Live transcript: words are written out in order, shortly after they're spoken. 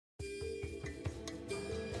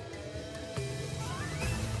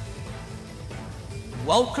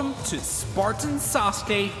Welcome to Spartan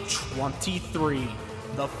Sasuke 23,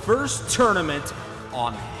 the first tournament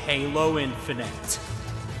on Halo Infinite.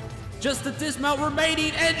 Just a dismount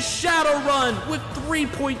remaining and Shadowrun with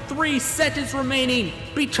 3.3 seconds remaining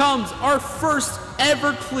becomes our first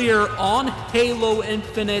ever clear on Halo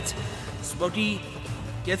Infinite. Smokey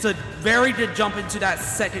gets a very good jump into that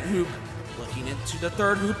second hoop. Looking into the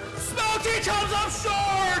third hoop, Smokey comes up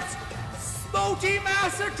short! Smokey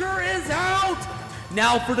Massacre is out!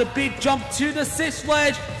 Now for the big jump to the sixth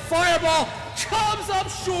ledge. Fireball comes up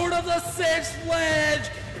short of the sixth ledge.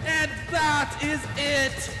 And that is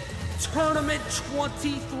it. Tournament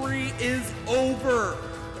 23 is over.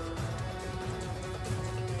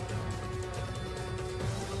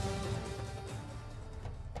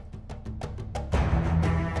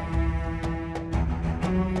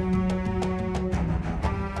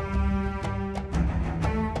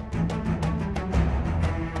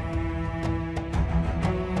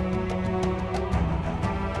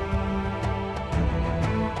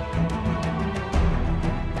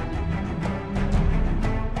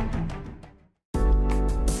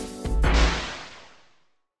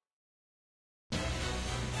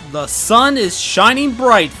 The sun is shining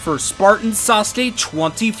bright for Spartan Sasuke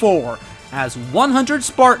 24, as 100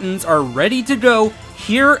 Spartans are ready to go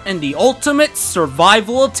here in the ultimate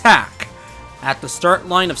survival attack. At the start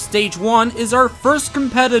line of Stage 1 is our first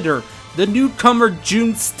competitor, the newcomer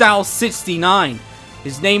Jun-Style 69.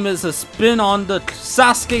 His name is a spin on the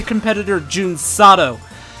Sasuke competitor Jun Sato.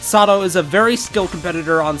 Sato is a very skilled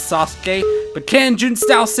competitor on Sasuke, but can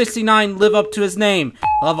Jun-Style 69 live up to his name?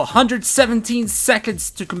 He'll have 117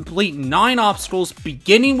 seconds to complete 9 obstacles,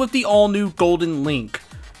 beginning with the all-new Golden Link.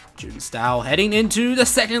 Jun-Style heading into the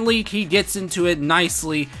second link, he gets into it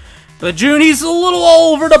nicely. But Jun, he's a little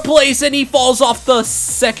all over the place and he falls off the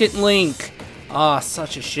second link. Ah,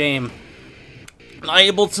 such a shame. Not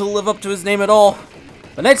able to live up to his name at all.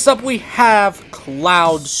 But next up we have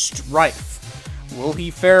Cloud Strife. Will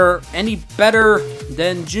he fare any better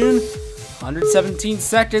than Jun? 117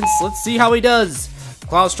 seconds. Let's see how he does.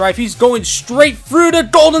 Cloud Strife, he's going straight through the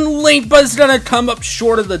Golden Link, but it's gonna come up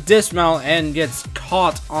short of the dismount and gets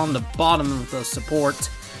caught on the bottom of the support.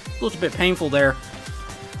 A little bit painful there.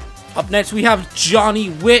 Up next, we have Johnny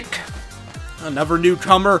Wick, another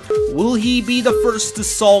newcomer. Will he be the first to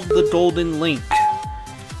solve the Golden Link?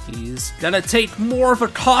 He's gonna take more of a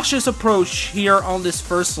cautious approach here on this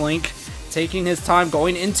first link, taking his time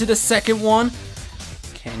going into the second one.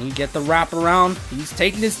 Can he get the wraparound? He's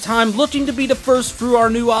taking his time, looking to be the first through our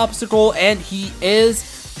new obstacle, and he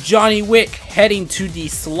is. Johnny Wick heading to the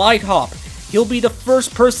slide hop. He'll be the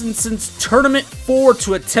first person since Tournament 4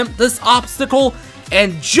 to attempt this obstacle,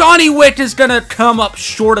 and Johnny Wick is gonna come up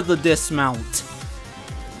short of the dismount.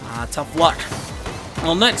 Tough luck.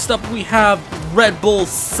 Well, next up we have Red Bull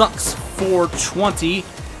Sucks 420.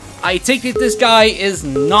 I take it this guy is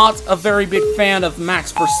not a very big fan of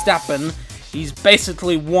Max Verstappen. He's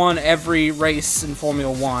basically won every race in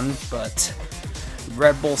Formula 1, but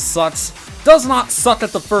Red Bull Sucks does not suck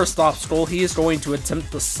at the first obstacle. He is going to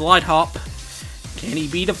attempt the slide hop. Can he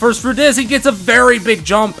be the first through this? He gets a very big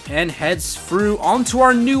jump and heads through onto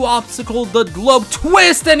our new obstacle, the globe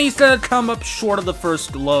twist, and he's going to come up short of the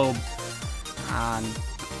first globe. Not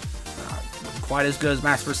quite as good as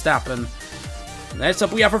Max Verstappen. Next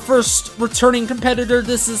up, we have our first returning competitor.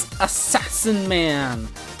 This is Assassin Man.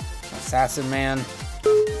 Assassin Man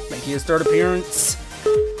making his third appearance.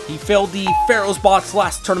 He failed the Pharaoh's box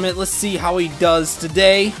last tournament. Let's see how he does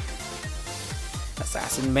today.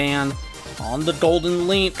 Assassin Man on the Golden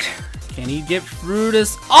Link. Can he get through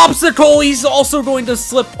this obstacle? He's also going to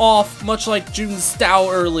slip off, much like Jun-Style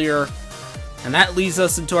earlier. And that leads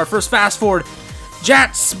us into our first fast forward.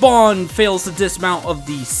 Jack Spawn fails the dismount of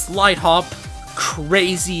the slide hop.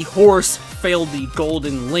 Crazy Horse failed the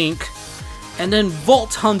Golden Link. And then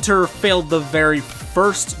Vault Hunter failed the very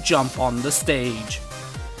first jump on the stage.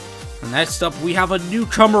 And next up, we have a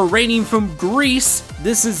newcomer reigning from Greece.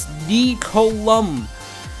 This is Nicolum.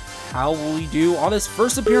 How will he do on his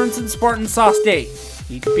first appearance in Spartan Sasuke?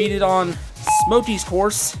 He competed on Smokey's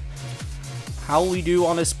course. How will he do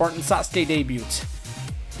on his Spartan Sasuke debut?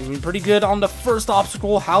 Doing pretty good on the first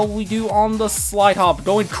obstacle. How will we do on the slide hop?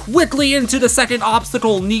 Going quickly into the second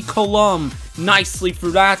obstacle. Nicolum nicely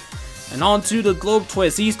through that. And onto the globe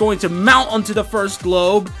twist. He's going to mount onto the first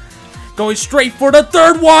globe. Going straight for the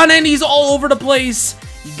third one, and he's all over the place.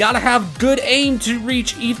 You gotta have good aim to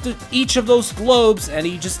reach each of those globes, and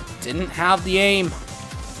he just didn't have the aim.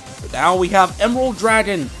 But now we have Emerald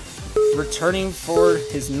Dragon returning for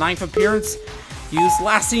his 9th appearance. He was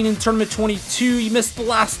last seen in Tournament 22. He missed the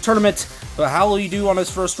last tournament, but how will he do on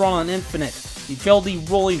his first run on Infinite? He failed the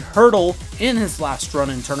rolling hurdle in his last run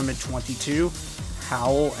in Tournament 22. How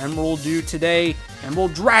will Emerald do today?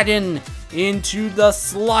 Emerald Dragon into the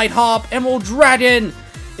slide hop. Emerald Dragon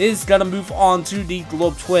is gonna move on to the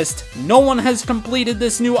globe twist. No one has completed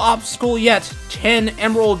this new obstacle yet. Can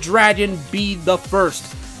Emerald Dragon be the first?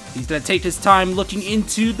 He's gonna take his time looking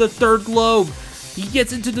into the third globe. He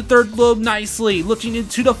gets into the third globe nicely, looking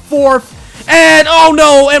into the fourth. And oh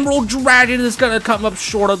no, Emerald Dragon is gonna come up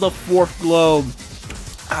short of the fourth globe.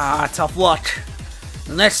 Tough luck.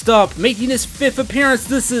 Next up, making his 5th appearance,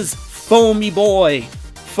 this is Foamy Boy.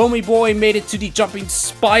 Foamy Boy made it to the jumping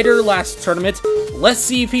spider last tournament. Let's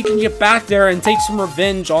see if he can get back there and take some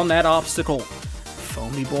revenge on that obstacle.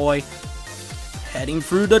 Foamy Boy heading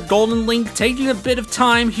through the golden link, taking a bit of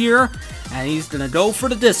time here, and he's gonna go for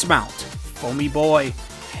the dismount. Foamy Boy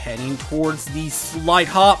heading towards the slide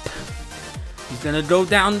hop. He's gonna go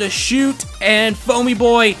down the chute, and Foamy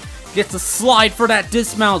Boy gets a slide for that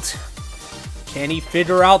dismount. Can he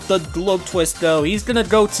figure out the globe twist though? He's gonna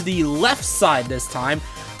go to the left side this time.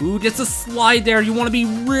 Ooh, gets a slide there. You want to be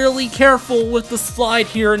really careful with the slide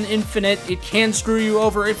here in Infinite. It can screw you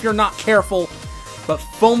over if you're not careful. But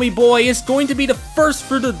Foamy Boy is going to be the first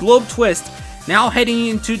for the globe twist. Now heading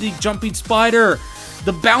into the jumping spider.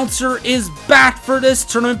 The bouncer is back for this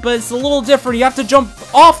tournament, but it's a little different. You have to jump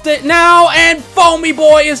off it now, and Foamy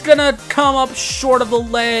Boy is gonna come up short of the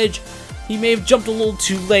ledge. He may have jumped a little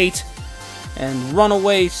too late. And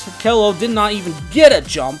Runaway Sakello did not even get a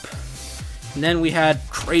jump. And then we had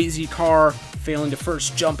Crazy Car failing the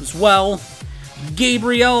first jump as well.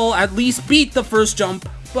 Gabriel at least beat the first jump,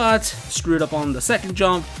 but screwed up on the second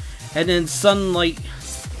jump. And then Sunlit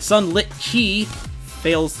Key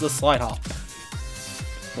fails the slide hop.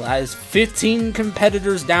 Well, that is 15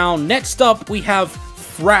 competitors down. Next up, we have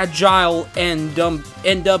Fragile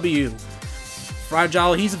NW.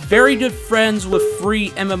 Fragile, he's very good friends with Free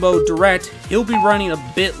MMO Direct. He'll be running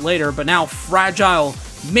a bit later, but now Fragile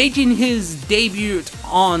making his debut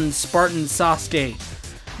on Spartan Sasuke.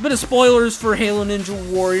 A bit of spoilers for Halo Ninja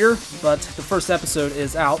Warrior, but the first episode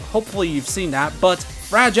is out. Hopefully you've seen that, but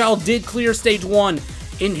Fragile did clear stage 1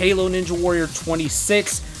 in Halo Ninja Warrior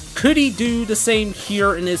 26. Could he do the same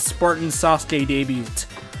here in his Spartan Sasuke debut?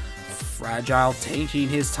 Fragile taking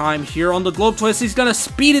his time here on the globe twist. He's gonna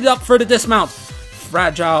speed it up for the dismount.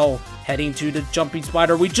 Fragile heading to the jumping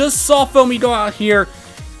spider. We just saw Foamy go out here.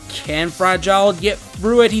 Can Fragile get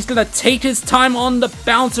through it? He's gonna take his time on the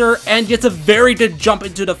bouncer and gets a very good jump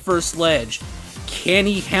into the first ledge. Can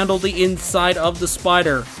he handle the inside of the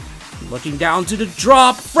spider? Looking down to the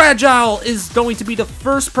drop, Fragile is going to be the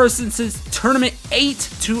first person since Tournament 8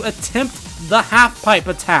 to attempt the half-pipe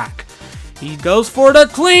attack. He goes for the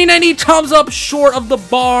clean and he comes up short of the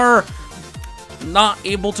bar. Not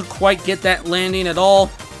able to quite get that landing at all.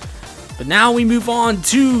 But now we move on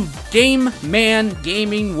to Game Man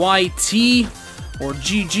Gaming YT, or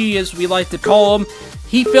GG as we like to call him.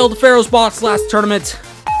 He failed the Pharaoh's box last tournament.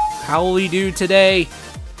 How will he do today?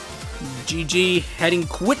 GG heading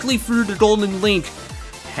quickly through the golden link,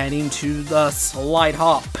 heading to the slide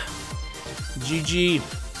hop. GG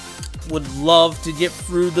would love to get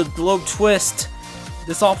through the globe twist.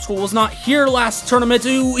 This obstacle was not here last tournament.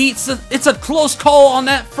 Ooh, it's a close call on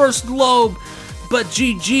that first globe, but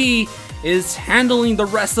GG is handling the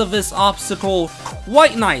rest of this obstacle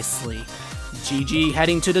quite nicely. GG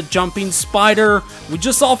heading to the jumping spider. We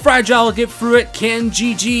just saw Fragile get through it. Can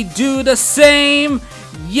GG do the same?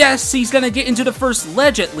 Yes, he's gonna get into the first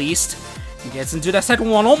ledge at least. He gets into the second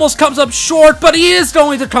one, almost comes up short, but he is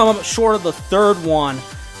going to come up short of the third one.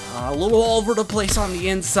 A little all over the place on the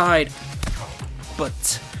inside.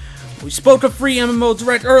 But we spoke of Free MMO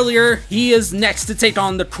Direct earlier. He is next to take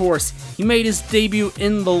on the course. He made his debut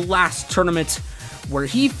in the last tournament where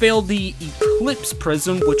he failed the Eclipse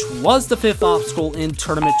Prism, which was the 5th obstacle in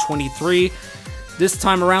Tournament 23. This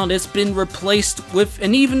time around, it's been replaced with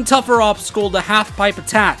an even tougher obstacle, the half-pipe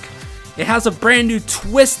attack. It has a brand new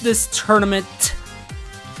twist this tournament,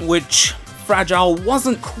 which Fragile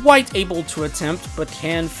wasn't quite able to attempt, but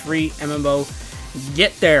can Free MMO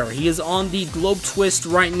get there? He is on the globe twist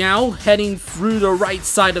right now, heading through the right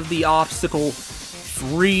side of the obstacle.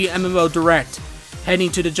 Free MMO Direct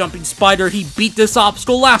heading to the jumping spider. He beat this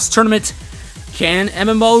obstacle last tournament. Can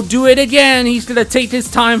MMO do it again? He's gonna take his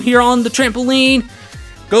time here on the trampoline.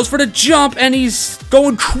 Goes for the jump, and he's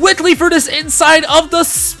going quickly for this inside of the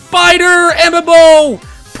spider. MMO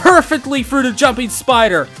perfectly through the jumping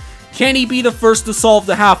spider. Can he be the first to solve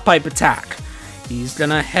the half-pipe attack? He's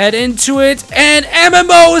gonna head into it, and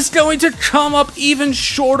MMO is going to come up even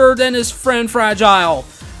shorter than his friend Fragile.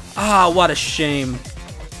 Ah, what a shame.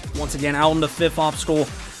 Once again, out on the 5th obstacle.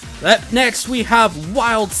 Up next, we have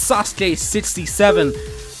Wild Sasuke 67.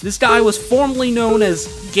 This guy was formerly known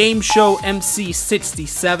as Game Show MC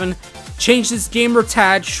 67. Changed his gamer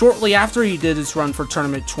tag shortly after he did his run for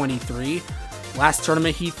Tournament 23. Last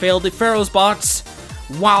tournament, he failed the Pharaoh's box.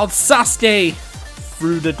 Wild Sasuke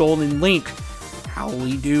through the Golden Link. How will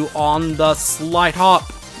he do on the slide hop?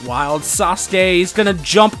 Wild Sasuke is gonna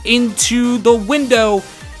jump into the window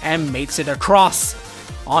and makes it across.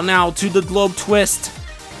 On now to the globe twist.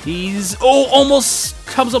 He's, almost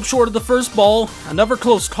comes up short of the first ball. Another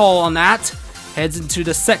close call on that. Heads into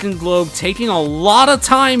the second globe, taking a lot of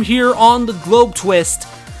time here on the globe twist.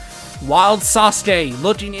 Wild Sasuke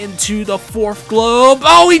looking into the fourth globe.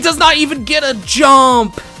 Oh, he does not even get a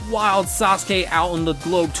jump. Wild Sasuke out on the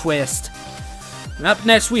globe twist. And up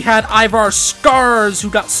next, we had Ivar Scars, who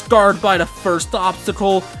got scarred by the first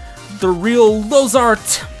obstacle. The real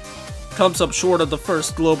Lozart comes up short of the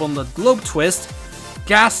first globe on the globe twist.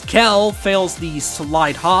 Gaskel fails the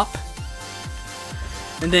slide hop.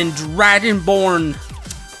 And then Dragonborn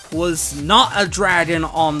was not a dragon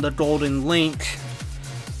on the Golden Link.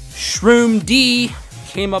 Shroom D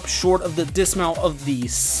came up short of the dismount of the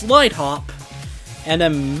slide hop. And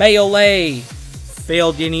then Melee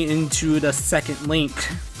failed getting into the second link.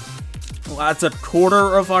 Well, that's a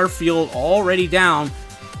quarter of our field already down.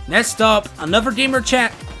 Next up, another gamer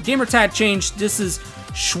tag change. This is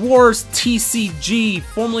Schwarz TCG,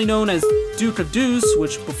 formerly known as Duke of Deuce,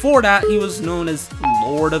 which before that he was known as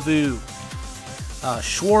Lord of Ooh.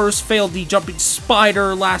 Schwarz failed the jumping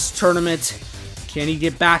spider last tournament. Can he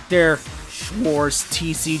get back there? Schwarz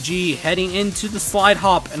TCG heading into the slide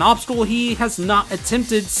hop, an obstacle he has not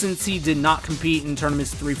attempted since he did not compete in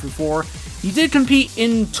tournaments 3 through 4. He did compete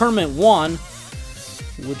in tournament 1,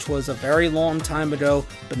 which was a very long time ago,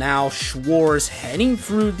 but now Schwarz heading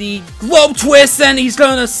through the globe twist, and he's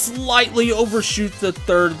gonna slightly overshoot the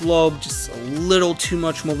third globe, just a little too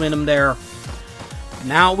much momentum there.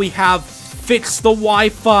 Now we have Fix the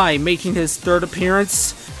Wi-Fi making his third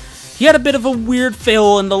appearance. He had a bit of a weird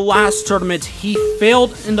fail in the last tournament. He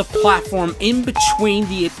failed in the platform in between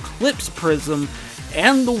the Eclipse Prism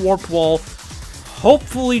and the Warp Wall,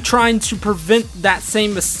 hopefully trying to prevent that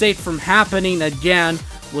same mistake from happening again.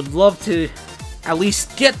 Would love to at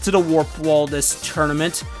least get to the Warp Wall this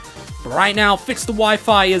tournament. But right now, Fix the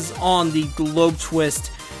Wi-Fi is on the globe twist.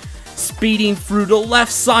 Speeding through the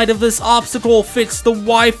left side of this obstacle, Fix the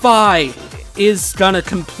Wi-Fi is gonna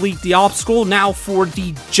complete the obstacle. Now for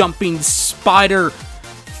the jumping spider.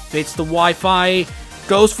 Fix the Wi-Fi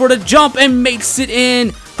goes for the jump and makes it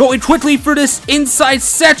in. Going quickly for this inside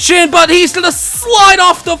section, but he's gonna slide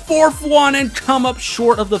off the fourth one and come up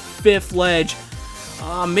short of the fifth ledge.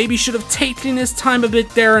 Maybe should have taken his time a bit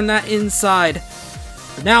there in that inside.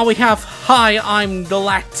 But now we have Hi, I'm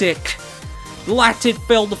Galactic. Galactic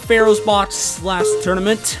failed the Pharaoh's box last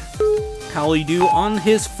tournament. How will he do on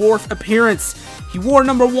his fourth appearance? He wore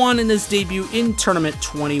number 1 in his debut in tournament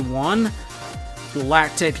 21.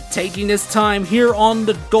 Galactic taking his time here on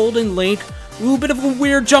the Golden Link. Ooh, bit of a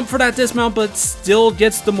weird jump for that dismount, but still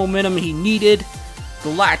gets the momentum he needed.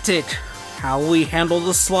 Galactic, how will he handle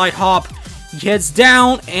the slide hop? He heads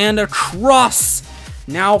down and across.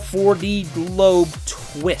 Now for the globe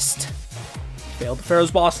twist. Failed the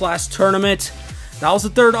Pharaoh's boss last tournament. That was the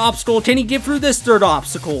third obstacle. Can he get through this third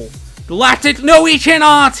obstacle? Galactic, no he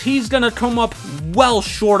cannot! He's gonna come up well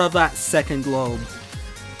short of that second globe.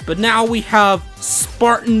 But now we have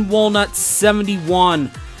Spartan Walnut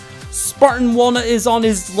 71. Spartan Walnut is on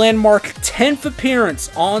his landmark 10th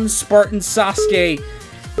appearance on Spartan Sasuke.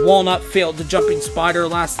 Walnut failed the jumping spider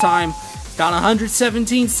last time. Got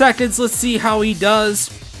 117 seconds. Let's see how he does.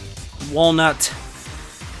 Walnut.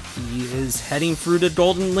 He is heading through the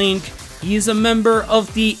Golden Link. He is a member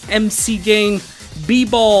of the MC Gang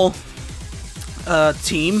B-Ball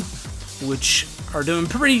team, which are doing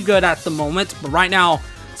pretty good at the moment. But right now,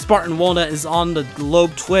 Spartan Walnut is on the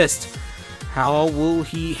globe twist. How will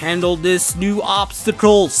he handle this new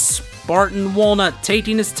obstacle? Spartan Walnut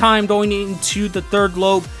taking his time going into the third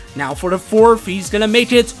globe. Now for the fourth, he's gonna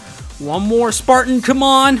make it. One more Spartan, come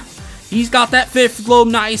on. He's got that fifth globe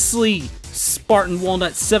nicely. Spartan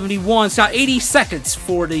Walnut 71's got 80 seconds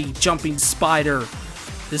for the jumping spider.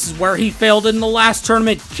 This is where he failed in the last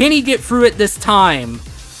tournament. Can he get through it this time?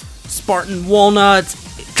 Spartan Walnut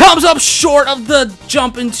comes up short of the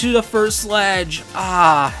jump into the first ledge.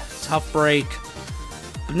 Tough break.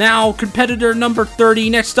 But now, competitor number 30.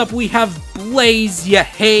 Next up, we have Blaze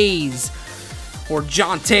Yahaze, or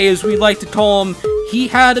Jonte as we like to call him. He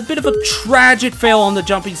had a bit of a tragic fail on the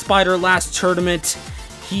jumping spider last tournament.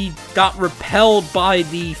 He got repelled by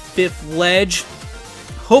the fifth ledge.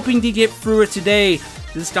 Hoping to get through it today.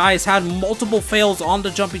 This guy has had multiple fails on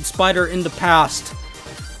the jumping spider in the past.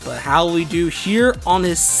 But how will he do here on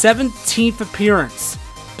his 17th appearance?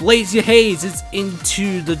 Blaze Ya Haze is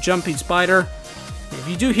into the jumping spider. If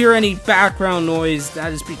you do hear any background noise,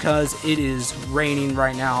 that is because it is raining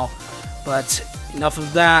right now. But enough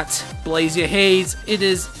of that. Blaze Ya Haze, it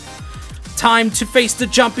is time to face the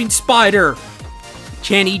jumping spider.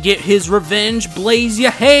 Can he get his revenge? Blaze Ya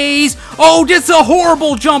Haze. Oh, just a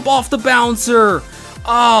horrible jump off the bouncer.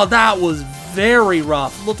 Oh, that was very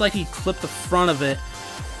rough. Looked like he clipped the front of it.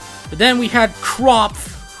 But then we had Kropf,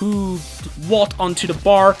 who walked onto the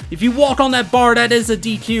bar. If you walk on that bar, that is a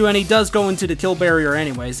DQ, and he does go into the kill barrier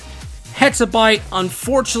anyways. Hexabite,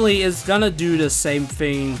 unfortunately, is gonna do the same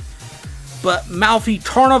thing. But Mouthy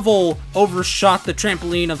Carnival overshot the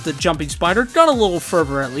trampoline of the jumping spider. Got a little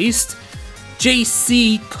further at least.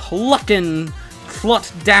 JC Cluckin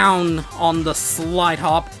clucked down on the slide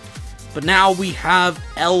hop. But now we have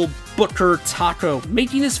El Booker Taco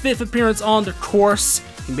making his 5th appearance on the course.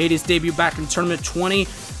 He made his debut back in Tournament 20.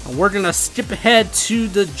 And we're going to skip ahead to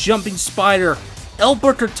the jumping spider. El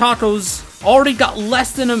Booker Taco's already got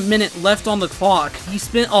less than a minute left on the clock. He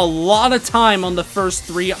spent a lot of time on the first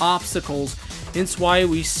 3 obstacles. Hence why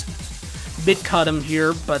we mid-cut him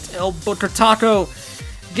here. But El Booker Taco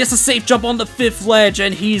gets a safe jump on the 5th ledge,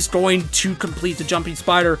 and he's going to complete the jumping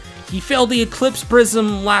spider. He failed the Eclipse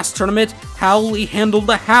Prism last tournament. How will he handle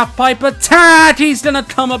the half-pipe attack? He's going to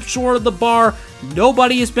come up short of the bar.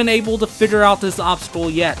 Nobody has been able to figure out this obstacle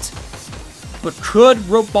yet. But could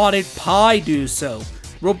Robotic Pie do so?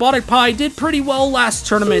 Robotic Pie did pretty well last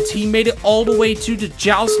tournament. He made it all the way to the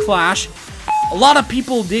Joust Clash. A lot of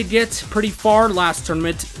people did get pretty far last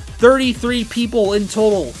tournament. 33 people in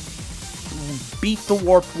total beat the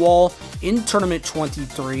Warp Wall in Tournament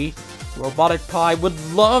 23. Robotic Pie would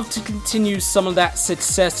love to continue some of that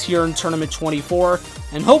success here in Tournament 24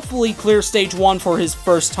 and hopefully clear Stage 1 for his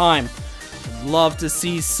first time. I'd love to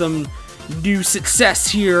see some new success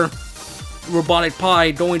here. Robotic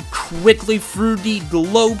Pie going quickly through the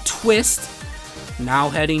globe twist. Now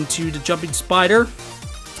heading to the jumping spider.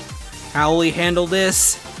 How will he handle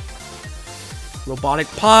this? Robotic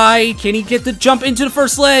Pie, can he get the jump into the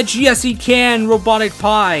first ledge? Yes, he can. Robotic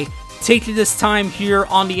Pie taking this time here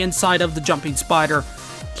on the inside of the jumping spider.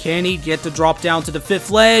 Can he get the drop down to the 5th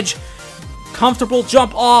ledge? Comfortable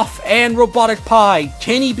jump off, and Robotic Pie,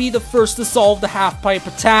 can he be the first to solve the half-pipe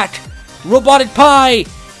attack? Robotic Pie,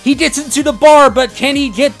 he gets into the bar, but can he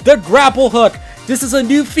get the grapple hook? This is a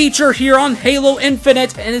new feature here on Halo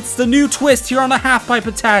Infinite, and it's the new twist here on the half-pipe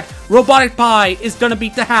attack. Robotic Pie is gonna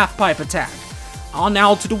beat the half-pipe attack. On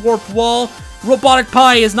now to the warp wall. Robotic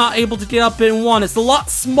Pie is not able to get up in one. It's a lot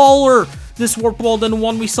smaller, this warp wall, than the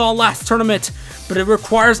one we saw last tournament. But it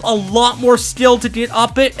requires a lot more skill to get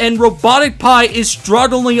up it, and Robotic Pie is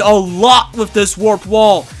struggling a lot with this warp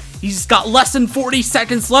wall. He's got less than 40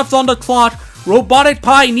 seconds left on the clock. Robotic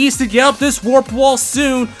Pie needs to get up this warp wall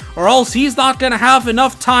soon, or else he's not going to have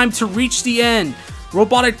enough time to reach the end.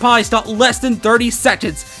 Robotic Pie's got less than 30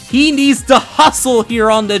 seconds. He needs to hustle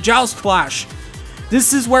here on the Joust Clash.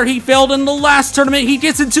 This is where he failed in the last tournament. He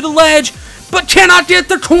gets into the ledge, but cannot get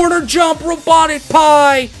the corner jump. Robotic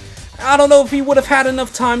Pie. I don't know if he would have had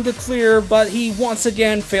enough time to clear, but he once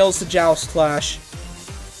again fails the Joust Clash.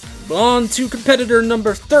 On to competitor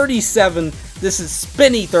number 37. This is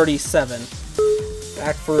Spinny 37.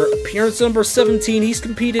 Back for appearance number 17. He's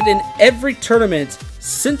competed in every tournament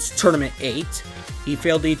since Tournament 8. He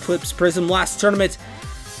failed the Eclipse Prism last tournament.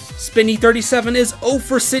 Spinny 37 is 0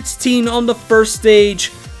 for 16 on the first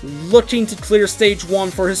stage, looking to clear Stage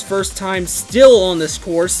 1 for his first time still on this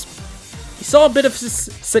course. He saw a bit of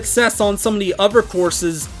success on some of the other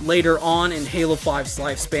courses later on in Halo 5's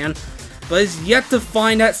lifespan, but is yet to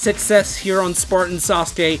find that success here on Spartan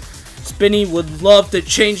Sasuke. Spinny would love to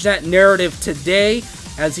change that narrative today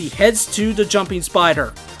as he heads to the jumping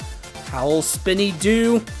spider. How will Spinny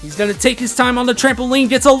do? He's going to take his time on the trampoline,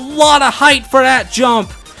 gets a lot of height for that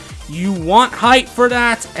jump. You want height for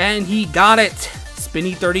that, and he got it.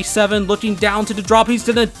 Spinny 37 looking down to the drop. He's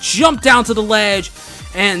going to jump down to the ledge,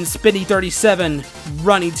 and Spinny 37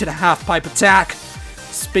 running to the half-pipe attack.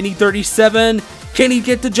 Spinny 37, can he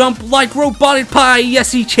get the jump like Robotic Pie? Yes,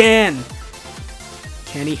 he can.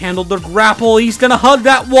 Can he handle the grapple? He's going to hug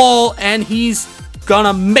that wall, and he's going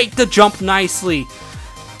to make the jump nicely.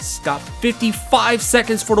 He's got 55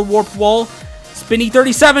 seconds for the warp wall. Spinny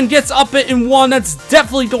 37 gets up it in one. That's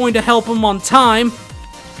definitely going to help him on time.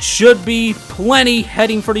 Should be plenty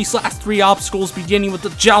heading for these last 3 obstacles, beginning with the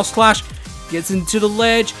Joust Clash. Gets into the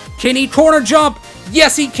ledge. Can he corner jump?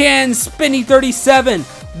 Yes, he can. Spinny 37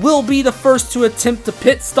 will be the first to attempt to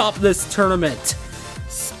pit stop this tournament.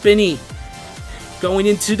 Spinny going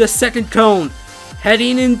into the second cone.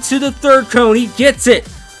 Heading into the third cone. He gets it.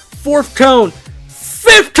 Fourth cone.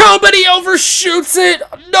 Fifth cone, but he overshoots it.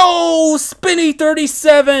 No! Spinny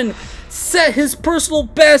 37 set his personal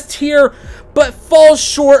best here, but falls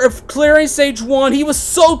short of clearing stage 1. He was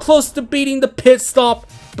so close to beating the pit stop,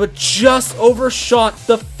 but just overshot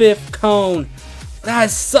the fifth cone. That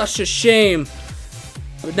is such a shame.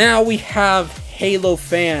 But now we have Halo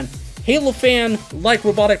Fan. Halo Fan, like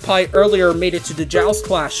Robotic Pie earlier, made it to the Joust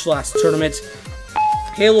Clash last tournament.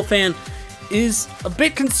 Halo Fan is a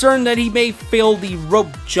bit concerned that he may fail the rope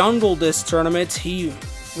jungle this tournament. He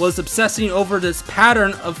was obsessing over this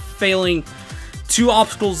pattern of failing 2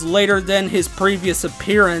 obstacles later than his previous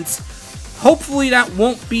appearance. Hopefully that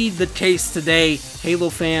won't be the case today. Halo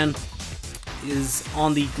Fan is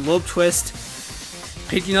on the globe twist,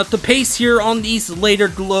 picking up the pace here on these later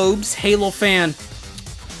globes. Halo Fan,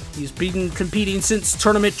 he's been competing since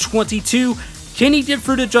tournament 22. Can he get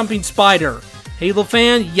through the jumping spider? Halo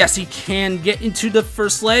Fan, yes, he can get into the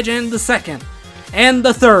first ledge and the second and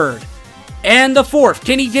the third and the fourth.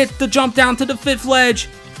 Can he get the jump down to the fifth ledge?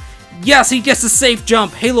 Yes, he gets a safe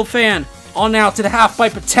jump. Halo Fan on now to the half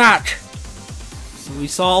pipe attack. We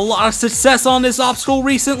saw a lot of success on this obstacle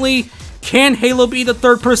recently. Can Halo be the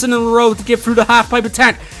third person in a row to get through the half pipe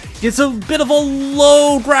attack? Gets a bit of a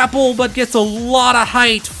low grapple, but gets a lot of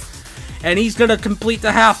height, and he's gonna complete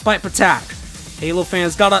the half pipe attack. Halo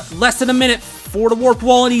Fan's got less than a minute for the warp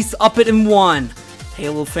wall, and he's up it in 1.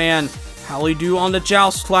 Halo Fan, how'll he do on the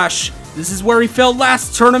Joust Clash? This is where he failed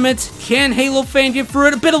last tournament. Can Halo Fan get through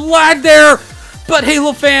it? A bit of lag there, but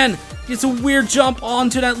Halo Fan gets a weird jump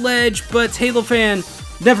onto that ledge, but Halo Fan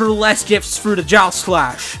nevertheless gets through the Joust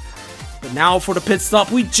Clash. But now for the pit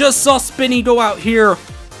stop, we just saw Spinny go out here.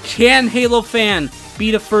 Can Halo Fan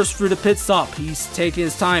be the first through the pit stop? He's taking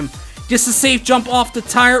his time. Gets a safe jump off the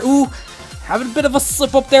tire. Ooh, having a bit of a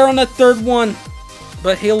slip up there on that third one.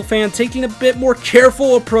 But Halo Fan taking a bit more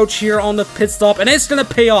careful approach here on the pit stop, and it's going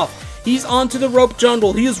to pay off. He's onto the rope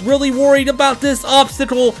jungle. He is really worried about this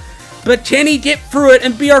obstacle, but can he get through it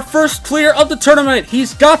and be our first clear of the tournament?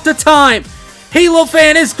 He's got the time. Halo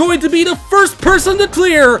Fan is going to be the first person to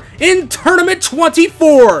clear in tournament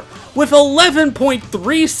 24 with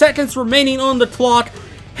 11.3 seconds remaining on the clock.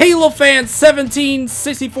 Halo Fan 17,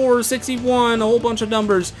 64, 61, a whole bunch of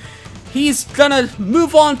numbers. He's gonna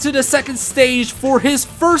move on to the second stage for his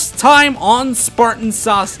first time on Spartan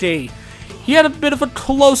Sasuke. He had a bit of a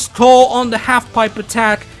close call on the half pipe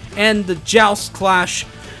attack and the Joust Clash,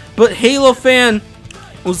 but Halo Fan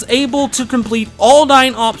was able to complete all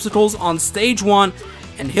 9 obstacles on stage 1,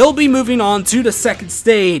 and he'll be moving on to the second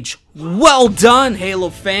stage. Well done, Halo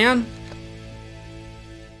Fan!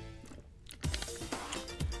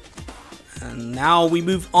 And now we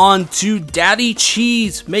move on to Daddy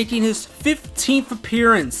Cheese, making his 15th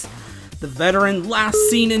appearance. The veteran last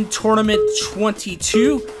seen in tournament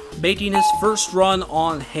 22, making his first run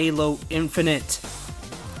on Halo Infinite.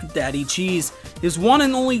 Daddy Cheese, his one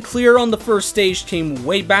and only clear on the first stage came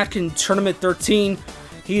way back in tournament 13.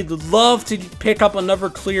 He'd love to pick up another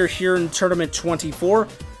clear here in tournament 24.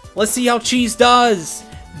 Let's see how Cheese does.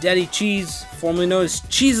 Daddy Cheese, formerly known as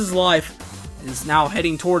Cheese's Life, is now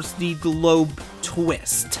heading towards the globe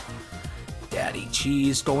twist. Daddy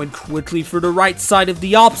Cheese going quickly for the right side of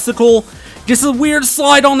the obstacle. Just a weird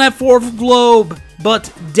slide on that fourth globe,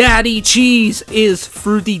 but Daddy Cheese is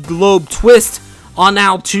through the globe twist. On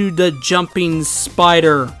out to the jumping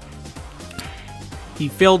spider. He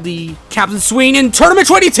failed the captain swing in tournament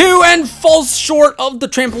 22 and falls short of the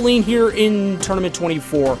trampoline here in tournament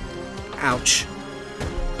 24. Ouch.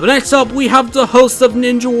 But next up, we have the host of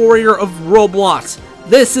Ninja Warrior of Roblox.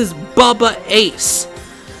 This is Bubba Ace.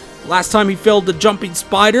 Last time he failed the jumping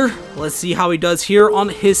spider. Let's see how he does here on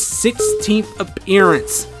his 16th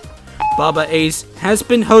appearance. Bubba Ace has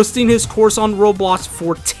been hosting his course on Roblox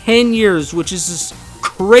for 10 years, which is just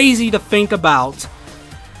crazy to think about.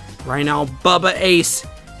 Right now, Bubba Ace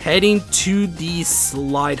heading to the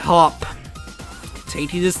slide hop.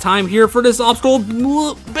 Taking his time here for this obstacle,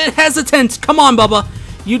 a bit hesitant. Come on, Bubba,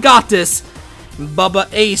 you got this. Bubba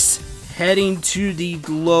Ace heading to the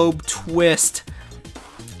globe twist.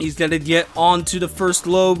 He's gonna get onto the first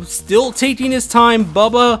globe, still taking his time.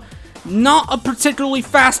 Bubba, not a particularly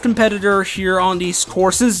fast competitor here on these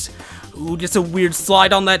courses. Ooh, just a weird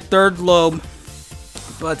slide on that third globe.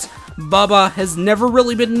 But Bubba has never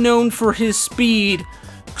really been known for his speed.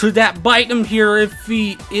 Could that bite him here if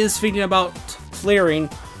he is thinking about clearing?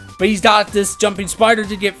 But he's got this jumping spider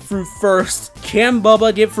to get through first. Can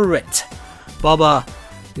Bubba get through it? Bubba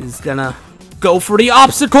is gonna go for the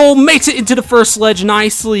obstacle. Makes it into the first ledge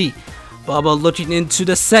nicely. Bubba looking into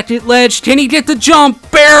the second ledge. Can he get the jump?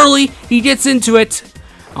 Barely. He gets into it.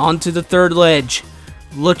 Onto the third ledge.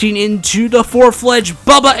 Looking into the fourth ledge.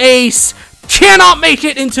 Bubba Ace cannot make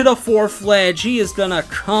it into the fourth ledge. He is gonna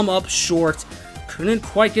come up short. Couldn't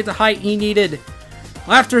quite get the height he needed.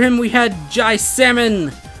 After him, we had Jai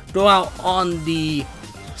Salmon go out on the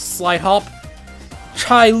slide hop.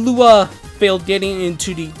 Kailua failed getting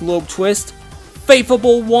into the globe twist.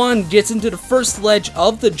 Faithful One gets into the first ledge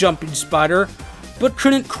of the jumping spider, but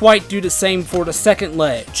couldn't quite do the same for the second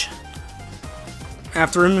ledge.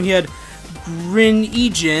 After him, we had Grin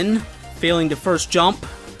Ejin failing the first jump,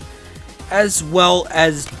 as well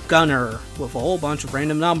as Gunner with a whole bunch of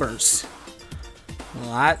random numbers.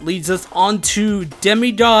 Well, that leads us on to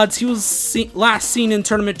Demigods. He was last seen in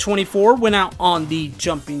Tournament 24, went out on the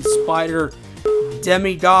jumping spider.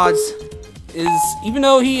 Demigods is, even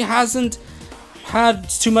though he hasn't had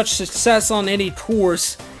too much success on any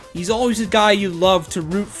course, he's always a guy you love to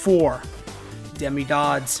root for.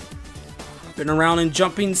 Demigods been around in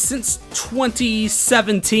jumping since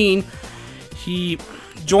 2017. He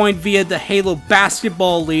joined via the Halo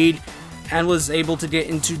Basketball League and was able to get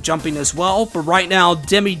into jumping as well. But right now,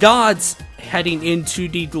 Demigods heading into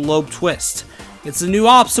the globe twist. It's a new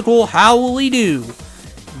obstacle. How will he do?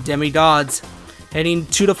 Demigods heading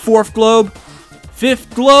to the fourth globe.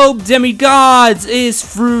 Fifth globe, Demigods is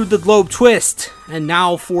through the globe twist. And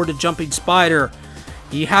now for the jumping spider.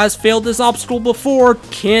 He has failed this obstacle before.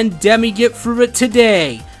 Can Demi get through it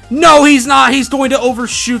today? No, he's not. He's going to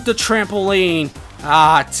overshoot the trampoline.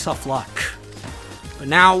 Ah, tough luck. But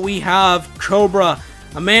now we have Cobra,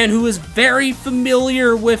 a man who is very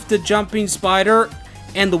familiar with the jumping spider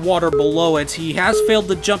and the water below it. He has failed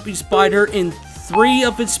the jumping spider in 3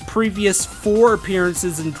 of his previous 4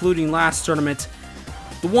 appearances, including last tournament.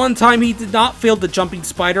 The one time he did not fail the jumping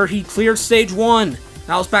spider, he cleared stage 1.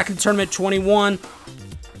 That was back in tournament 21.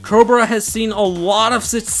 Cobra has seen a lot of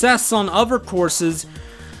success on other courses.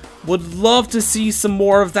 Would love to see some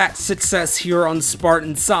more of that success here on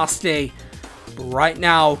Spartan Sasuke. But right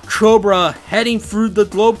now, Cobra heading through the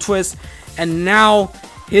globe twist, and now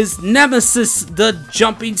his nemesis, the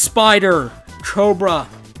jumping spider. Cobra,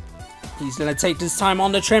 he's gonna take this time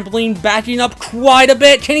on the trampoline, backing up quite a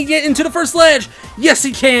bit. Can he get into the first ledge? Yes,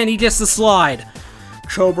 he can. He gets the slide.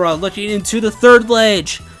 Cobra looking into the third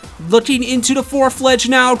ledge. Looking into the fourth ledge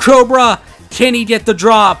now, Cobra. Can he get the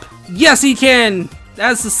drop? Yes, he can.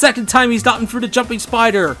 That's the second time he's gotten through the jumping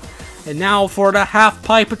spider. And now for the half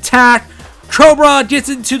pipe attack. Cobra gets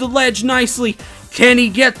into the ledge nicely. Can he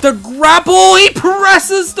get the grapple? He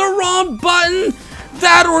presses the wrong button.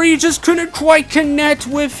 That, or he just couldn't quite connect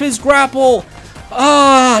with his grapple.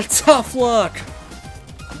 Ah, tough luck.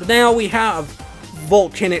 But now we have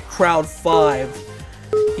Volcanic Crowd 5.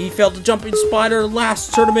 He failed the jumping spider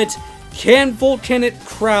last tournament. Can Volcanic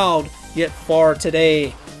Crowd get far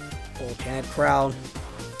today? Volcanic Crowd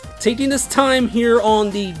taking this time here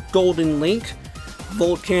on the Golden Link.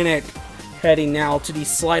 Volcanic heading now to the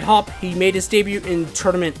slide hop. He made his debut in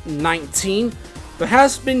tournament 19, but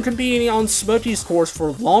has been competing on Smokey's course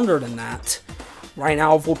for longer than that. Right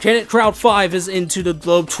now, Volcanic Crowd 5 is into the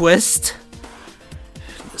globe twist.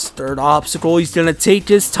 This third obstacle, he's gonna take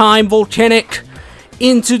his time. Volcanic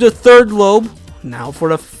into the third globe. Now for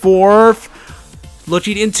the fourth.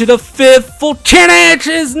 Looking into the fifth. Volcanic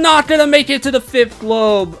is not going to make it to the fifth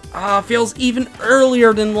globe. Fails even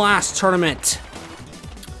earlier than last tournament.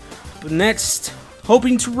 But next,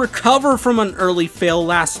 hoping to recover from an early fail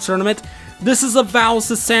last tournament, this is Avow's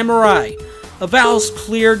the Samurai. Avow's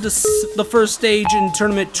cleared the first stage in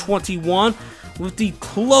tournament 21 with the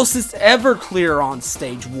closest ever clear on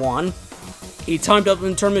stage 1. He timed up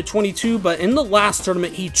in tournament 22, but in the last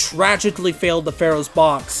tournament, he tragically failed the Pharaoh's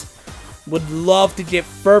box. Would love to get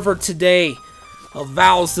further today.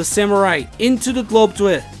 Avow's the Samurai into the globe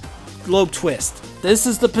twist. This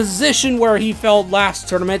is the position where he failed last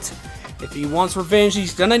tournament. If he wants revenge,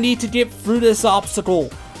 he's gonna need to get through this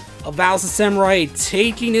obstacle. Avow's the Samurai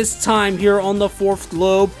taking his time here on the fourth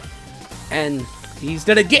globe, and he's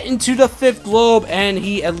gonna get into the fifth globe, and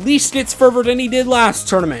he at least gets further than he did last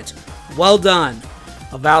tournament. Well done.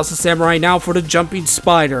 Avow's the Samurai now for the jumping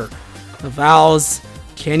spider. Avow's,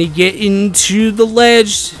 can he get into the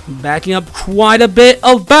ledge? Backing up quite a bit.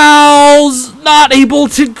 Avow's not able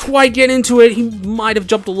to quite get into it. He might have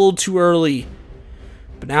jumped a little too early.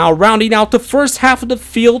 But now rounding out the first half of the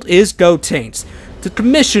field is Gotenks. The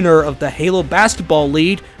commissioner of the Halo Basketball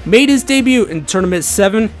League made his debut in Tournament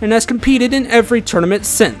 7 and has competed in every tournament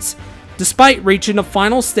since. Despite reaching the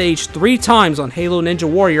final stage 3 times on Halo Ninja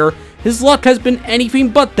Warrior, his luck has been anything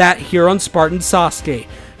but that here on Spartan Sasuke.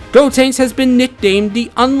 Gotenks has been nicknamed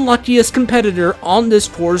the unluckiest competitor on this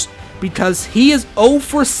course because he is 0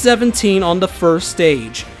 for 17 on the first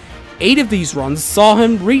stage. 8 of these runs saw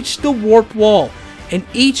him reach the warp wall, and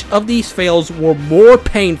each of these fails were more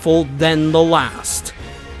painful than the last.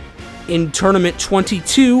 In Tournament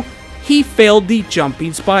 22, he failed the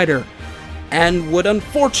Jumping Spider, and would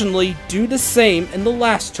unfortunately do the same in the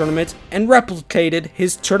last tournament and replicated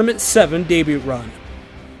his Tournament 7 debut run.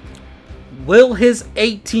 Will his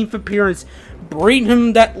 18th appearance bring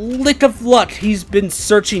him that lick of luck he's been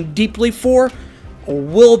searching deeply for? Or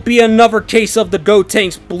will it be another case of the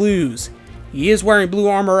Gotenks blues? He is wearing blue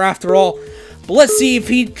armor after all, but let's see if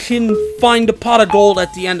he can find a pot of gold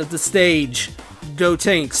at the end of the stage.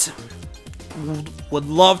 Gotenks would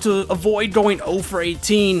love to avoid going 0 for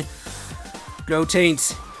 18.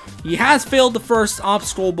 Gotenks, he has failed the first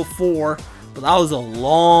obstacle before, but that was a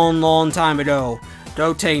long time ago.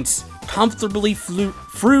 Gotenks comfortably flew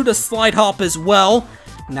through the slide hop as well.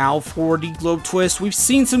 Now for the globe twist, we've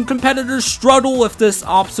seen some competitors struggle with this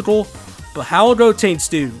obstacle, but how will Gotenks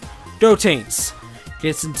do? Gotenks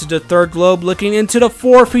gets into the third globe, looking into the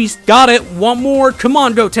fourth. He's got it. One more. Come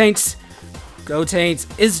on, Gotenks. Gotenks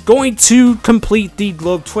is going to complete the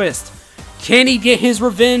globe twist. Can he get his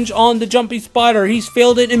revenge on the Jumping Spider? He's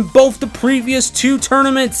failed it in both the previous 2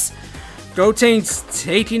 tournaments. Gotenks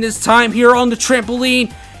taking his time here on the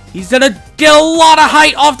trampoline. He's gonna get a lot of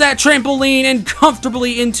height off that trampoline and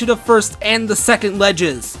comfortably into the first and the second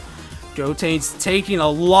ledges. Gotenks taking a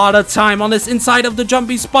lot of time on this inside of the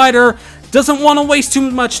Jumping Spider. Doesn't want to waste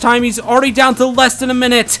too much time. He's already down to less than a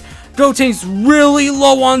minute. Gotenks really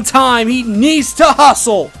low on time. He needs to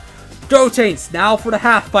hustle. Gotenks now for the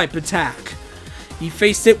half pipe attack. He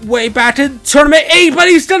faced it way back in Tournament 8, but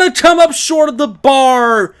he's gonna come up short of the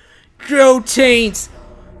bar. Gotenks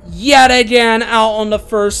yet again out on the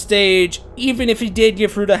first stage. Even if he did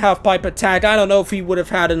get through the half pipe attack, I don't know if he would have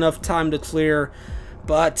had enough time to clear,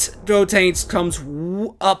 but Gotenks comes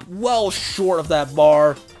up well short of that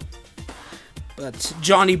bar. But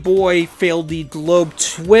Johnny Boy failed the globe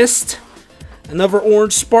twist. Another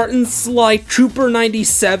orange Spartan, Sly Cooper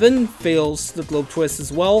 97, fails the globe twist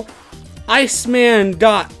as well. Iceman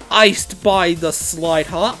got iced by the slide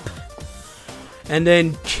hop. And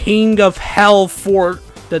then King of Hell for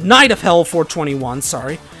the Knight of Hell 421,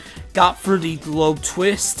 sorry, got through the globe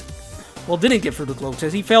twist. Well, didn't get through the globe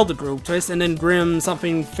twist. He failed the globe twist, and then Grim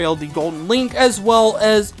something failed the golden link as well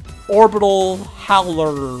as orbital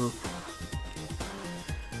howler.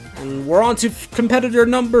 And we're on to competitor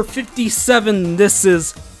number 57. This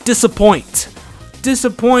is Disappoint.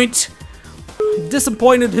 Disappoint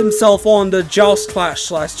disappointed himself on the Joust Clash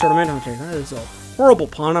 / tournament. Okay, that is a horrible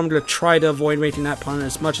pun. I'm going to try to avoid making that pun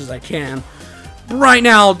as much as I can. But right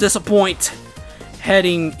now, Disappoint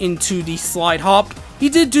heading into the slide hop. He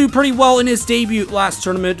did do pretty well in his debut last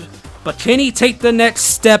tournament, but can he take the next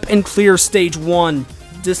step and clear stage 1?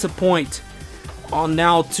 Disappoint on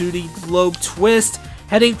now to the globe twist,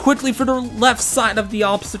 heading quickly for the left side of the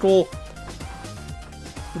obstacle.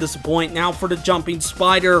 Disappoint now for the Jumping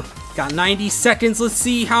Spider. Got 90 seconds. Let's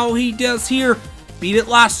see how he does here. Beat it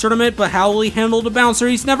last tournament, but how will he handle the bouncer?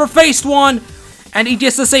 He's never faced one. And he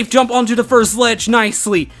gets a safe jump onto the first ledge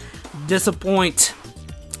nicely. Disappoint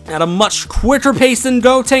at a much quicker pace than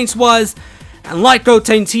Gotenks was. And like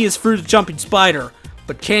Gotenks, he is through the Jumping Spider.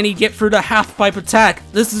 But can he get through the half pipe attack?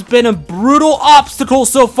 This has been a brutal obstacle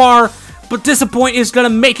so far, but Disappoint is going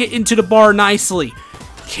to make it into the bar nicely.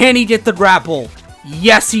 Can he get the grapple?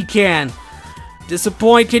 Yes, he can.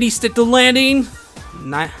 Disappoint, can he stick the landing?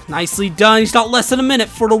 Nicely done. He's got less than a minute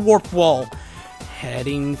for the warp wall.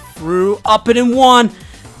 Heading through, up and in one.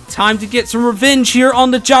 Time to get some revenge here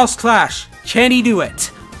on the Joust Clash. Can he do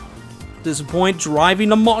it? Disappoint driving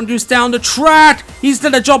the mongoose down the track. He's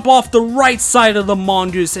gonna jump off the right side of the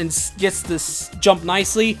mongoose and gets this jump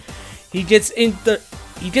nicely. He gets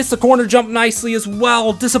the corner jump nicely as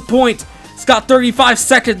well. Disappoint. He's got 35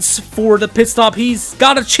 seconds for the pit stop. He's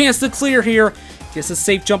got a chance to clear here. Gets a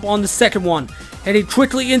safe jump on the second one. Heading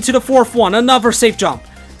quickly into the fourth one. Another safe jump.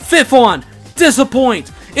 Fifth one.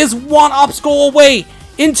 Disappoint is one obstacle away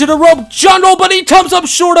into the rope jungle, but he comes up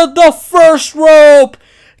short of the first rope.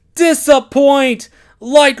 Disappoint,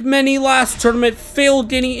 like many last tournament, failed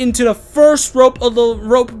getting into the first rope of the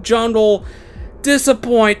rope jungle.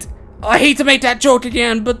 Disappoint. I hate to make that joke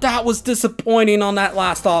again, but that was disappointing on that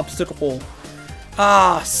last obstacle.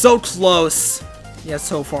 Ah, so close, yet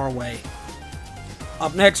so far away.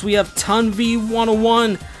 Up next, we have Tun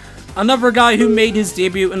V101, another guy who made his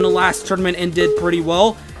debut in the last tournament and did pretty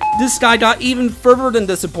well. This guy got even further than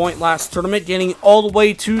Disappoint last tournament, getting all the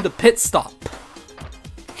way to the pit stop.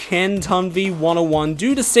 can Tunvi 101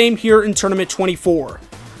 do the same here in Tournament 24?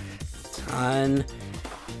 And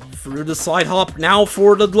through the slide hop, now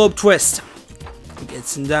for the globe twist.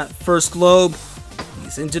 Gets in that first globe.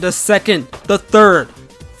 He's into the second, the third,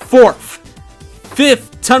 fourth,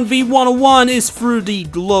 fifth. Tunvi 101 is through the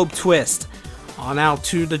globe twist. On out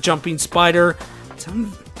to the jumping spider.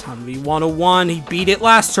 Tunvi 101, he beat it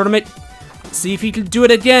last tournament. Let's see if he can do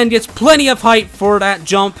it again. Gets plenty of height for that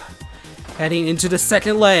jump. Heading into the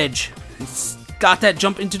second ledge. He's got that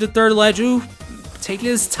jump into the third ledge. Ooh, taking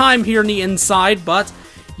his time here on the inside, but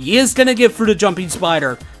he is going to get through the jumping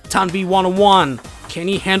spider. Tunvi 101, can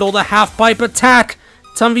he handle the half pipe attack?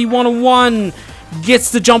 Tunvi 101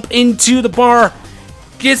 gets the jump into the bar.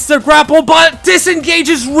 Gets the grapple, but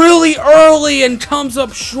disengages really early and comes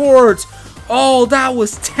up short. Oh, that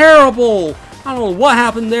was terrible. I don't know what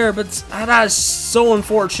happened there, but that is so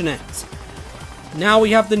unfortunate. Now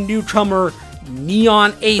we have the newcomer,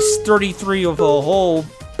 Neon Ace 33 with a whole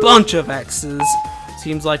bunch of X's.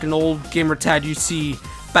 Seems like an old gamer tag you see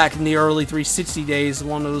back in the early 360 days.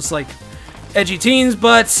 One of those, like, edgy teens,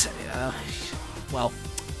 but, well,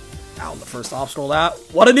 out the first obstacle that.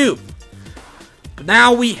 What a noob. But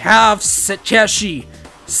now we have Sasuke.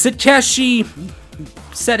 Sasuke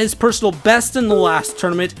set his personal best in the last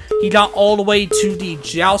tournament. He got all the way to the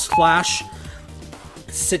Joust Clash.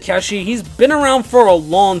 Sasuke, he's been around for a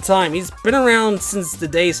long time. He's been around since the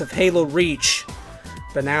days of Halo Reach.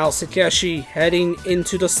 But now Sasuke heading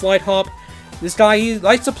into the slide hop. This guy, he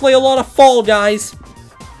likes to play a lot of Fall Guys.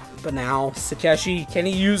 But now Sasuke, can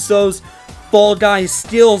he use those Fall Guys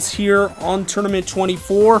skills here on Tournament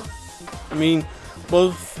 24? I mean,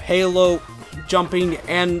 both Halo jumping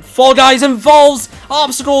and Fall Guys involves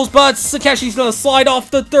obstacles, but Sakeshi's gonna slide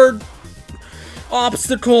off the third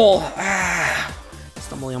obstacle.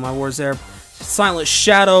 Stumbling on my words there. Silent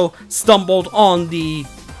Shadow stumbled on the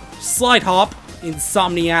slide hop.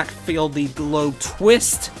 Insomniac failed the globe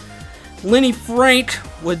twist. Lenny Frank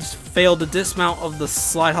would fail the dismount of the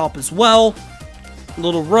slide hop as well.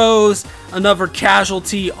 Little Rose, another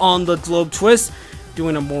casualty on the globe twist,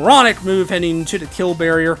 doing a moronic move heading to the kill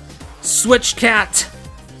barrier. Switch Cat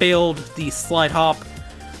failed the slide hop.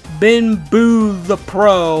 Ben Boo the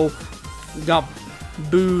Pro got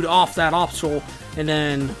booed off that obstacle. And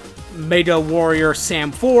then Mega Warrior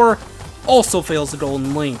Sam 4 also fails the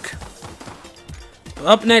Golden Link.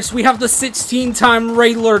 Up next, we have the 16-time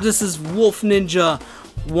Raidler. This is Wolf Ninja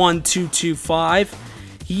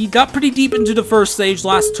 1225. He got pretty deep into the first stage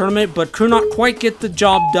last tournament, but could not quite get the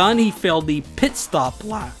job done. He failed the pit stop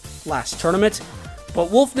last tournament. But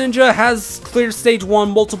Wolf Ninja has cleared stage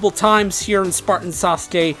 1 multiple times here in Spartan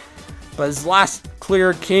Sasuke. But his last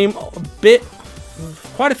clear came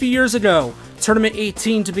quite a few years ago. Tournament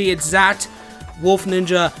 18 to be exact. Wolf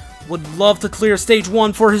Ninja would love to clear stage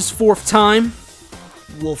 1 for his 4th time.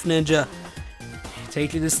 Wolf Ninja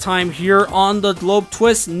taking his time here on the globe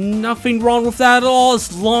twist. Nothing wrong with that at all,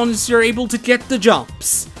 as long as you're able to get the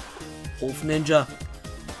jumps. Wolf Ninja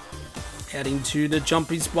heading to the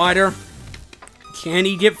jumping spider. Can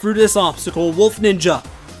he get through this obstacle? Wolf Ninja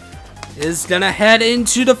is gonna head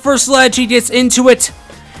into the first ledge. He gets into it,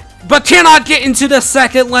 but cannot get into the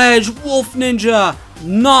second ledge. Wolf Ninja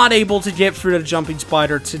not able to get through the jumping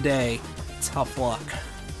spider today. Tough luck.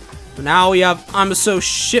 But now we have I'm so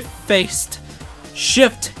shit-faced.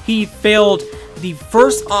 Shift, he failed the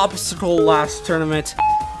first obstacle last tournament.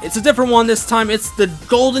 It's a different one this time. It's the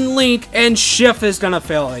Golden Link, and Shift is gonna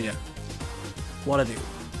fail again. What a noob.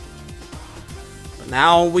 But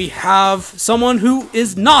now we have someone who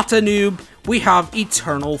is not a noob. We have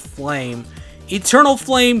Eternal Flame. Eternal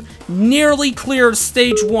Flame nearly cleared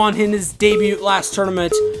stage 1 in his debut last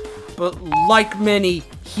tournament, but like many,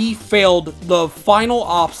 he failed the final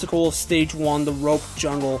obstacle of stage 1, the rope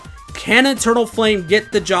jungle. Can Eternal Flame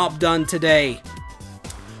get the job done today?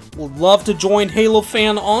 Would love to join Halo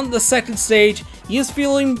Fan on the second stage. He is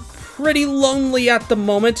feeling pretty lonely at the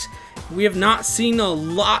moment. We have not seen a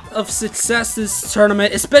lot of success this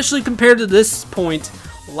tournament, especially compared to this point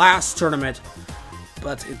last tournament.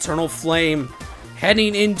 But Eternal Flame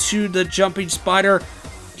heading into the jumping spider,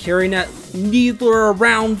 carrying that needler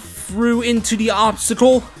around through into the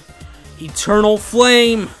obstacle. Eternal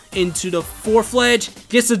Flame into the 4th ledge,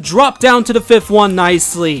 gets a drop down to the 5th one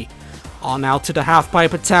nicely. On out to the half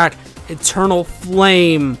pipe attack. Eternal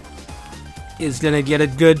Flame is gonna get a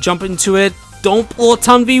good jump into it. Don't pull a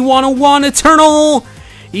Tunvi 101, Eternal!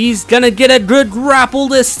 He's gonna get a good grapple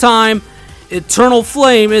this time. Eternal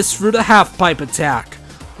Flame is through the half pipe attack.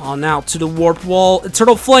 On out to the warp wall.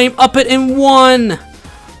 Eternal Flame up it in 1.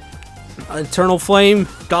 Eternal Flame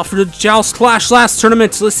got through the Joust Clash last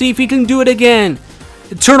tournament. Let's see if he can do it again.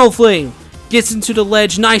 Eternal Flame gets into the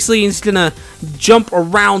ledge nicely, and he's gonna jump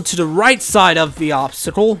around to the right side of the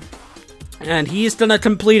obstacle, and he's gonna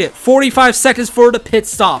complete it. 45 seconds for the pit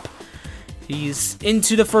stop. He's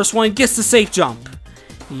into the first one, gets the safe jump.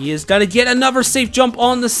 He is gonna get another safe jump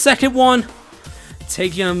on the second one,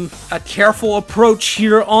 taking a careful approach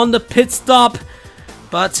here on the pit stop,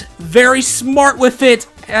 but very smart with it.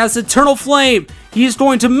 As Eternal Flame, he's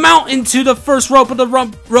going to mount into the first rope of the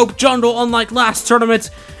rope jungle, unlike last tournament.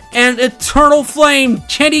 And Eternal Flame,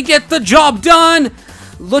 can he get the job done?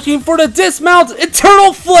 Looking for the dismount.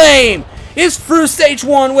 Eternal Flame is through stage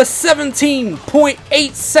 1 with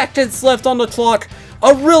 17.8 seconds left on the clock.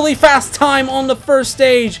 A really fast time on the first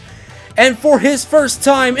stage. And for his first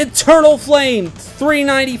time, Eternal Flame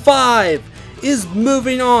 395 is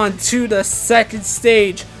moving on to the second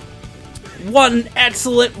stage. What an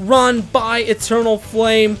excellent run by Eternal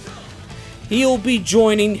Flame. He'll be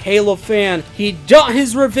joining Halo Fan. He got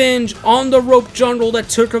his revenge on the rope jungle that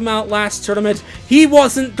took him out last tournament. He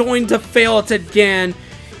wasn't going to fail it again.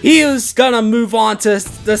 He was gonna move on to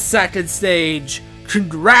the second stage.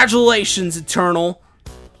 Congratulations, Eternal.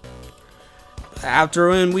 After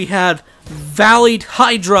him, we had Valleyed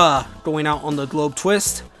Hydra going out on the Globe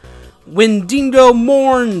Twist. Wendigo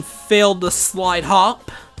Morn failed the slide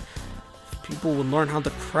hop. People would learn how to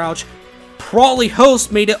crouch. Probably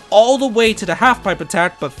Host made it all the way to the half-pipe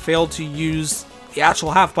attack, but failed to use the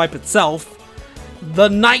actual half-pipe itself. The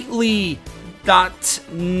Nightly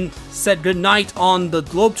said goodnight on the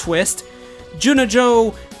Globe Twist.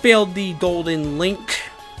 Junajo failed the Golden Link.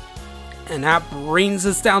 And that brings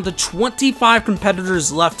us down to 25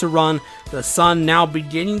 competitors left to run. The sun now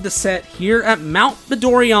beginning to set here at Mount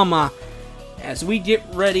Midoriyama as we get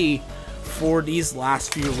ready for these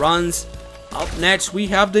last few runs. Up next, we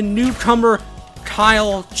have the newcomer,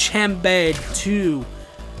 Kyle Chambed 2.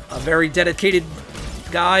 A very dedicated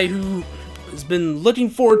guy who has been looking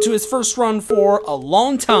forward to his first run for a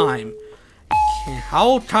long time. How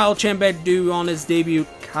will Kyle Chambed do on his debut?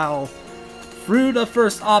 Kyle through the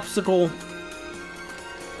first obstacle.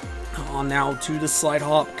 On now to the slide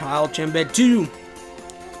hop. Kyle Chambed 2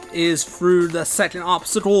 is through the second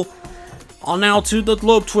obstacle. On now to the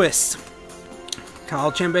Globe Twist.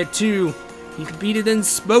 Kyle Chambed 2. He competed in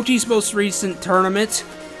Smokey's most recent tournament.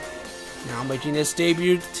 Now making his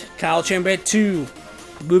debut, Kyle Chambed 2.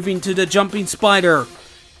 Moving to the Jumping Spider.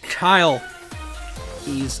 Kyle.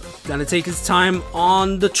 He's gonna take his time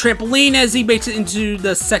on the trampoline as he makes it into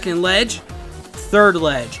the second ledge. Third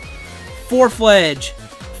ledge. Fourth ledge.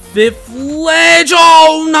 Fifth ledge.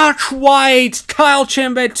 Oh, not quite. Kyle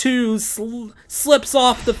Chambed 2 slips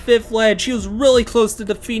off the fifth ledge. He was really close to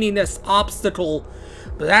defeating this obstacle.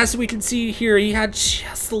 But as we can see here, he had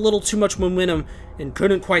just a little too much momentum and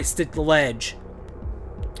couldn't quite stick the ledge.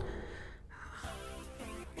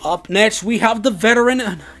 Up next, we have the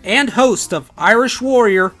veteran and host of Irish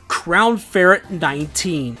Warrior, Crown Ferret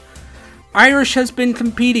 19. Irish has been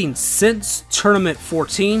competing since Tournament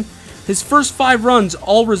 14. His first 5 runs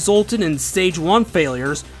all resulted in Stage 1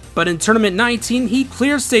 failures, but in Tournament 19, he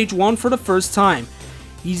cleared Stage 1 for the first time.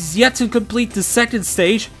 He's yet to complete the second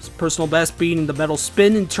stage, his personal best being the metal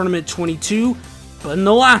spin in Tournament 22, but in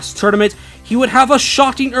the last tournament, he would have a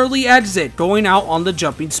shocking early exit going out on the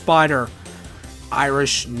Jumping Spider.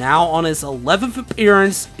 Irish, now on his 11th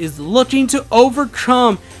appearance, is looking to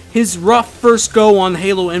overcome his rough first go on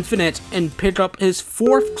Halo Infinite and pick up his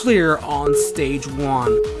 4th clear on Stage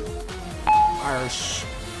 1. Irish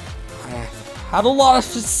had a lot of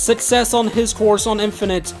success on his course on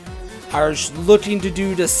Infinite. Irish looking to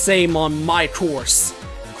do the same on my course.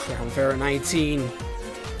 Crown Ferret 19.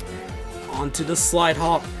 Onto the slide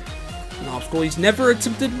hop. An obstacle he's never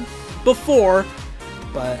attempted before,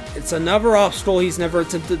 but it's another obstacle he's never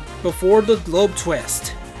attempted before, the Globe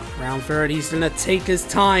Twist. Crown Ferret, he's going to take his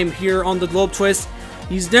time here on the Globe Twist.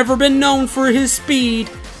 He's never been known for his speed,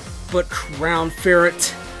 but Crown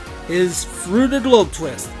Ferret is through the Globe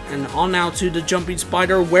Twist. And on now to the Jumping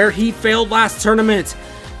Spider, where he failed last tournament.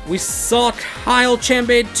 We saw Kyle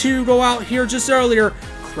Chambed 2 go out here just earlier.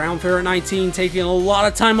 Crown Ferret 19 taking a lot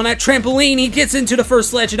of time on that trampoline. He gets into the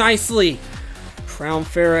first ledge nicely. Crown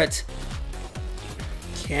Ferret,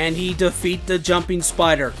 can he defeat the Jumping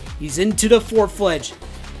Spider? He's into the 4th ledge.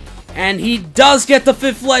 And he does get the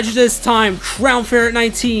 5th ledge this time. Crown Ferret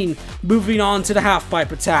 19 moving on to the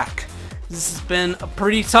half-pipe attack. This has been a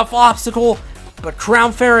pretty tough obstacle, but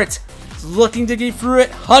Crown Ferret is looking to get through it,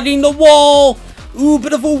 hugging the wall. Ooh,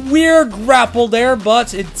 bit of a weird grapple there,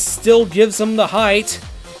 but it still gives him the height.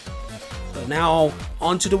 But now,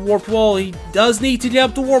 onto the warp wall. He does need to get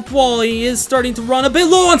up the warp wall. He is starting to run a bit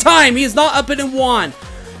low on time. He is not up it in 1.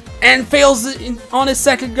 and fails on his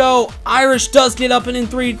second go. Irish does get up and in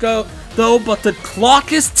 3 go, though, but the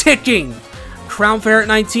clock is ticking. Crown Ferret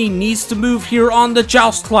 19 needs to move here on the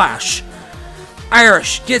Joust Clash.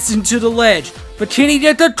 Irish gets into the ledge, but can he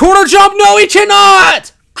get the corner jump? No, he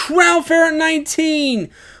cannot! Crown Ferret 19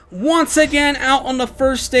 once again out on the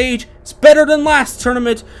first stage. It's better than last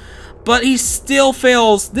tournament, but he still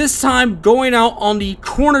fails, this time going out on the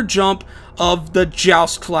corner jump of the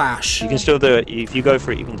Joust Clash. You can still do it. If you go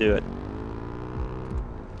for it, you can do it.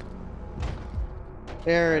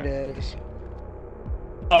 There it is.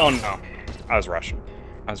 Oh no. I was rushing.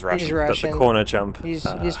 He's But rushing. the corner jump. He's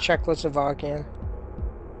Czechoslovakian.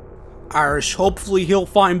 Irish, hopefully he'll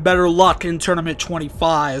find better luck in Tournament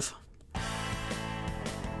 25.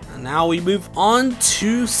 And now we move on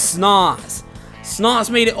to Snoz. Snoz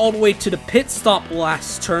made it all the way to the pit stop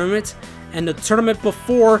last tournament, and the tournament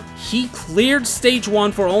before, he cleared stage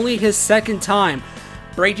 1 for only his second time,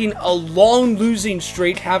 breaking a long losing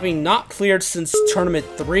streak, having not cleared since Tournament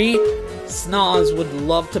 3. Snoz would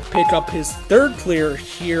love to pick up his third clear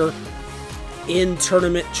here in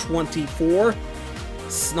Tournament 24.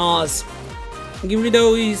 Snoz, even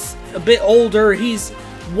though he's a bit older, he's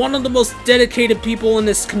one of the most dedicated people in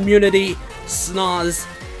this community. Snoz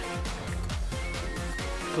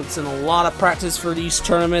puts in a lot of practice for these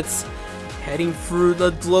tournaments. Heading through the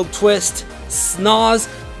globe twist. Snoz,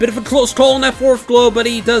 bit of a close call on that 4th globe, but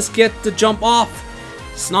he does get the jump off.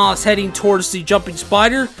 Snoz heading towards the jumping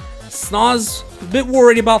spider. Snoz a bit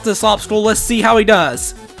worried about this obstacle. Let's see how he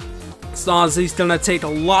does. Snoz, he's gonna take a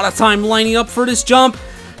lot of time lining up for this jump.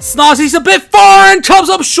 Snoz, he's a bit far and comes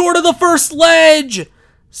up short of the first ledge.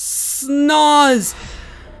 Snoz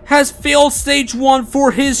has failed stage 1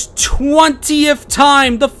 for his 20th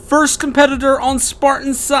time, the first competitor on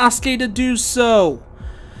Spartan Sasuke to do so.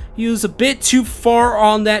 He was a bit too far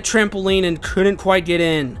on that trampoline and couldn't quite get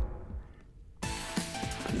in.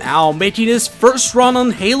 Now making his first run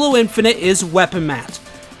on Halo Infinite is Weapon Matt.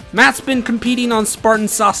 Matt's been competing on Spartan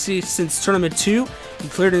Sasuke since Tournament 2. He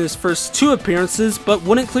cleared in his first 2 appearances, but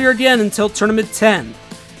wouldn't clear again until Tournament 10.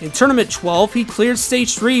 In Tournament 12, he cleared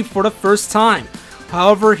Stage 3 for the first time.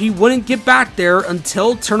 However, he wouldn't get back there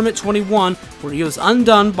until Tournament 21, where he was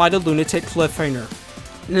undone by the Lunatic Cliffhanger.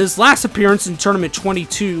 In his last appearance in Tournament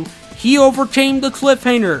 22, he overcame the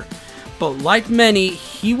Cliffhanger, but like many,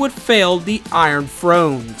 he would fail the Iron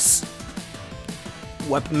Thrones.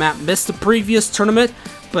 Weapon Matt missed the previous tournament,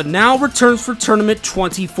 but now returns for Tournament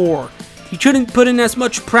 24. He couldn't put in as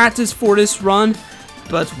much practice for this run,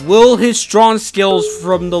 but will his strong skills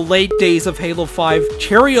from the late days of Halo 5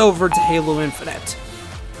 carry over to Halo Infinite?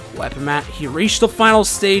 Weapon Matt, he reached the final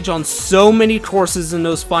stage on so many courses in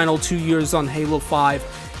those final 2 years on Halo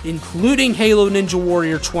 5, including Halo Ninja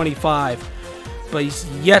Warrior 25. But he's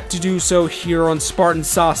yet to do so here on Spartan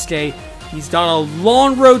Sasuke. He's got a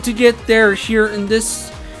long road to get there here in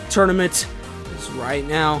this tournament. Because right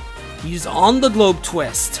now, he's on the globe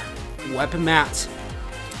twist. Weapon Matt,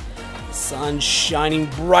 sun shining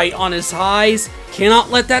bright on his eyes, cannot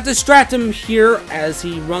let that distract him here as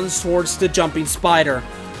he runs towards the jumping spider.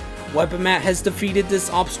 Weapon Matt has defeated this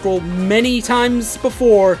obstacle many times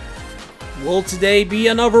before. Will today be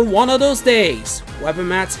another one of those days? Weapon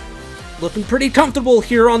Matt looking pretty comfortable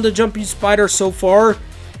here on the jumping spider so far,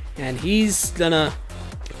 and he's gonna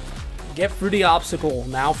get through the obstacle.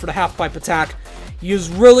 Now for the half pipe attack. He is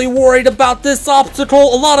really worried about this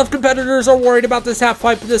obstacle. A lot of competitors are worried about this half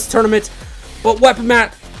pipe this tournament, but Weapon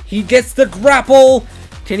Matt, he gets the grapple.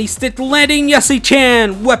 Can he stick the landing? Yes, he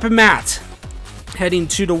can. Weapon Matt heading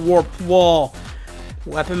to the warped wall.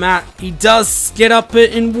 Weapon Matt, he does get up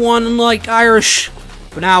in one like Irish,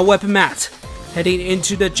 but now Weapon Matt heading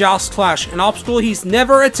into the Joust Clash, an obstacle he's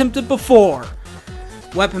never attempted before.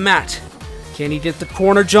 Weapon Matt, can he get the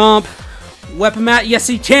corner jump? Weapon Matt, yes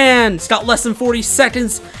he can! It's got less than 40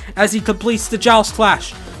 seconds as he completes the Joust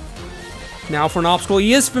Clash. Now for an obstacle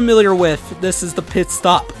he is familiar with, this is the pit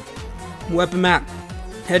stop. Weapon Matt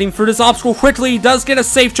heading through this obstacle quickly, he does get a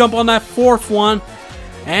safe jump on that 4th one.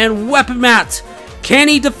 And Weapon Matt, can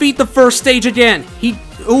he defeat the first stage again? He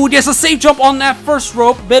gets a safe jump on that first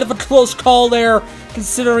rope, bit of a close call there,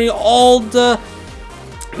 considering all the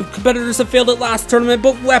competitors have failed at last tournament,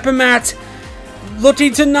 but Weapon Matt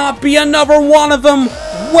looking to not be another one of them.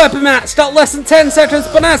 Weapon Matt's got less than 10 seconds,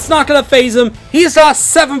 but that's not going to phase him. He's got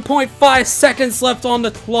 7.5 seconds left on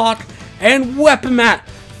the clock, and Weapon Matt,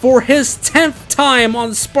 for his 10th time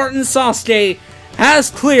on Spartan Sasuke,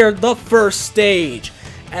 has cleared the first stage.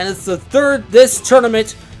 And it's the third this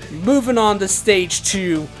tournament, moving on to stage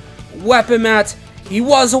 2. Weapon Matt, he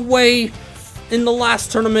was away in the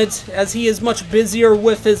last tournament as he is much busier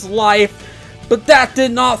with his life, but that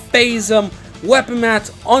did not faze him. Weapon Matt,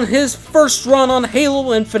 on his first run on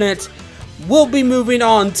Halo Infinite, will be moving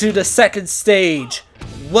on to the second stage.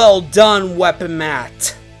 Well done, Weapon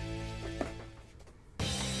Matt.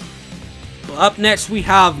 Up next, we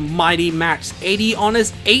have Mighty Max 80 on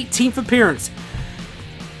his 18th appearance.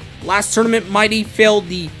 Last tournament, Mighty failed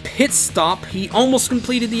the pit stop. He almost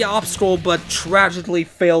completed the obstacle, but tragically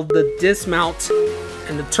failed the dismount.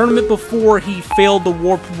 And the tournament before, he failed the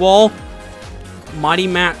warp wall. Mighty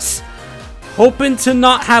Max, hoping to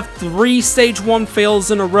not have 3 stage 1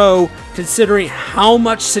 fails in a row, considering how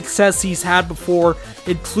much success he's had before,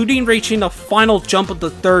 including reaching the final jump of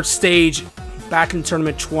the 3rd stage back in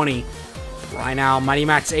Tournament 20. Right now, Mighty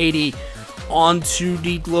Max 80 onto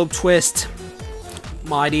the globe twist.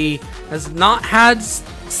 Mighty has not had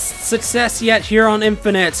success yet here on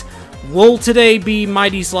Infinite. Will today be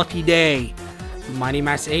Mighty's lucky day? Mighty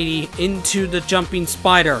Max 80 into the jumping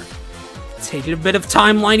spider. Taking a bit of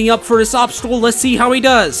time lining up for this obstacle. Let's see how he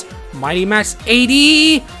does. Mighty Max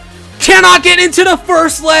 80 cannot get into the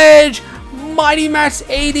first ledge. Mighty Max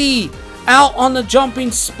 80 out on the jumping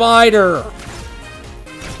spider.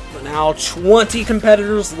 Now 20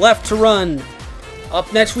 competitors left to run.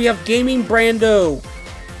 Up next we have Gaming Brando.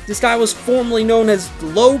 This guy was formerly known as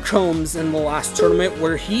Lowcombs in the last tournament,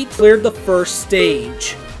 where he cleared the first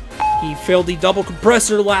stage. He failed the double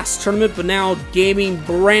compressor last tournament, but now Gaming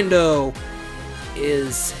Brando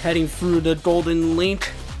is heading through the golden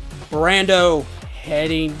link. Brando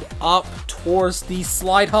heading up towards the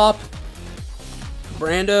slide hop.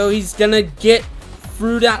 Brando, he's gonna get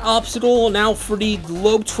through that obstacle. Now for the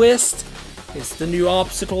globe twist. It's the new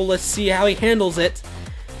obstacle. Let's see how he handles it.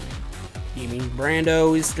 Gaming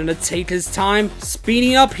Brando is gonna take his time,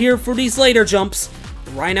 speeding up here for these later jumps.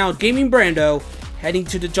 Right now, Gaming Brando heading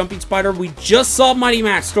to the jumping spider. We just saw Mighty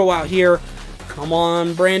Max go out here. Come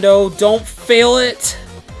on, Brando, don't fail it.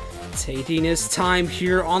 Taking his time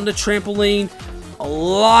here on the trampoline. A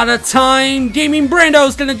lot of time. Gaming Brando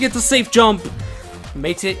is gonna get the safe jump.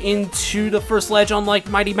 Makes it into the first ledge, unlike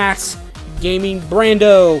Mighty Max. Gaming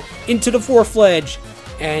Brando into the 4th ledge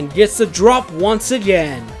and gets the drop once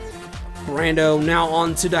again. Brando now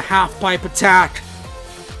onto the half pipe attack.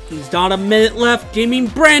 He's not a minute left. Gaming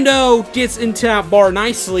Brando gets into that bar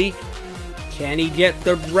nicely. Can he get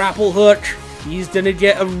the grapple hook? He's gonna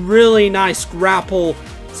get a really nice grapple.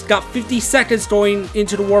 He's got 50 seconds going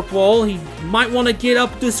into the warp wall. He might want to get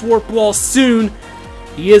up this warp wall soon.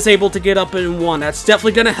 He is able to get up in 1. That's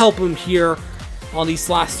definitely going to help him here on these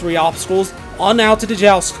last 3 obstacles. On now to the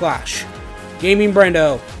Joust Clash. Gaming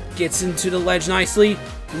Brando gets into the ledge nicely.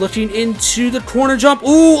 Looking into the corner jump.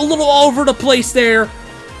 Ooh, a little all over the place there.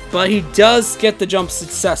 But he does get the jump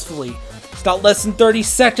successfully. He's got less than 30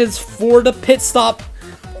 seconds for the pit stop.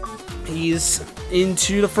 He's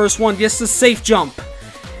into the first one. Gets the safe jump.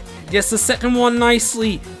 Gets the second one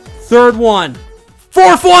nicely. 3rd one.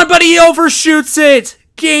 4th one, but he overshoots it.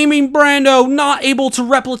 Gaming Brando, not able to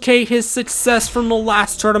replicate his success from the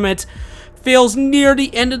last tournament. Fails near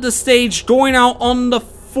the end of the stage, going out on the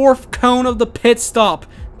 4th cone of the pit stop.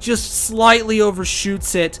 Just slightly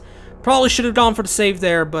overshoots it. Probably should have gone for the save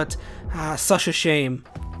there, but such a shame.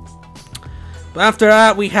 But after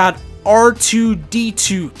that, we had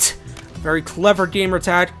R2D2. Very clever gamer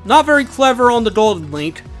tag. Not very clever on the Golden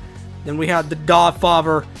Link. Then we had the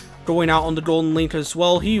Godfather going out on the Golden Link as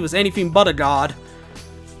well. He was anything but a god.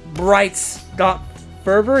 Bright's got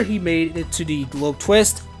Fervor. He made it to the globe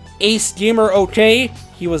twist. Ace Gamer okay.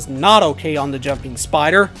 He was not okay on the jumping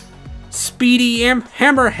spider. Speedy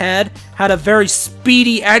Hammerhead had a very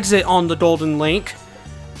speedy exit on the Golden Link.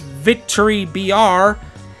 Victory BR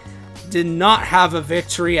did not have a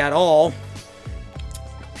victory at all.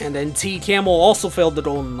 And then T Camel also failed the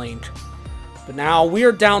Golden Link. But now we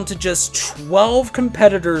are down to just 12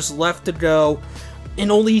 competitors left to go,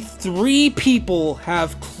 and only 3 people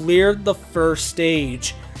have cleared the first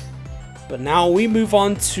stage. But now we move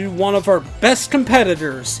on to one of our best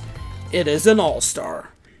competitors. It is an all-star.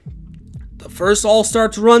 The first all-star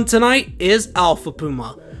to run tonight is Alpha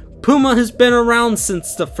Puma. Puma has been around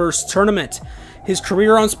since the first tournament. His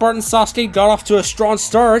career on Spartan Sasuke got off to a strong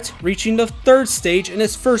start, reaching the 3rd stage in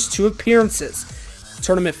his first 2 appearances.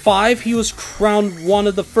 Tournament 5, he was crowned one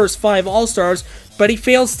of the first 5 All-Stars, but he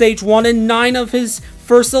failed Stage 1 in 9 of his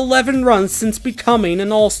first 11 runs since becoming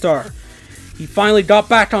an All-Star. He finally got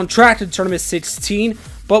back on track in Tournament 16,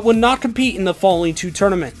 but would not compete in the following 2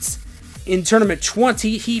 tournaments. In Tournament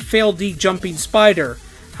 20, he failed the Jumping Spider.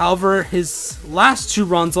 However, his last 2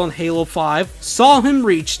 runs on Halo 5 saw him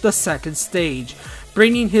reach the 2nd stage,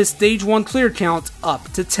 bringing his Stage 1 clear count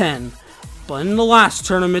up to 10. but in the last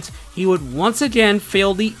tournament, he would once again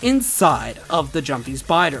fail the inside of the jumping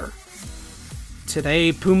spider.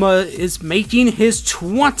 Today, Puma is making his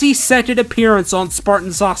 22nd appearance on Spartan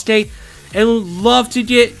Sasuke and would love to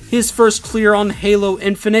get his first clear on Halo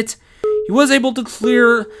Infinite. He was able to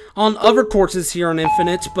clear on other courses here on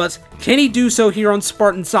Infinite, but can he do so here on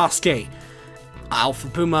Spartan Sasuke? Alpha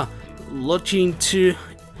Puma looking to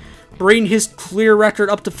bring his clear record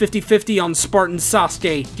up to 50-50 on Spartan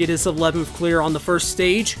Sasuke, get his 11th clear on the first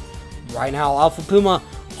stage. Right now, Alpha Puma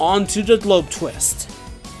onto the globe twist.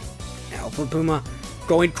 Alpha Puma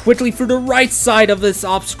going quickly through the right side of this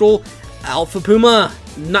obstacle. Alpha Puma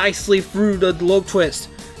nicely through the globe twist.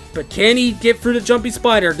 But can he get through the jumping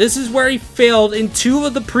spider? This is where he failed in 2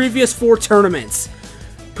 of the previous 4 tournaments.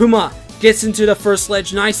 Puma gets into the first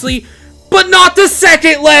ledge nicely, but not the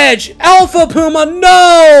second ledge! Alpha Puma,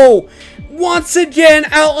 no! Once again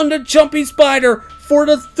out on the jumping spider for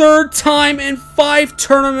the 3rd time in 5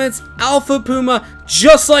 tournaments. Alpha Puma,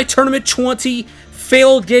 just like tournament 20,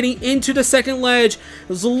 failed getting into the second ledge. It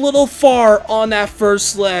was a little far on that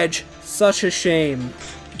first ledge. Such a shame.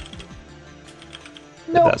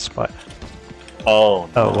 No. That spider. Oh.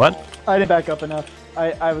 Oh, what? I didn't back up enough.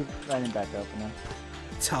 I didn't back up enough.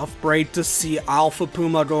 Tough break to see Alpha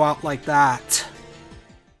Puma go out like that.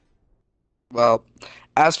 Well,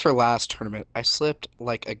 as for last tournament, I slipped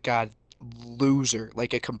like a loser,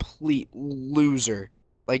 like a complete loser.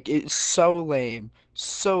 Like, it's so lame,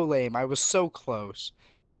 so lame. I was so close.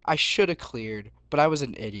 I should have cleared, but I was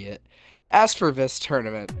an idiot. As for this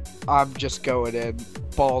tournament, I'm just going in,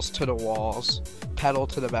 balls to the walls, pedal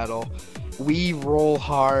to the metal. We roll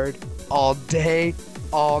hard all day,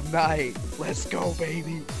 all night. Let's go,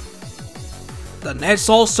 baby. The next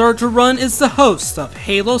All-Star to run is the host of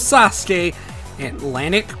Halo Sasuke,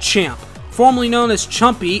 Atlantic Champ. Formerly known as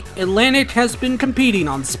Chumpy, Atlantic has been competing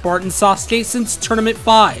on Spartan Sasuke since Tournament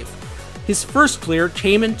 5. His first clear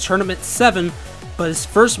came in Tournament 7, but his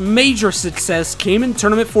first major success came in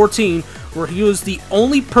Tournament 14, where he was the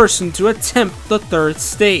only person to attempt the 3rd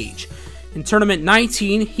stage. In Tournament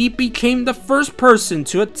 19, he became the first person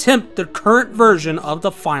to attempt the current version of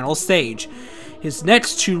the final stage. His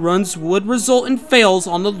next 2 runs would result in fails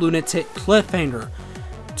on the Lunatic Cliffhanger.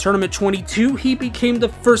 In Tournament 22, he became the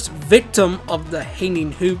first victim of the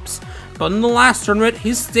Hanging Hoops, but in the last tournament,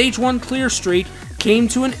 his Stage 1 clear streak came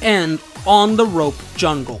to an end on the Rope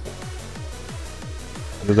Jungle.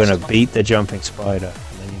 You're going to beat the jumping spider,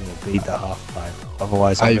 and then you're going to beat the half-pipe.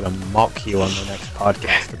 Otherwise, I'm going to mock you on the next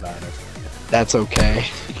podcast about it. That's okay.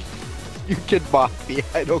 You can mock me,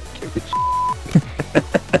 I don't give a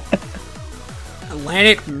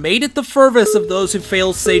Atlantic made it the furthest of those who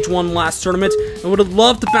failed Stage 1 last tournament and would have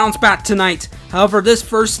loved to bounce back tonight. However, this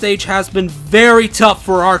first stage has been very tough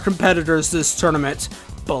for our competitors this tournament.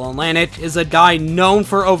 But Atlantic is a guy known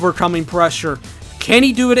for overcoming pressure. Can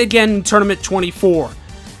he do it again in Tournament 24?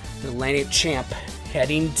 Atlantic Champ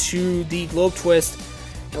heading to the Globe Twist.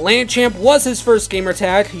 Atlantic Champ was his first gamer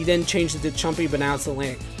tag. He then changed it to Chumpy, but now it's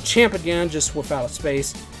Atlantic Champ again, just without a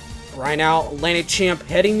space. Right now, Atlantic Champ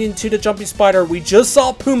heading into the jumping spider. We just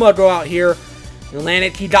saw Puma go out here.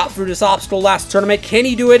 Atlantic, he got through this obstacle last tournament. Can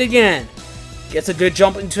he do it again? Gets a good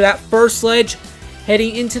jump into that first ledge.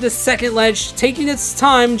 Heading into the second ledge, taking its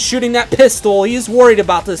time shooting that pistol. He is worried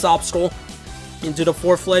about this obstacle. Into the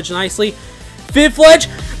 4th ledge nicely. 5th ledge.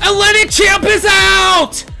 Atlantic Champ is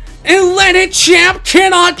out! Atlantic Champ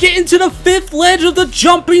cannot get into the 5th ledge of the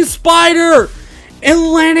jumping spider.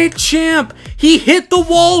 Atlantic Champ, he hit the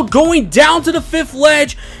wall going down to the 5th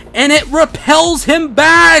ledge, and it repels him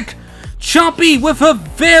back. Chumpy with a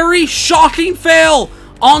very shocking fail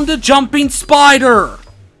on the jumping spider.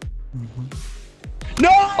 No!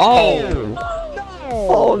 Oh!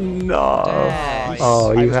 Oh no! Dang.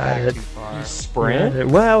 Oh, you had it. You Sprint?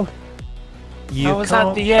 Well, you I was can't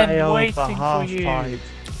at the end fail waiting the for half you. pipe.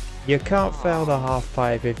 You can't fail the half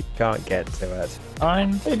pipe if you can't get to it.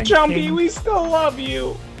 I'm thinking... Jumpy, we still love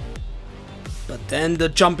you. But then the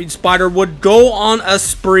jumping spider would go on a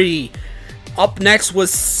spree. Up next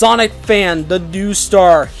was Sonic Fan, the new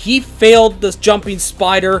star. He failed the jumping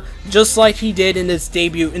spider just like he did in his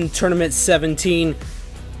debut in Tournament 17.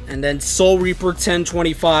 And then Soul Reaper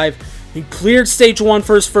 1025. He cleared Stage 1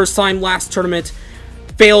 for his first time last tournament.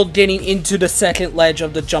 Failed getting into the second ledge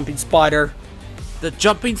of the jumping spider. The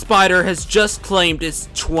jumping spider has just claimed its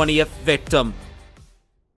 20th victim.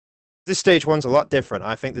 This stage 1's a lot different.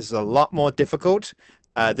 I think this is a lot more difficult.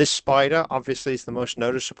 This spider obviously is the most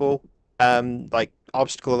noticeable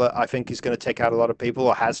obstacle that I think is going to take out a lot of people,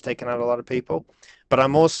 or has taken out a lot of people. But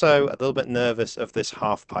I'm also a little bit nervous of this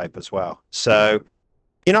half pipe as well. So,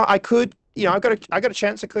 you know, I could you know, I got a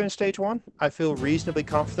chance at clearing stage 1. I feel reasonably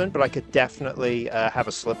confident, but I could definitely have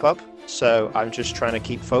a slip up. So I'm just trying to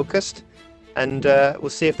keep focused, and we'll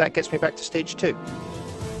see if that gets me back to stage 2.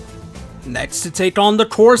 Next to take on the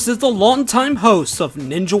course is the longtime host of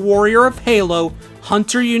Ninja Warrior of Halo,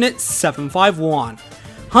 Hunter Unit 751.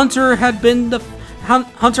 Hunter had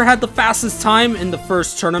the fastest time in the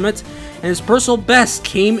first tournament, and his personal best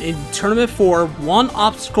came in Tournament 4, one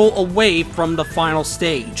obstacle away from the final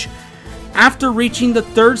stage. After reaching the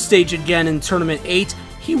third stage again in Tournament 8,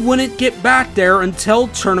 he wouldn't get back there until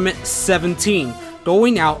Tournament 17,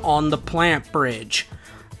 going out on the plant bridge.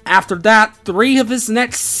 After that, 3 of his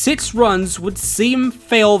next 6 runs would see him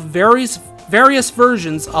fail various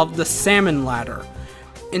versions of the salmon ladder.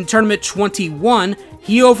 In Tournament 21,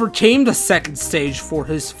 he overcame the second stage for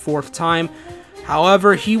his 4th time.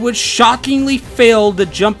 However, he would shockingly fail the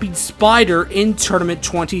jumping spider in Tournament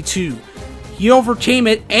 22. He overcame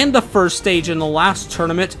it and the first stage in the last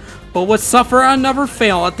tournament, but would suffer another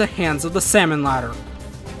fail at the hands of the salmon ladder.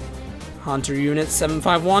 Hunter Unit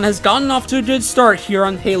 751 has gotten off to a good start here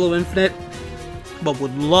on Halo Infinite, but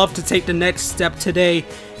would love to take the next step today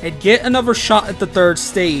and get another shot at the third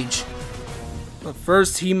stage. But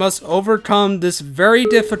first, he must overcome this very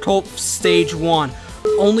difficult stage 1.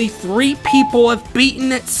 Only 3 people have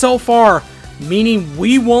beaten it so far, meaning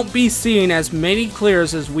we won't be seeing as many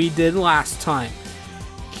clears as we did last time.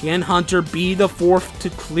 Can Hunter be the 4th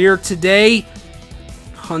to clear today?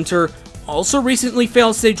 Hunter also recently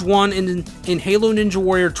failed stage 1 in Halo Ninja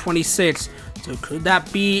Warrior 26, so could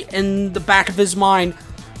that be in the back of his mind?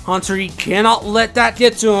 Hunter, he cannot let that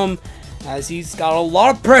get to him, as he's got a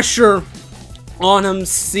lot of pressure on him,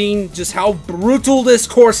 seeing just how brutal this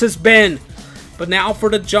course has been. But now for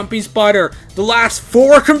the jumping spider. The last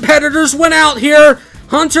 4 competitors went out here.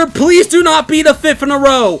 Hunter, please do not be the 5th in a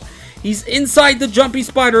row. He's inside the jumping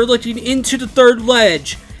spider, looking into the 3rd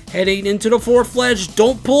ledge. Heading into the 4th ledge.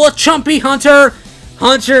 Don't pull a chumpy, Hunter.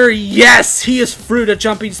 Hunter, yes, he is through the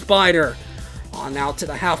jumping spider. On now to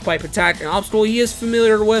the half pipe attack, an obstacle he is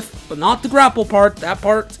familiar with, but not the grapple part. That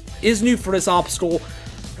part is new for this obstacle.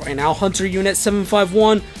 Right now, Hunter Unit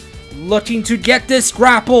 751 looking to get this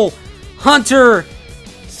grapple. Hunter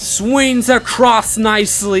swings across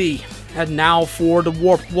nicely. And now for the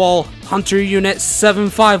warped wall, Hunter Unit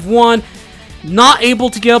 751 not able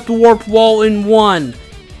to get up the warped wall in 1.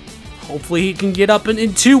 Hopefully he can get up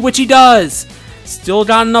in 2, which he does. Still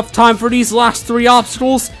got enough time for these last 3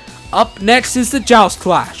 obstacles. Up next is the Joust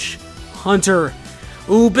Clash. Hunter,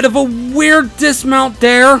 ooh, bit of a weird dismount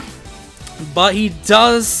there, but he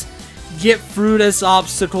does get through this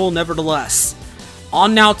obstacle nevertheless.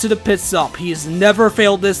 On now to the pit stop. He has never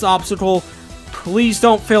failed this obstacle. Please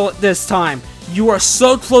don't fail it this time. You are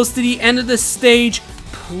so close to the end of this stage.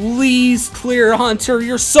 Please clear, Hunter.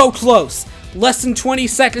 You're so close. Less than 20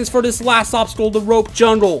 seconds for this last obstacle, the rope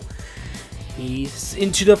jungle. He's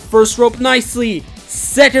into the first rope nicely.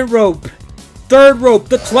 Second rope. Third rope.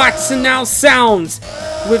 The klaxon now sounds.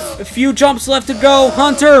 With a few jumps left to go,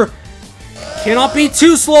 Hunter cannot be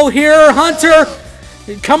too slow here. Hunter,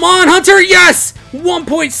 come on, Hunter. Yes!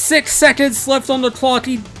 1.6 seconds left on the clock.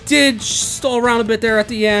 He did stall around a bit there at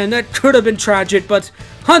the end. That could have been tragic, but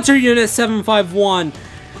Hunter Unit 751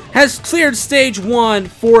 has cleared stage 1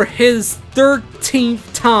 for his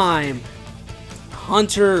 13th time.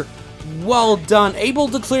 Hunter, well done. Able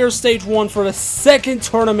to clear stage 1 for the 2nd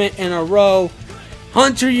tournament in a row.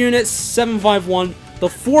 Hunter Unit 751, the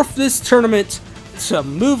 4th this tournament, to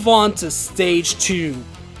move on to stage 2.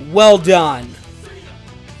 Well done.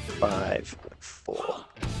 5, 4.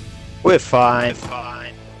 We're fine.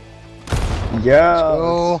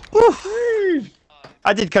 Yeah.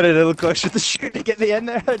 I did cut it a little closer to the shoot to get the end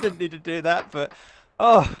there. I didn't need to do that, but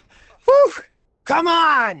whew, come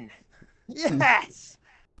on! Yes.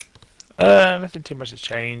 Nothing too much has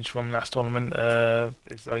changed from last tournament.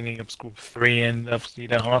 It's only obstacle 3, and obviously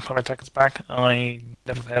the half-pipe attack is back. I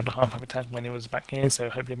never failed a half-pipe attack when it was back here, so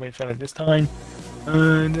hopefully I won't fail it this time.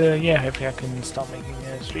 And yeah, hopefully I can start making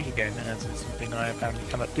a streak again, as it's something I apparently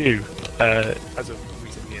cannot do as of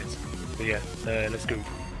recent years. But yeah, let's go.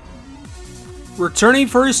 Returning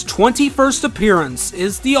for his 21st appearance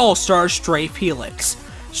is the All-Star Strafe Helix.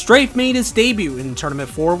 Strafe made his debut in Tournament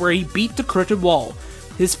 4 where he beat the Crooked Wall.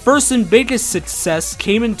 His first and biggest success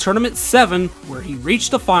came in Tournament 7 where he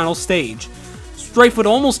reached the final stage. Strafe would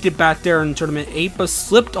almost get back there in Tournament 8 but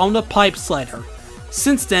slipped on the pipe slider.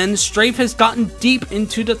 Since then, Strafe has gotten deep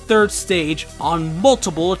into the 3rd stage on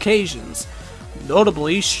multiple occasions.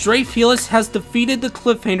 Notably, Strafe Helix has defeated the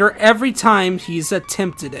Cliffhanger every time he's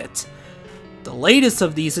attempted it. The latest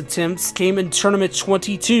of these attempts came in Tournament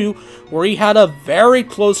 22, where he had a very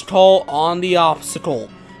close call on the obstacle.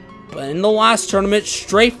 But in the last tournament,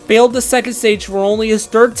 Strafe failed the second stage for only his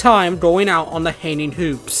third time going out on the hanging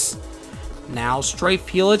hoops. Now Strafe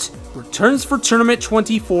Helix returns for Tournament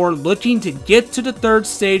 24, looking to get to the third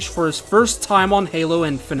stage for his first time on Halo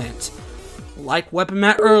Infinite. Like Weapon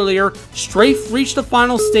Matt earlier, Strafe reached the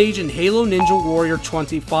final stage in Halo Ninja Warrior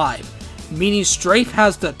 25, meaning Strafe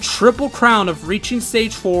has the triple crown of reaching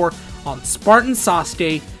stage 4 on Spartan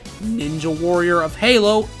Sasuke, Ninja Warrior of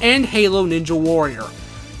Halo, and Halo Ninja Warrior.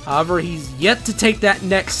 However, he's yet to take that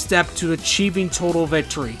next step to achieving total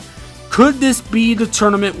victory. Could this be the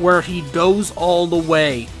tournament where he goes all the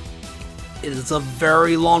way? It is a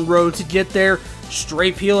very long road to get there.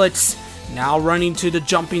 Strafe Helix now running to the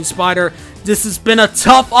jumping spider. This has been a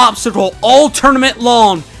tough obstacle all tournament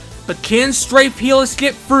long, but can Strafe Helix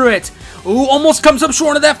get through it? Ooh, almost comes up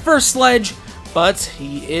short of that first sledge, but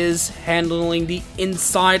he is handling the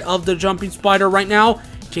inside of the jumping spider right now.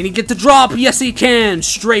 Can he get the drop? Yes, he can.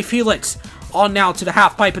 Strafe Helix on now to the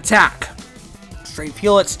half pipe attack. Strafe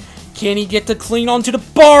Helix, can he get the clean onto the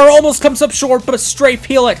bar? Almost comes up short, but a Strafe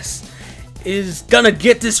Helix is gonna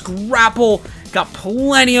get this grapple. Got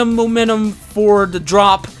plenty of momentum for the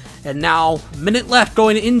drop, and now minute left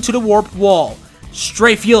going into the warped wall.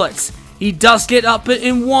 Strafe Helix, he does get up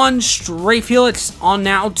in one. Strafe Helix on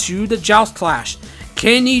now to the Joust Clash.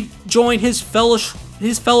 Can he join his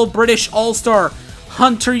fellow British All-Star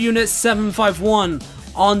Hunter Unit 751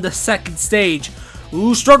 on the second stage?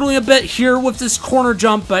 Ooh, struggling a bit here with this corner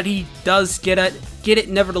jump, but he does get it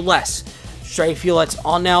nevertheless. Strafe Helix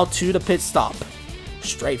on now to the pit stop.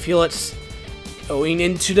 Strafe Helix going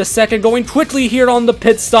into the second, going quickly here on the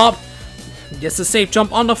pit stop. Gets a safe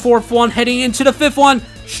jump on the fourth one, heading into the fifth one.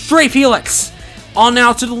 Strafe Helix on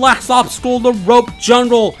now to the last obstacle, the rope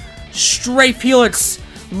jungle. Strafe Helix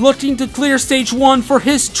looking to clear stage 1 for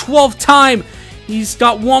his 12th time. He's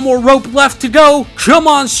got one more rope left to go. Come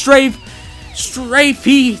on, Strafe. Strafe,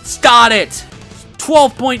 he's got it.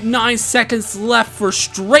 12.9 seconds left for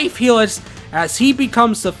Strafe Helix as he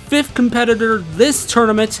becomes the 5th competitor this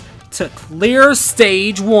tournament to clear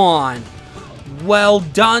stage 1. Well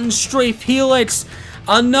done, Strafe Helix.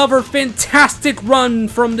 Another fantastic run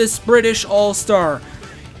from this British All-Star.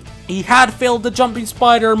 He had failed the jumping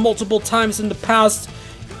spider multiple times in the past.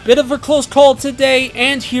 Bit of a close call today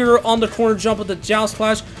and here on the corner jump of the Joust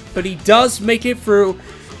Clash, but he does make it through,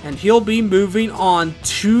 and he'll be moving on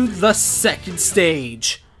to the second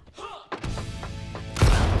stage.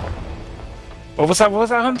 What was that,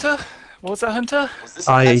 Hunter? What was that, Hunter?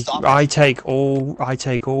 I take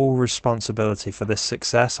all responsibility for this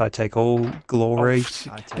success. I take all glory.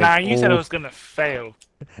 Nah, you said I was gonna fail.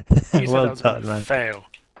 You said Well I was done, gonna man. fail.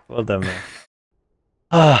 Well done, man.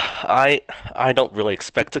 I don't really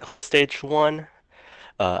expect to stage 1.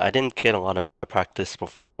 I didn't get a lot of practice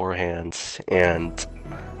beforehand, and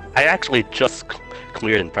I actually just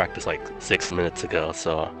cleared in practice like 6 minutes ago,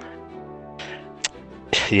 so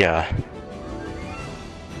yeah.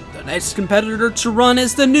 The next competitor to run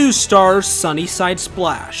is the new star, Sunnyside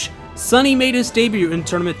Splash. Sunny made his debut in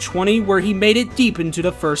Tournament 20, where he made it deep into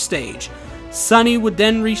the first stage. Sunny would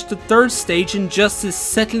then reach the third stage in just his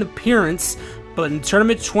second appearance, but in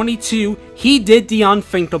Tournament 22, he did the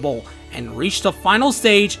unthinkable and reached the final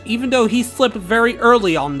stage even though he slipped very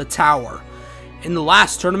early on the tower. In the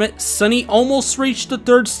last tournament, Sunny almost reached the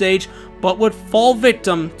third stage, but would fall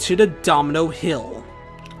victim to the Domino Hill.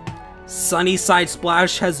 Sunnyside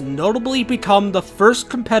Splash has notably become the first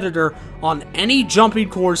competitor on any jumping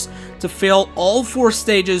course to fail all 4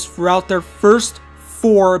 stages throughout their first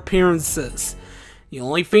 4 appearances. The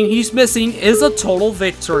only thing he's missing is a total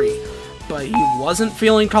victory, but he wasn't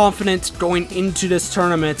feeling confident going into this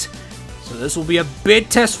tournament, so this will be a big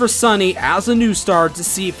test for Sunny as a new star to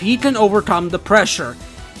see if he can overcome the pressure.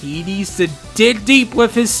 He needs to dig deep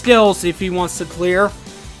with his skills if he wants to clear.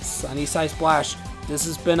 Sunnyside Splash, this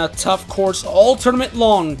has been a tough course all tournament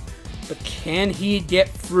long, but can he get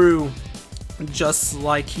through just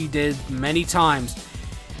like he did many times?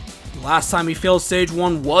 Last time he failed stage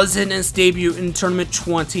 1 was in his debut in Tournament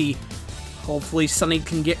 20. Hopefully Sunny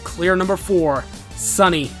can get clear number 4.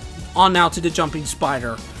 Sunny, on now to the jumping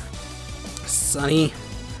spider. Sunny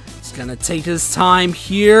is gonna take his time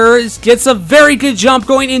here. Gets a very good jump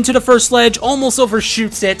going into the first ledge. Almost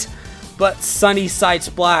overshoots it. But Sunnyside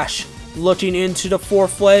Splash looking into the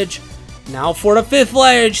 4th ledge. Now for the 5th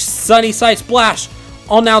ledge. Sunnyside Splash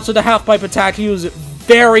on now to the half pipe attack. He was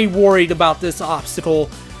very worried about this obstacle.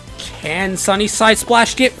 Can Sunnyside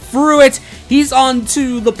Splash get through it? He's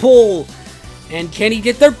onto the pole. And can he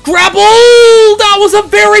get the grapple? That was a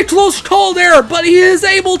very close call there, but he is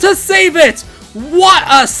able to save it. What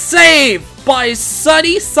a save by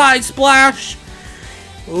Sunny Side Splash,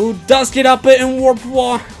 who does get up in warp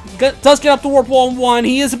wall. Does get up the warp wall in 1.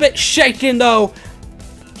 He is a bit shaken though.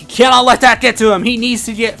 He cannot let that get to him. He needs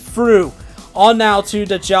to get through. On now to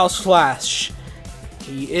the Joust Flash.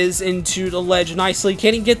 He is into the ledge nicely.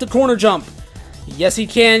 Can he get the corner jump? Yes, he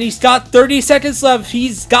can. He's got 30 seconds left.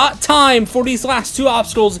 He's got time for these last 2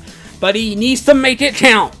 obstacles, but he needs to make it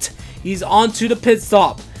count. He's on to the pit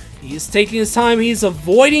stop. He's taking his time. He's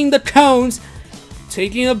avoiding the cones.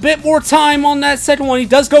 Taking a bit more time on that second one. He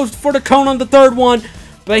does go for the cone on the third one,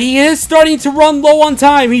 but he is starting to run low on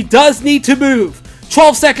time. He does need to move.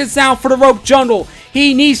 12 seconds now for the rope jungle.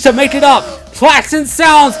 He needs to make it up. Clacks and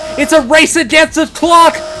sounds. It's a race against the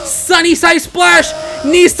clock. Sunny Side Splash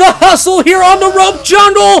needs to hustle here on the rope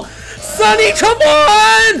jungle. Sunny, come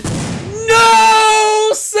on!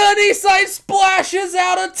 No! Sunny Side Splash is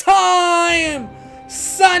out of time.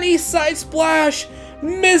 Sunny Side Splash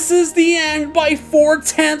misses the end by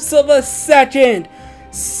 4/10 of a second.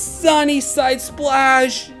 Sunny Side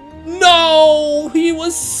Splash. No! He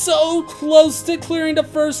was so close to clearing the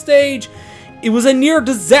first stage. It was a near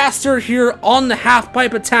disaster here on the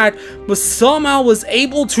half-pipe attack, but somehow was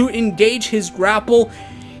able to engage his grapple.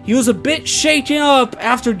 He was a bit shaken up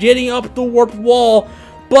after getting up the warp wall,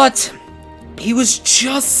 but he was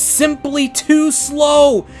just simply too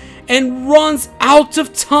slow and runs out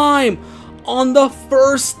of time on the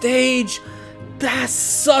first stage. That's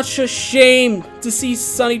such a shame to see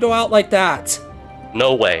Sunny go out like that.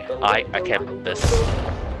 No way. I can't do this.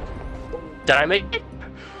 Did I make it?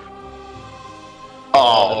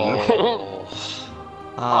 Oh.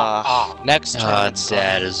 Next time.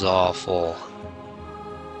 That is awful.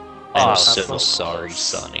 I'm so sorry,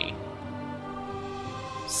 Sunny.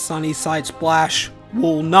 Sunny Side Splash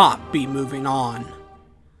will not be moving on.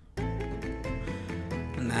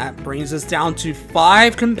 And that brings us down to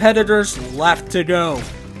 5 competitors left to go.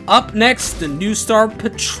 Up next, the new star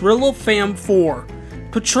Petrillo Fam 4.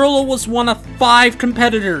 Petrillo was one of 5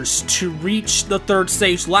 competitors to reach the 3rd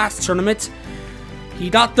stage last tournament. He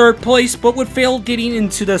got 3rd place, but would fail getting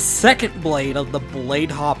into the 2nd blade of the Blade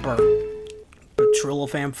Hopper. Petrillo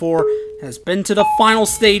Fam 4 has been to the final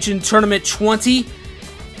stage in Tournament 20,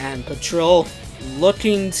 and Petrillo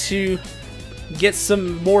looking to get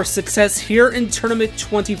some more success here in Tournament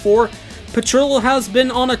 24. Petrillo has been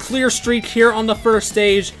on a clear streak here on the 1st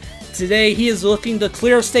stage. Today, he is looking to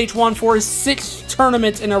clear Stage 1 for his 6th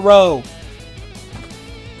tournament in a row.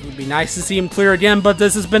 It would be nice to see him clear again, but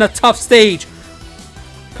this has been a tough stage.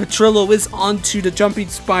 Petrillo is onto the Jumping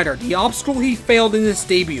Spider, the obstacle he failed in his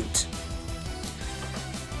debut.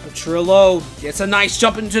 Petrillo gets a nice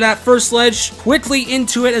jump into that first ledge, quickly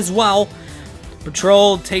into it as well.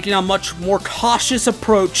 Petrillo taking a much more cautious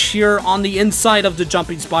approach here on the inside of the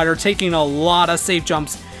Jumping Spider, taking a lot of safe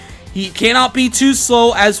jumps. He cannot be too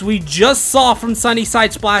slow, as we just saw from Sunny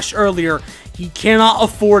Side Splash earlier. He cannot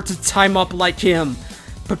afford to time up like him.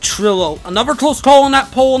 Petrillo, another close call on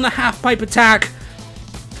that pole in the half-pipe attack.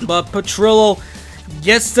 But Petrillo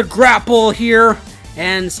gets the grapple here,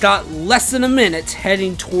 and it's got less than a minute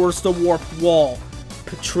heading towards the warped wall.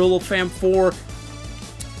 Petrillo Fam 4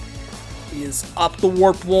 is up the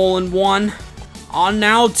warped wall in 1. On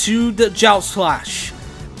now to the Joust Flash.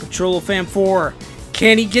 Petrillo Fam 4.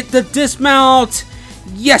 Can he get the dismount?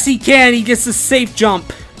 Yes, he can. He gets the safe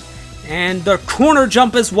jump. And the corner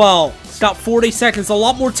jump as well. It's got 40 seconds. A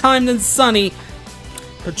lot more time than Sunny.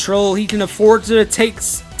 Petrillo, he can afford to take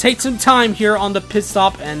some time here on the pit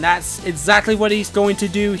stop. And that's exactly what he's going to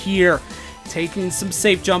do here. Taking some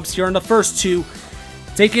safe jumps here in the first 2.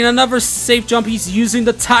 Taking another safe jump. He's using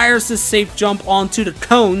the tires to safe jump onto the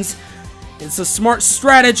cones. It's a smart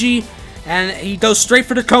strategy. And he goes straight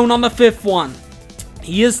for the cone on the 5th one.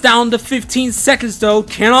 He is down to 15 seconds though.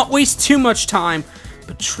 Cannot waste too much time.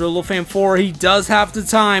 Petrillo Fam 4, he does have the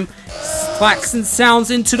time. Clacks and sounds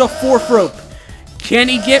into the 4th rope. Can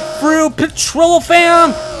he get through Petrillo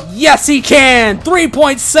Fam? Yes, he can.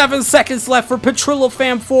 3.7 seconds left for Petrillo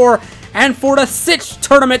Fam 4. And for the 6th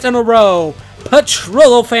tournament in a row,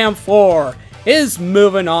 Petrillo Fam 4 is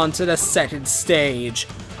moving on to the 2nd stage.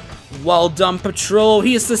 Well done, Petrillo.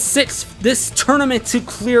 He is the 6th this tournament to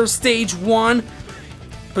clear Stage 1.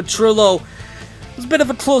 Petrillo was a bit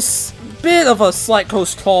of a slight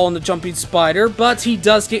close call on the Jumping Spider, but he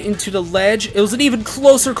does get into the ledge. It was an even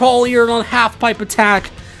closer call here on half-pipe attack,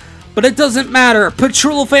 but it doesn't matter.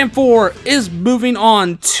 Petrillo Fam 4 is moving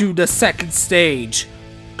on to the 2nd stage.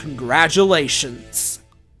 Congratulations.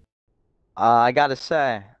 I gotta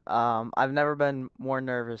say, I've never been more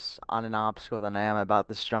nervous on an obstacle than I am about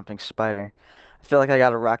this jumping spider. I feel like I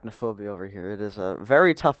got arachnophobia over here. It is a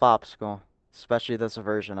very tough obstacle, especially this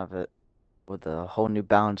version of it with a whole new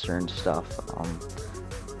bouncer and stuff.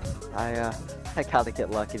 I gotta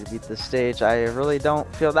get lucky to beat this stage. I really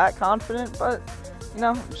don't feel that confident, but you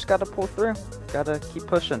know, just gotta pull through. Gotta keep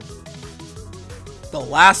pushing. The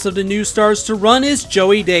last of the new stars to run is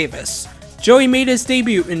Joey Davis. Joey made his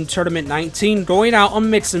debut in Tournament 19, going out on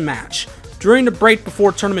Mix and Match. During the break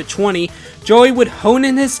before Tournament 20, Joey would hone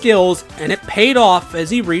in his skills, and it paid off as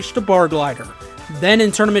he reached the bar glider. Then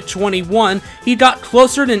in Tournament 21, he got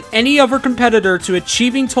closer than any other competitor to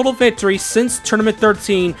achieving total victory since Tournament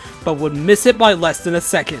 13, but would miss it by less than a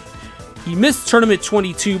second. He missed Tournament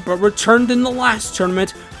 22, but returned in the last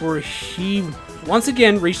tournament, where he once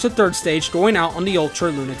again reached the third stage, going out on the Ultra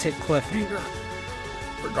Lunatic cliffhanger.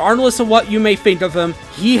 Regardless of what you may think of him,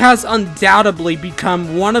 he has undoubtedly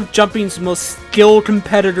become one of jumping's most skilled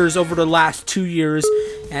competitors over the last 2 years,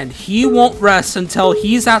 and he won't rest until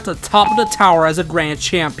he's at the top of the tower as a grand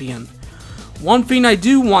champion. One thing I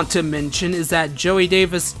do want to mention is that Joey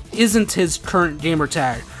Davis isn't his current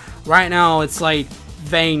gamertag. Right now it's like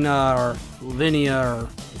Vayna or Linnea or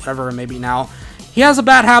whatever it may be now. He has a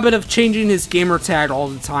bad habit of changing his gamertag all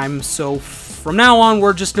the time, so from now on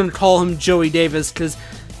we're just going to call him Joey Davis because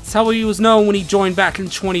that's how he was known when he joined back in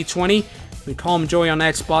 2020. We call him Joey on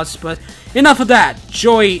Xbox, but enough of that.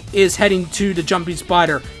 Joey is heading to the jumping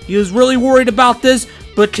spider. He was really worried about this,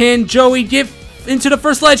 but can Joey get into the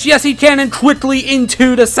first ledge? Yes, he can, and quickly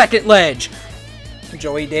into the second ledge.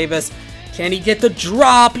 Joey Davis, can he get the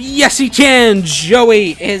drop? Yes, he can.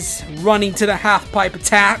 Joey is running to the half pipe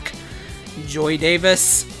attack. Joey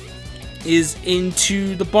Davis is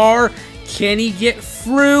into the bar. Can he get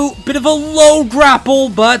through? Bit of a low grapple,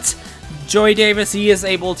 but Joey Davis, he is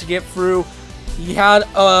able to get through. He had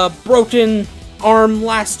a broken arm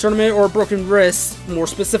last tournament, or a broken wrist, more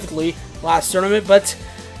specifically, last tournament, but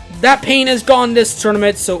that pain is gone this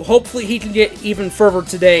tournament, so hopefully he can get even further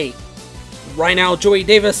today. Right now, Joey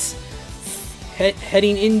Davis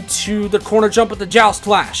heading into the corner jump with the Joust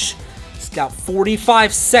Flash. He's got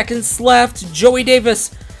 45 seconds left. Joey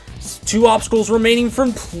Davis, 2 obstacles remaining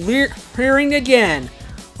from clearing again.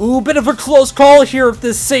 Ooh, bit of a close call here with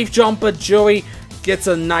this safe jump, but Joey gets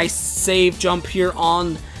a nice save jump here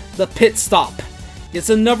on the pit stop. Gets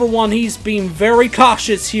another one. He's being very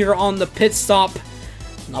cautious here on the pit stop.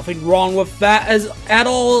 Nothing wrong with that at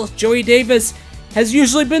all. Joey Davis has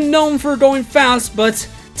usually been known for going fast, but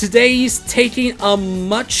today he's taking a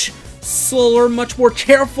much slower, much more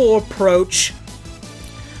careful approach.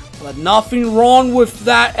 But nothing wrong with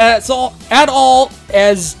that at all,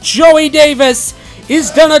 as Joey Davis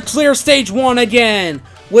is gonna clear stage 1 again.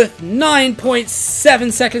 With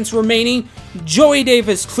 9.7 seconds remaining, Joey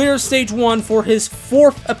Davis clears stage 1 for his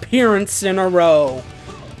 4th appearance in a row.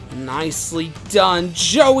 Nicely done,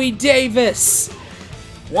 Joey Davis.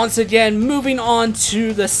 Once again, moving on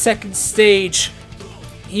to the second stage.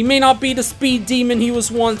 He may not be the speed demon he was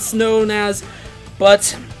once known as,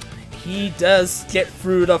 but he does get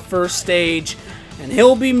through the first stage, and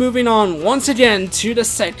he'll be moving on once again to the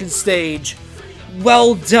second stage.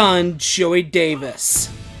 Well done, Joey Davis.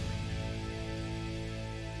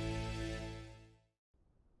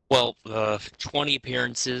 Well, 20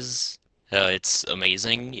 appearances, it's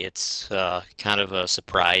amazing. It's kind of a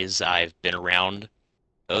surprise I've been around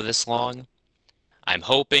this long. I'm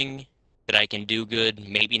hoping that I can do good,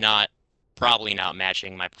 maybe not, probably not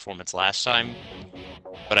matching my performance last time,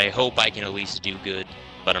 but I hope I can at least do good,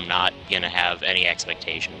 but I'm not going to have any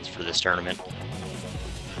expectations for this tournament.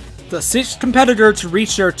 The 6th competitor to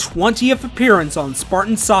reach their 20th appearance on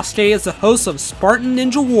Spartan Sasuke is the host of Spartan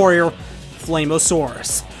Ninja Warrior,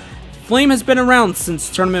 Flamosaurus. Flame has been around since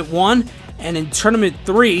Tournament 1, and in Tournament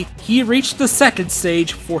 3, he reached the second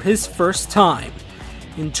stage for his first time.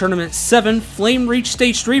 In Tournament 7, Flame reached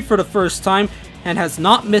Stage 3 for the first time, and has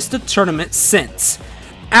not missed a tournament since.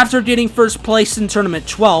 After getting first place in Tournament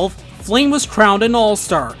 12, Flame was crowned an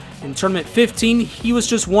All-Star. In Tournament 15, he was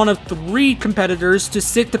just one of 3 competitors to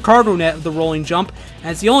stick the cargo net of the rolling jump,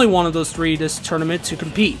 as the only one of those 3 this tournament to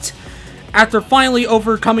compete. After finally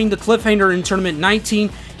overcoming the cliffhanger in Tournament 19,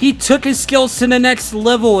 he took his skills to the next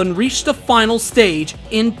level and reached the final stage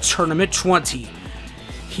in Tournament 20.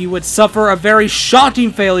 He would suffer a very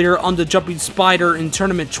shocking failure on the jumping spider in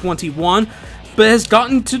Tournament 21, but has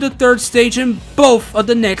gotten to the 3rd stage in both of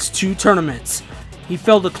the next 2 tournaments. He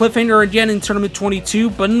failed the cliffhanger again in Tournament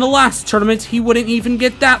 22, but in the last tournament he wouldn't even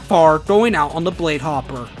get that far, going out on the Blade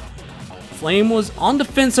Hopper. Flame was on the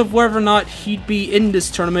fence of whether or not he'd be in this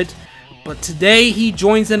tournament, But today he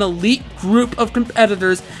joins an elite group of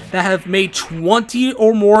competitors that have made 20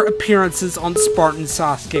 or more appearances on Spartan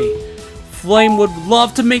Sasuke. Flame would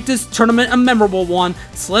love to make this tournament a memorable one,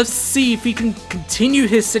 so let's see if he can continue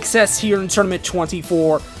his success here in Tournament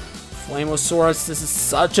 24. Flamosaurus, this is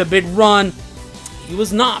such a big run. He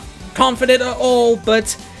was not confident at all,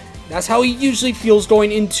 but that's how he usually feels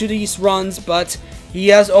going into these runs, but he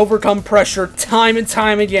has overcome pressure time and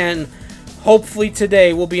time again. Hopefully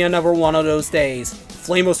today will be another one of those days.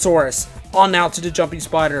 Flamosaurus, on now to the Jumping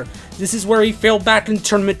Spider. This is where he failed back in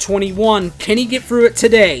Tournament 21. Can he get through it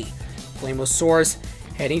today? Flamosaurus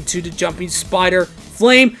heading to the Jumping Spider.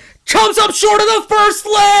 Flame comes up short of the first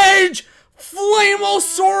ledge!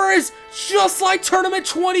 Flamosaurus, just like Tournament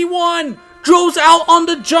 21, goes out on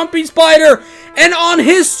the Jumping Spider and on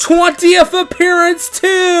his 20th appearance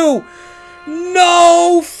too!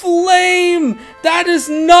 No, Flame! That is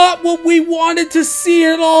not what we wanted to see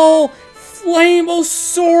at all!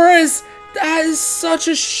 Flamosaurus! That is such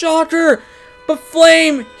a shocker! But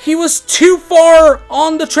Flame, he was too far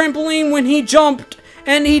on the trampoline when he jumped,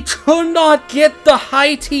 and he could not get the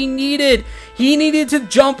height he needed. He needed to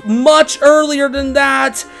jump much earlier than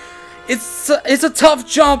that. It's a tough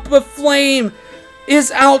jump, but Flame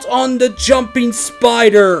is out on the Jumping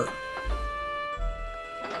Spider.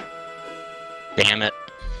 Damn it.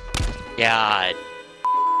 God.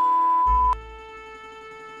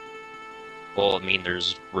 Well, I mean,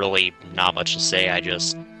 there's really not much to say. I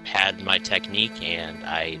just had my technique and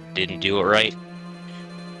I didn't do it right.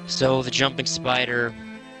 So the Jumping Spider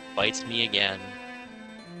bites me again.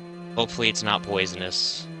 Hopefully it's not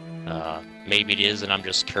poisonous. Maybe it is and I'm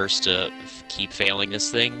just cursed to keep failing this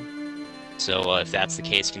thing. So if that's the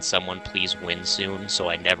case, can someone please win soon so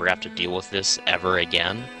I never have to deal with this ever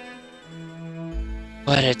again?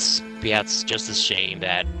 But it's just a shame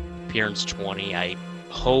that appearance 20, I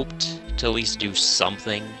hoped to at least do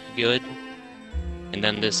something good, and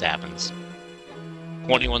then this happens.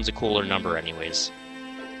 21's a cooler number anyways.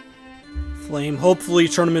 Flame, hopefully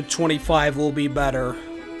Tournament 25 will be better.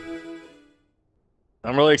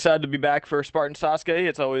 I'm really excited to be back for Spartan Sasuke.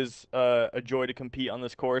 It's always a joy to compete on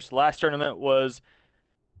this course. Last tournament was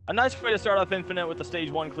a nice way to start off Infinite with the Stage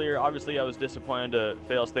 1 clear. Obviously, I was disappointed to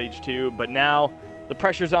fail Stage 2, but now the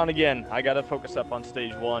pressure's on again. I got to focus up on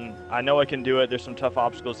Stage 1. I know I can do it. There's some tough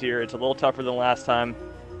obstacles here. It's a little tougher than last time,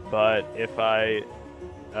 but if I,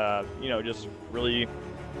 just really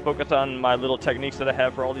focus on my little techniques that I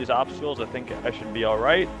have for all these obstacles, I think I should be all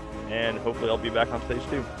right, and hopefully I'll be back on Stage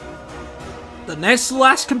 2. The next to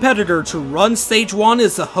last competitor to run Stage 1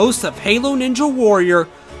 is the host of Halo Ninja Warrior,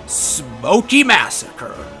 Smoky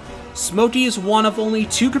Massacre. Smoky is one of only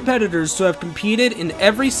 2 competitors to have competed in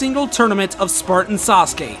every single tournament of Spartan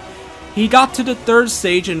Sasuke. He got to the 3rd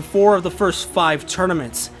stage in 4 of the first 5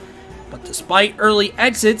 tournaments. But despite early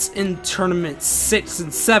exits in Tournament 6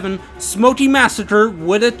 and 7, Smoky Massacre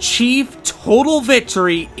would achieve total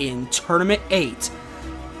victory in Tournament 8.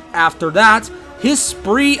 After that, his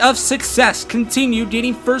spree of success continued,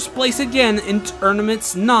 getting first place again in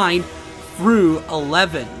Tournaments 9 through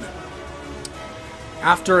 11.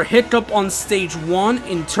 After a hiccup on Stage 1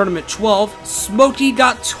 in Tournament 12, Smoky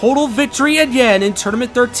got total victory again in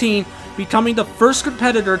Tournament 13, becoming the first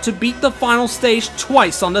competitor to beat the final stage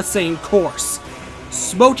twice on the same course.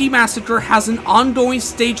 Smoky Massacre has an ongoing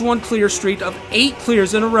Stage 1 clear streak of 8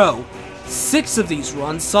 clears in a row. 6 of these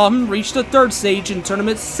runs saw him reach the 3rd stage in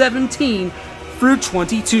Tournament 17 through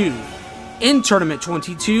 22. In Tournament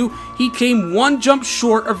 22, he came 1 jump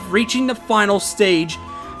short of reaching the final stage,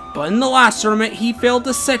 but in the last tournament, he failed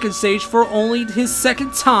the 2nd stage for only his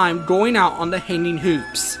 2nd time going out on the hanging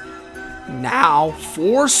hoops. Now,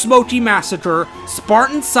 for Smoky Massacre,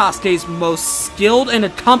 Spartan Sasuke's most skilled and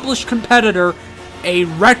accomplished competitor, a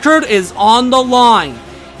record is on the line.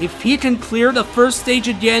 If he can clear the 1st stage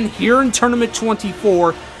again here in Tournament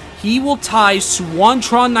 24, he will tie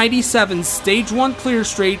Swantron 97's Stage 1 clear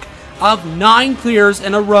streak of 9 clears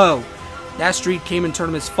in a row. That streak came in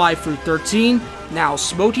Tournaments 5 through 13. Now,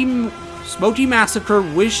 Smoky Massacre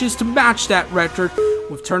wishes to match that record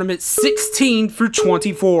with Tournaments 16 through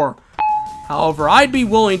 24. However, I'd be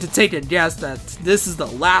willing to take a guess that this is the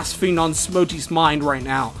last thing on Smoky's mind right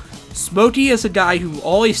now. Smoky is a guy who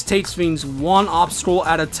always takes things 1 obstacle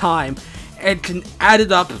at a time and can add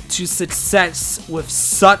it up to success with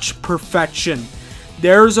such perfection.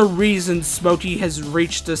 There's a reason Smoky has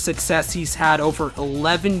reached the success he's had over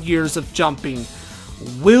 11 years of jumping.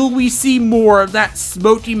 Will we see more of that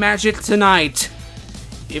Smoky magic tonight?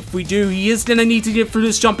 If we do, he is going to need to get through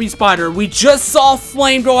this Jumping Spider. We just saw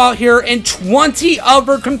Flame go out here and 20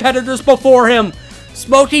 other competitors before him.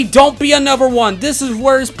 Smokey, don't be another one. This is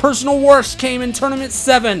where his personal worst came in Tournament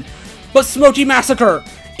 7. But Smokey Massacre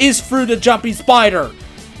is through the Jumping Spider.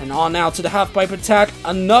 And on now to the half-pipe attack.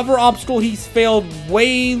 Another obstacle he's failed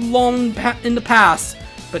way long in the past.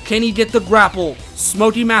 But can he get the grapple?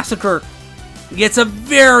 Smokey Massacre gets a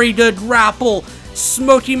very good grapple.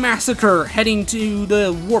 Smokey Massacre heading to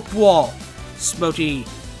the warp wall. Smokey,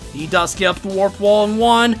 he does get up the warp wall in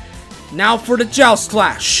one. Now for the Joust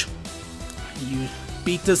Clash. You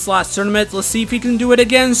beat this last tournament. Let's see if he can do it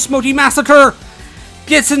again. Smokey Massacre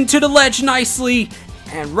gets into the ledge nicely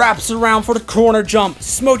and wraps around for the corner jump.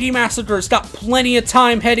 Smokey Massacre's got plenty of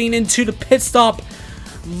time heading into the pit stop.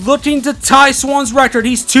 Looking to tie Swan's record.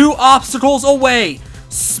 He's 2 obstacles away.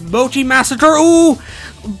 Smokey Massacre, ooh,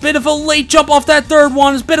 a bit of a late jump off that third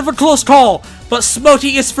one. It's a bit of a close call. But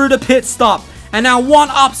Smokey is through the pit stop. And now 1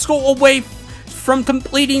 obstacle away from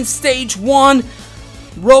completing stage 1.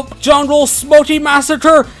 Rope jungle, Smokey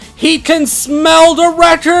Massacre. He can smell the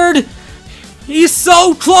record. He's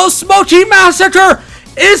so close. Smokey Massacre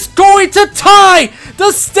is going to tie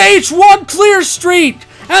the stage 1 clear streak.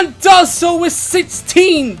 And does so with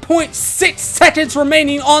 16.6 seconds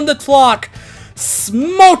remaining on the clock.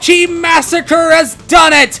 Smokey Massacre has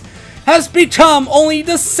done it. Has become only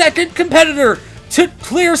the 2nd competitor to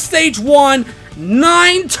clear stage 1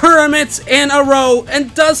 9 tournaments in a row.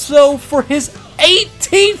 And does so for his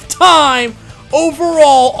 18th time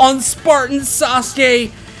overall on Spartan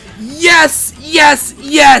Sasuke. Yes, yes,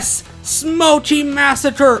 yes! Smokey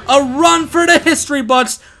Massacre, a run for the history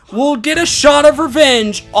books, will get a shot of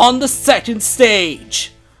revenge on the 2nd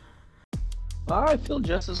stage. I feel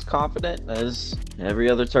just as confident as every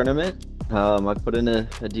other tournament. I put in a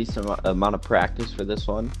decent amount of practice for this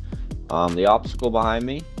one. The obstacle behind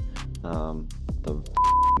me, the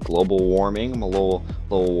global warming, I'm a little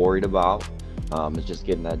worried about. Is just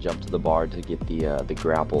getting that jump to the bar to get the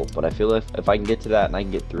grapple. But I feel if I can get to that and I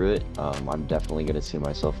can get through it, I'm definitely going to see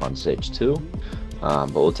myself on stage 2.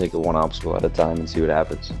 But we'll take it 1 obstacle at a time and see what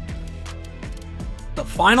happens. The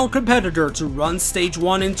final competitor to run stage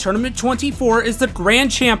 1 in Tournament 24 is the Grand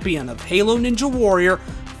Champion of Halo Ninja Warrior,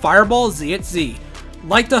 Fireball ZZ.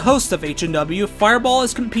 Like the host of H&W, Fireball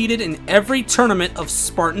has competed in every tournament of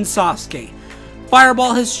Spartan Sasuke.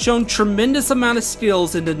 Fireball has shown tremendous amount of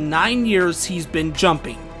skills in the 9 years he's been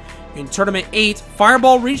jumping. In Tournament 8,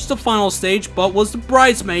 Fireball reached the final stage but was the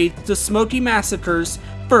bridesmaid to Smokey Massacre's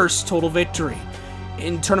first total victory.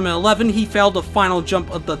 In Tournament 11, he failed the final jump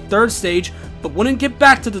of the 3rd stage but wouldn't get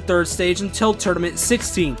back to the 3rd stage until Tournament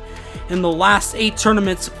 16. In the last 8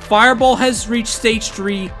 tournaments, Fireball has reached stage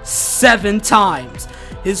 3 7 times.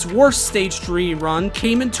 His worst stage 3 run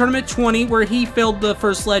came in Tournament 20 where he failed the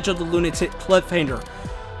first ledge of the Lunatic Cliffhanger.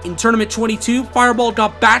 In Tournament 22, Fireball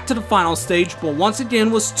got back to the final stage but once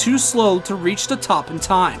again was too slow to reach the top in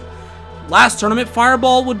time. Last tournament,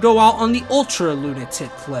 Fireball would go out on the Ultra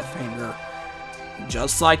Lunatic Cliffhanger.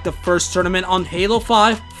 Just like the first tournament on Halo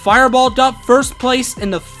 5, Fireball got first place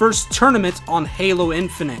in the first tournament on Halo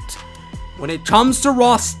Infinite. When it comes to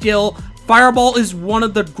raw skill, Fireball is one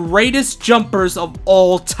of the greatest jumpers of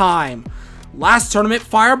all time. Last tournament,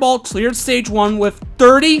 Fireball cleared stage 1 with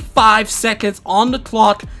 35 seconds on the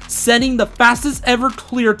clock, setting the fastest ever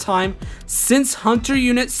clear time since Hunter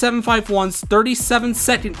Unit 751's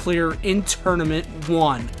 37-second clear in Tournament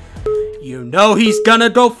 1. You know he's gonna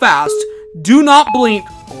go fast. Do not blink,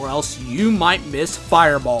 or else you might miss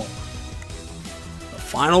Fireball. The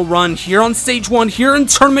final run here on stage 1, here in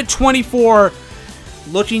Tournament 24,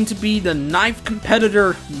 looking to be the 9th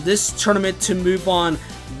competitor this tournament to move on.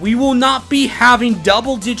 We will not be having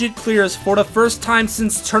double-digit clears for the first time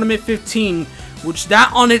since Tournament 15, which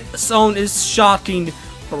that on its own is shocking.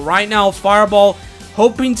 But right now, Fireball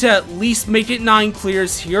hoping to at least make it 9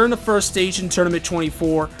 clears here in the first stage in Tournament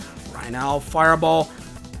 24. Right now, Fireball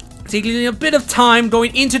taking a bit of time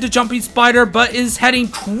going into the Jumping Spider, but is heading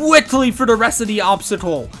quickly for the rest of the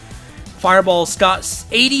obstacle. Fireball's got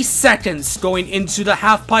 80 seconds going into the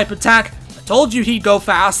half-pipe attack. I told you he'd go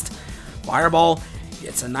fast. Fireball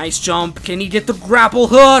gets a nice jump. Can he get the grapple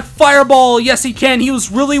hook? Fireball, yes he can. He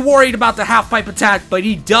was really worried about the half-pipe attack, but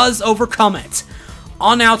he does overcome it.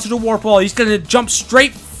 On out to the warp wall. He's going to jump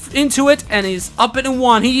straight into it, and he's up it in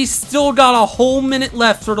 1. He's still got a whole minute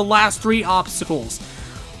left for the last 3 obstacles.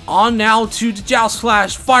 On now to the Joust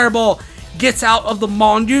Clash. Fireball gets out of the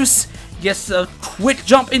mongoose. Gets a quick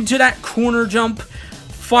jump into that corner jump.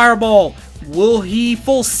 Fireball, will he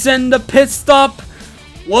full send the pit stop?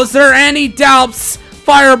 Was there any doubts?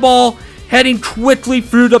 Fireball heading quickly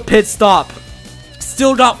through the pit stop.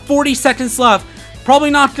 Still got 40 seconds left.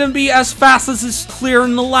 Probably not going to be as fast as his clear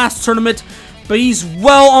in the last tournament, but he's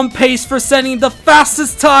well on pace for setting the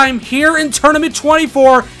fastest time here in Tournament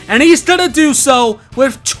 24, and he's gonna do so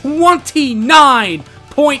with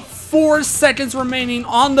 29.4 seconds remaining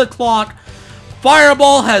on the clock.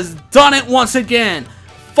 Fireball has done it once again.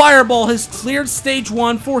 Fireball has cleared Stage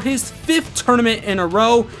 1 for his 5th tournament in a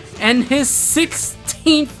row and his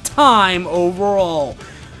 16th time overall.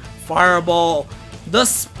 Fireball, the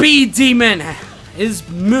Speed Demon, is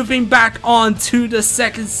moving back on to the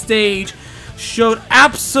 2nd stage. Showed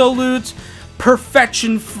absolute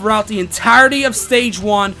perfection throughout the entirety of Stage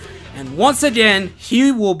 1, and once again,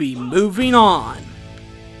 he will be moving on.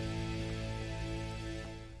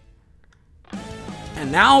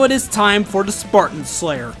 And now it is time for the Spartan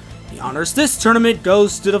Slayer. The honors this tournament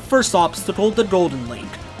goes to the first obstacle, the Golden Link.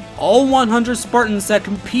 All 100 Spartans that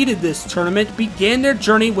competed this tournament began their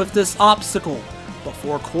journey with this obstacle.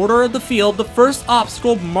 Before a quarter of the field, the first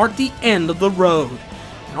obstacle marked the end of the road.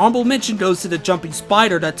 An honorable mention goes to the Jumping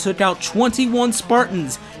Spider that took out 21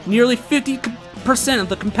 Spartans, nearly 50% of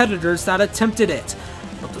the competitors that attempted it.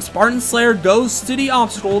 But the Spartan Slayer goes to the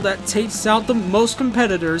obstacle that takes out the most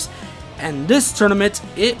competitors, and this tournament,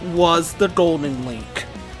 it was the Golden Link.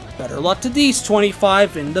 Better luck to these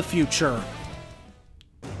 25 in the future.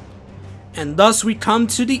 And thus we come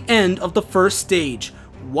to the end of the first stage.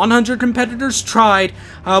 100 competitors tried,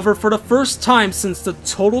 however for the first time since the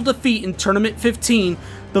total defeat in Tournament 15,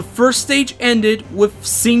 the first stage ended with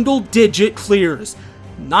single-digit clears.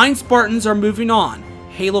 9 Spartans are moving on.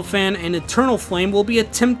 Halo Fan and Eternal Flame will be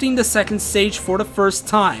attempting the second stage for the first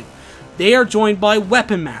time. They are joined by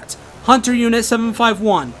Weapon Mat, Hunter Unit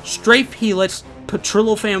 751, Strafe Helix,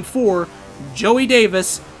 Petrillo Fan 4, Joey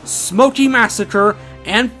Davis, Smoky Massacre,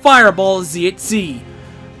 and Fireball ZXZ.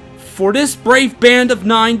 For this brave band of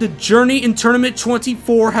 9, the journey in Tournament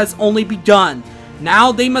 24 has only begun.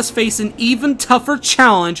 Now they must face an even tougher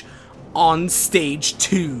challenge on Stage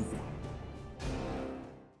 2.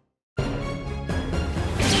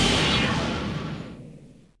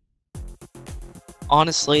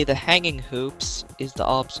 Honestly, the hanging hoops is the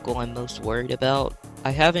obstacle I'm most worried about.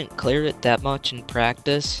 I haven't cleared it that much in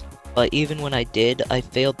practice, but even when I did, I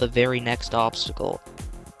failed the very next obstacle.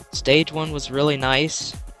 Stage 1 was really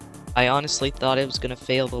nice. I honestly thought I was gonna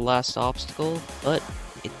fail the last obstacle, but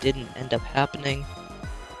it didn't end up happening.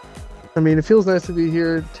 I mean, it feels nice to be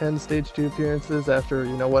here, 10 Stage 2 appearances after,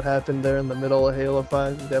 you know, what happened there in the middle of Halo 5.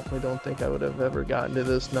 I definitely don't think I would have ever gotten to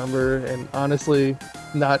this number, and honestly,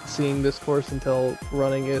 not seeing this course until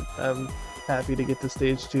running it, I'm happy to get to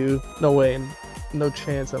Stage 2. No way, and no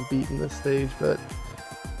chance I'm beating this stage, but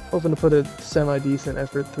hoping to put a semi-decent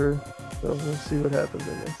effort through, so we'll see what happens,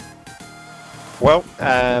 I guess. Well,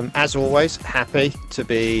 as always, happy to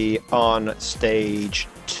be on Stage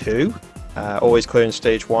 2. Always clearing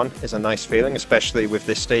Stage 1 is a nice feeling, especially with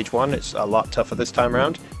this Stage 1. It's a lot tougher this time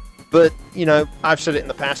around. But, you know, I've said it in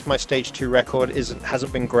the past, my Stage 2 record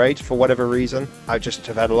hasn't been great for whatever reason. I just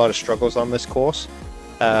have had a lot of struggles on this course.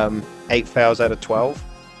 8 fails out of 12.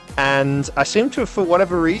 And I seem to have, for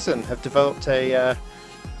whatever reason, have developed a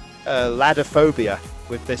ladder phobia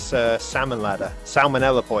with this salmon ladder.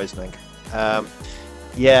 Salmonella poisoning.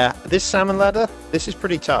 Yeah, this salmon ladder, this is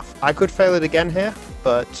pretty tough. I could fail it again here,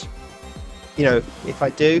 but, you know, if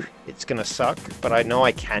I do, it's going to suck. But I know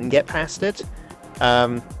I can get past it.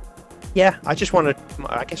 Yeah, I just want to,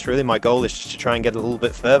 I guess really my goal is just to try and get a little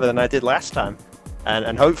bit further than I did last time.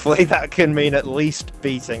 And hopefully that can mean at least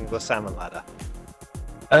beating the salmon ladder.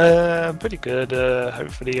 Pretty good.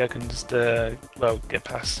 Hopefully I can just, well, get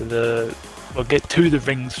past the, well, get to the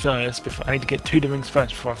rings first. I need to get to the rings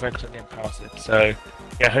first before I focus on getting past it. So,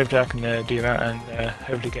 yeah, hopefully I can do that and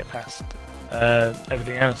hopefully get past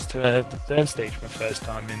everything else to the third stage for the first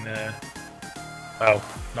time in, well,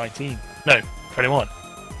 19. No, 21.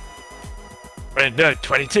 No,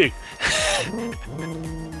 22.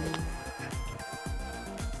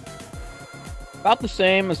 About the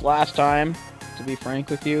same as last time, to be frank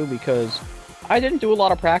with you, because I didn't do a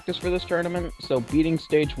lot of practice for this tournament, so beating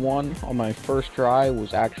Stage 1 on my first try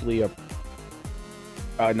was actually a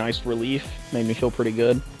nice relief. Made me feel pretty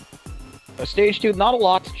good. Stage 2, not a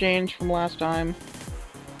lot's changed from last time,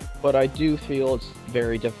 but I do feel it's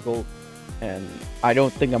very difficult, and I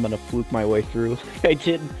don't think I'm going to fluke my way through like I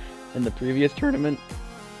did in the previous tournament,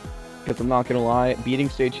 because I'm not going to lie, beating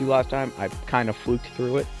Stage 2 last time, I kind of fluked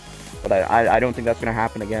through it, but I don't think that's going to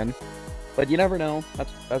happen again. But you never know.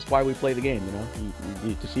 That's why we play the game, you know? You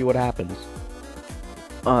need to see what happens.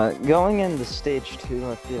 Going into Stage 2,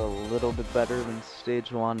 I feel a little bit better than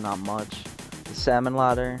Stage 1, not much. The salmon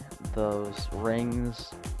ladder, those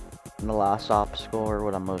rings, and the last obstacle are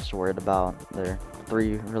what I'm most worried about. They're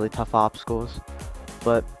 3 really tough obstacles.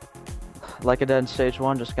 But like I did in stage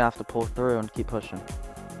 1, just gonna have to pull through and keep pushing.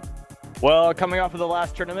 Well, coming off of the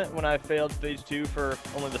last tournament when I failed stage 2 for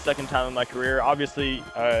only the second time in my career, obviously,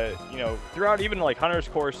 you know, throughout even like Hunter's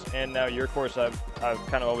course and now your course, I've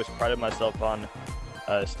kind of always prided myself on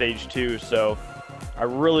stage 2. So I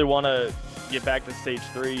really want to get back to stage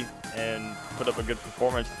 3 and put up a good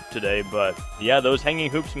performance today. But yeah, those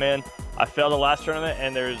hanging hoops, man, I failed the last tournament,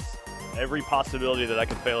 and there's every possibility that I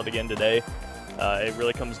could fail it again today. It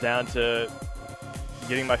really comes down to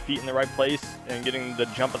getting my feet in the right place and getting the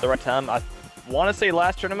jump at the right time. I want to say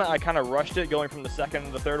last tournament I kind of rushed it going from the second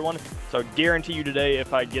to the third one, so I guarantee you today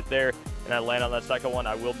if I get there and I land on that second one,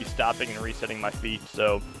 I will be stopping and resetting my feet,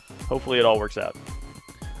 so hopefully it all works out.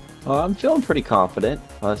 I'm feeling pretty confident.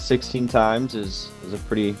 16 times is a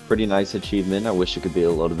pretty nice achievement. I wish it could be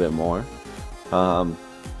a little bit more. But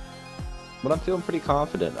I'm feeling pretty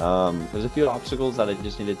confident. There's a few obstacles that I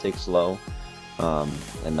just need to take slow.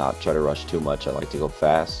 And not try to rush too much. I like to go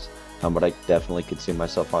fast, but I definitely could see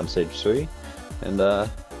myself on stage 3 and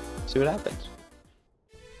see what happens.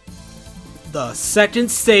 The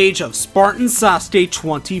second stage of Spartan Sasuke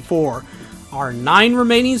 24. Our 9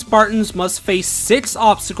 remaining Spartans must face 6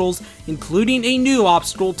 obstacles, including a new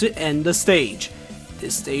obstacle to end the stage.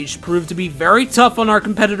 This stage proved to be very tough on our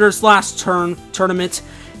competitors' last tournament,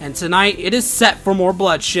 and tonight it is set for more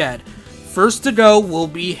bloodshed. First to go will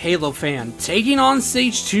be Halo Fan, taking on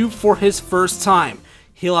stage 2 for his first time.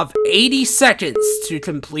 He'll have 80 seconds to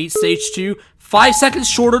complete stage 2, 5 seconds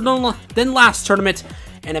shorter than last tournament,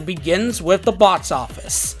 and it begins with the box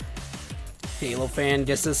office. Halo Fan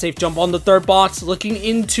gets a safe jump on the third box, looking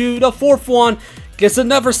into the fourth one, gets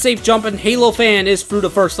another safe jump, and Halo Fan is through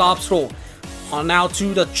the first obstacle. On now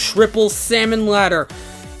to the triple salmon ladder.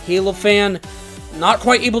 Halo Fan not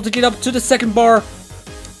quite able to get up to the second bar.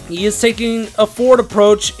 He is taking a forward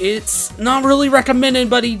approach. It's not really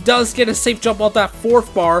recommended, but he does get a safe jump off that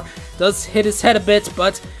fourth bar. Does hit his head a bit,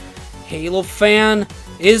 but Halo Fan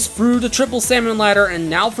is through the triple salmon ladder,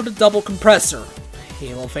 and now for the double compressor.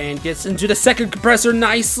 Halo Fan gets into the second compressor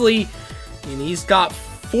nicely, and he's got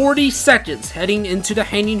 40 seconds heading into the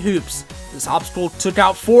hanging hoops. This obstacle took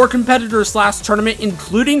out 4 competitors last tournament,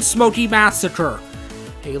 including Smokey Massacre.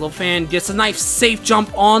 Halo Fan gets a nice safe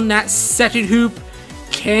jump on that second hoop.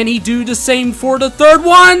 Can he do the same for the third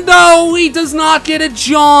one? No, he does not get a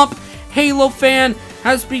jump. Halo Fan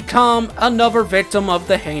has become another victim of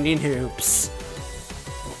the hanging hoops.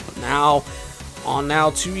 Now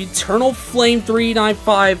to Eternal Flame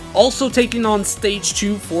 395, also taking on stage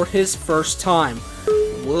 2 for his first time.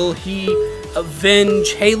 Will he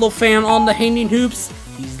avenge Halo Fan on the hanging hoops?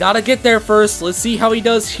 He's got to get there first. Let's see how he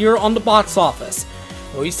does here on the box office.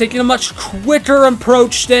 Well, he's taking a much quicker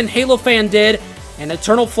approach than Halo Fan did, and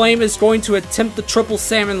Eternal Flame is going to attempt the triple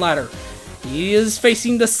salmon ladder. He is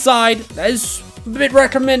facing the side. That is a bit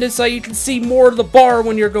recommended so you can see more of the bar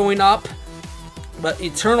when you're going up. But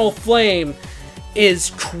Eternal Flame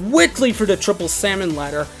is quickly for the triple salmon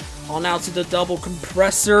ladder. On out to the double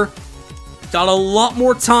compressor. Got a lot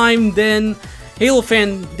more time than Halo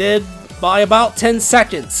Fan did by about 10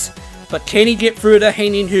 seconds. But can he get through the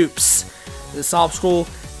hanging hoops? This obstacle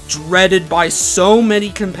dreaded by so many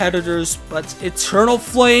competitors, but Eternal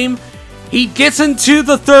Flame, he gets into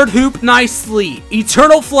the third hoop nicely.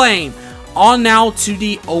 Eternal Flame on now to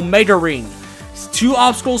the Omega Ring. He's 2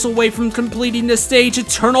 obstacles away from completing the stage.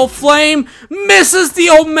 Eternal Flame misses the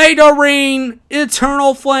Omega Ring.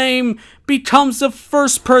 Eternal Flame becomes the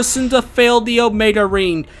first person to fail the Omega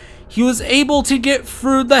Ring. He was able to get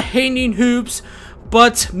through the hanging hoops,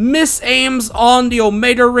 but misaims on the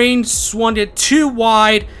Omega Ring, swung it too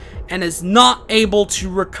wide, and is not able to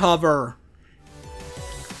recover.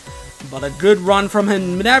 But a good run from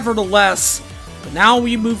him nevertheless. But now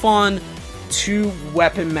we move on to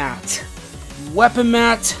Weapon Matt. Weapon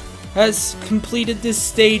Matt has completed this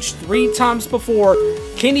stage 3 times before.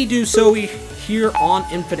 Can he do so here on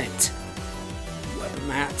Infinite? Weapon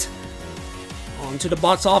Matt onto the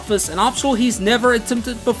box office, an obstacle he's never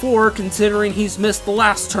attempted before considering he's missed the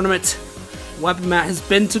last tournament. Weapon Matt has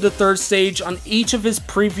been to the 3rd stage on each of his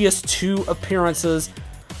previous 2 appearances.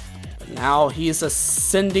 But now he is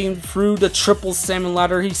ascending through the triple salmon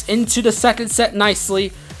ladder. He's into the 2nd set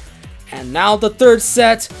nicely. And now the 3rd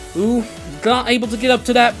set. Ooh, not able to get up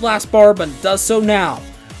to that last bar, but does so now.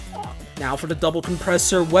 Now for the double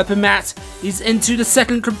compressor. Weapon Matt, he's into the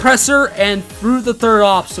 2nd compressor and through the 3rd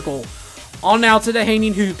obstacle. On now to the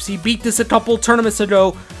hanging hoops. He beat this a couple tournaments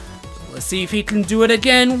ago. Let's see if he can do it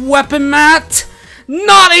again. Weapon Matt,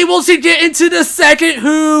 not able to get into the 2nd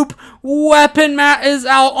hoop. Weapon Matt is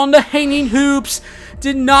out on the hanging hoops.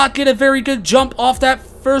 Did not get a very good jump off that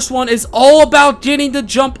first one. It's all about getting the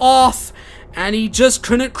jump off. and he just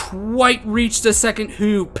couldn't quite reach the second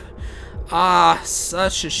hoop. Ah,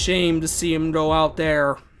 such a shame to see him go out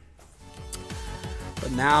there.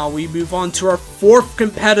 But now we move on to our fourth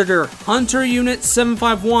competitor, Hunter Unit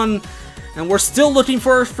 751, and we're still looking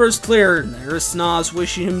for our first clear. There's Snoz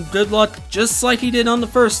wishing him good luck just like he did on the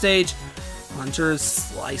first stage. Hunter is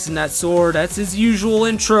slicing that sword. That's his usual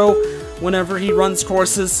intro whenever he runs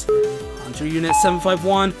courses. Hunter Unit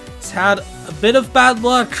 751 has had a bit of bad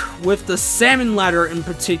luck with the salmon ladder in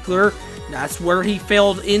particular. That's where he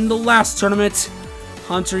failed in the last tournament.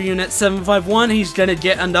 Hunter Unit 751, he's gonna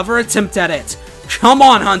get another attempt at it. Come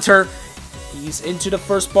on, Hunter! He's into the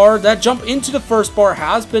first bar. That jump into the first bar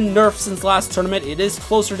has been nerfed since last tournament. It is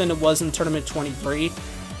closer than it was in tournament 23.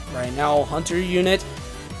 Right now, Hunter Unit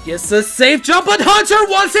gets a safe jump, but Hunter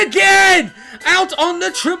once again out on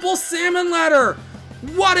the triple salmon ladder.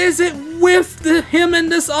 What is it with him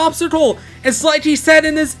and this obstacle? It's like he said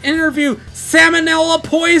in his interview, salmonella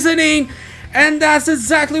poisoning, and that's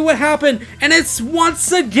exactly what happened. And it's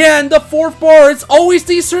once again the fourth bar. It's always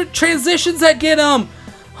these transitions that get him.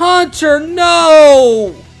 Hunter,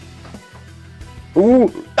 no!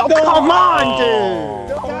 Ooh. Oh, come on,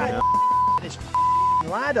 dude! God, this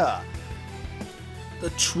ladder. The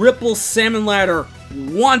triple salmon ladder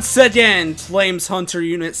once again claims Hunter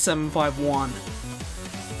Unit 751.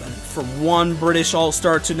 But from one British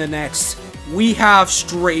All-Star to the next, we have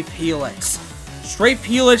Strafe Helix. Strafe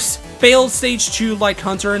Helix failed stage 2 like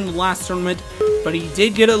Hunter in the last tournament, but he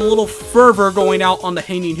did get a little fervor going out on the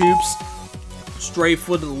hanging hoops. Strafe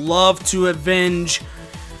would love to avenge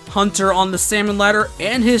Hunter on the salmon ladder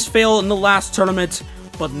and his fail in the last tournament,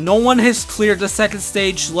 but no one has cleared the second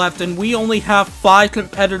stage left, and we only have 5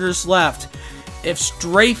 competitors left. If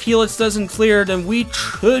Strafe Helix doesn't clear, then we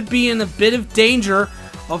could be in a bit of danger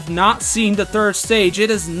of not seeing the third stage. It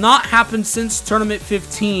has not happened since tournament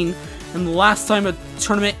 15, and the last time a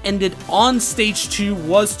tournament ended on stage 2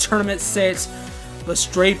 was tournament 6, but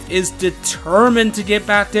Strafe is determined to get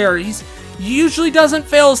back there. He usually doesn't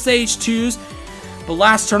fail stage 2s, but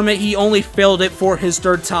last tournament he only failed it for his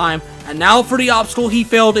third time, and now for the obstacle he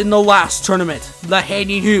failed in the last tournament, the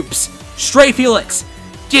hanging hoops. Strafe Helix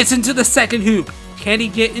gets into the second hoop. Can he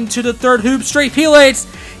get into the third hoop? Strafe Helix!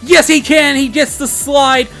 Yes, he can! He gets the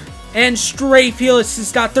slide, and Strafe Helix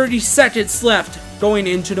has got 30 seconds left going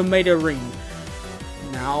into the Omega Ring.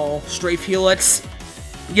 Now, Strafe Helix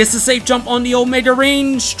gets a safe jump on the Omega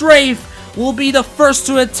Ring. Strafe will be the first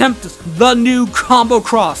to attempt the new combo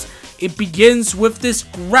cross. It begins with this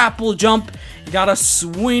grapple jump. You gotta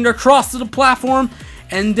swing across to the platform,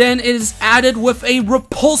 and then it is added with a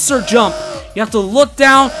repulsor jump. You have to look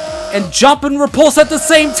down and jump and repulse at the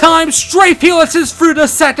same time. Strafe Helix is through the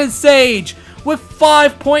second stage with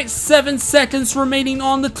 5.7 seconds remaining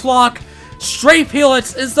on the clock. Strafe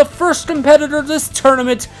Helix is the first competitor this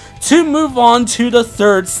tournament to move on to the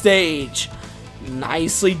third stage.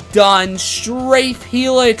 Nicely done, Strafe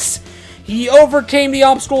Helix. He overcame the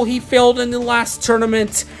obstacle he failed in the last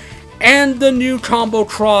tournament and the new combo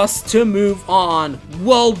cross to move on.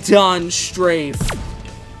 Well done, Strafe.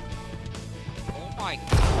 Oh my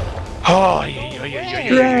Oh, yeah.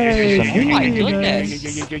 Oh my goodness.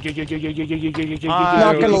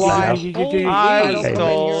 Not gonna lie. I was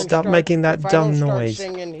told. Stop making that If I dumb don't start noise.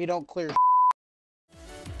 Singing, he don't clear.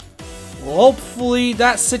 Well, hopefully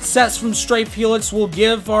that success from Strafe Helix will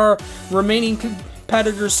give our remaining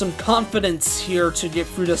competitors some confidence here to get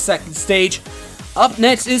through the second stage. Up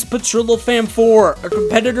next is Petrillo Fam 4, a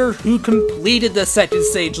competitor who completed the second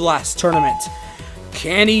stage last tournament.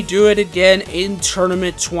 Can he do it again in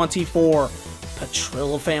tournament 24?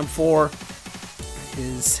 Petrillo Fam 4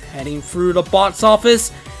 is heading through the box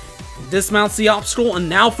office, dismounts the obstacle, and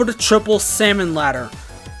now for the triple salmon ladder.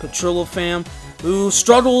 Petrillo Fam, who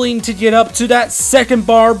struggling to get up to that second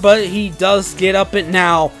bar, but he does get up it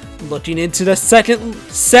now. Looking into the second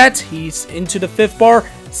set, he's into the fifth bar,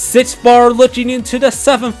 sixth bar, looking into the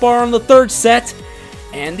seventh bar on the third set,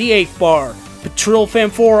 and the eighth bar. Petrillo Fam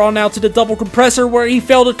 4 on out to the double compressor where he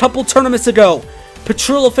failed a couple tournaments ago.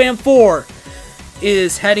 Petrillo Fam 4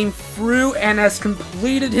 is heading through and has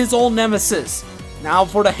completed his old nemesis. Now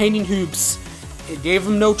for the hanging hoops. It gave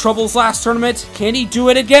him no troubles last tournament. Can he do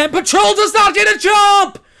it again? Petrillo does not get a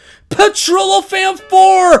jump! Petrillo Fam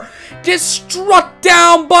 4 gets struck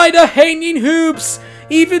down by the hanging hoops.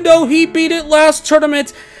 Even though he beat it last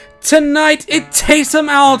tournament, tonight it takes him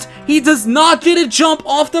out. He does not get a jump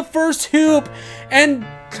off the first hoop and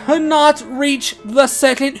cannot reach the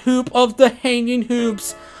second hoop of the hanging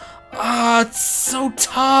hoops. Ah, it's so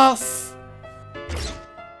tough.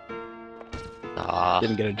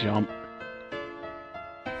 Didn't get a jump.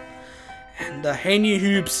 And the Hanging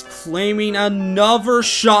Hoops claiming another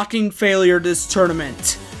shocking failure this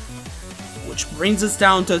tournament. Which brings us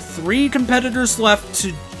down to 3 competitors left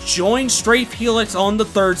to join Strafe Helix on the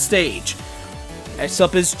 3rd stage. Next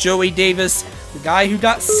up is Joey Davis, the guy who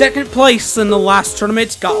got 2nd place in the last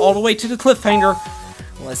tournament, got all the way to the cliffhanger.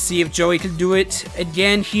 Let's see if Joey can do it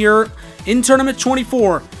again here in Tournament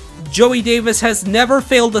 24. Joey Davis has never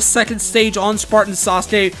failed the 2nd stage on Spartan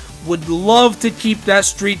Sasuke. Would love to keep that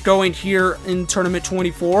streak going here in Tournament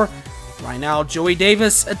 24. Right now, Joey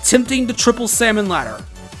Davis attempting the triple salmon ladder.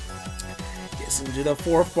 Gets into the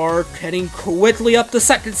 4th bar, heading quickly up the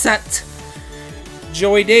 2nd set.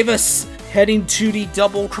 Joey Davis heading to the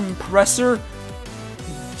double compressor.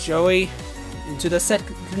 Joey into the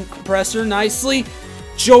 2nd compressor nicely.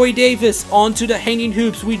 Joey Davis onto the Hanging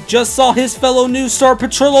Hoops. We just saw his fellow new star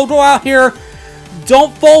Petrillo go out here.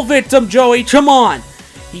 Don't fall victim, Joey. Come on.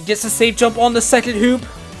 He gets a safe jump on the 2nd hoop.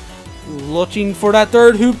 Looking for that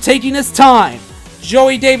 3rd hoop, taking his time.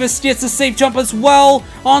 Joey Davis gets a safe jump as well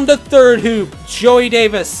on the 3rd hoop. Joey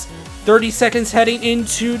Davis, 30 seconds heading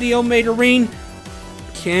into the Omega Ring.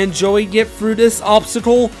 Can Joey get through this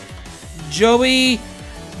obstacle? Joey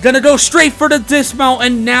gonna go straight for the dismount,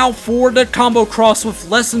 and now for the combo cross with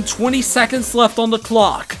less than 20 seconds left on the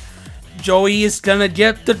clock. Joey is gonna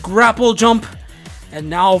get the grapple jump, and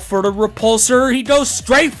now for the repulsor, he goes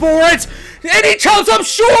straight for it, and he comes up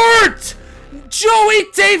short! Joey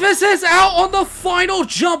Davis is out on the final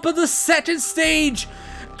jump of the 2nd stage,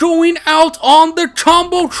 going out on the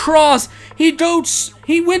combo cross.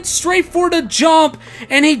 He went straight for the jump,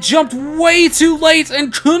 and he jumped way too late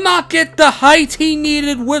and could not get the height he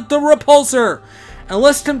needed with the repulsor. And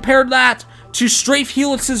let's compare that to Strafe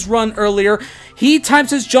Helix's run earlier. He times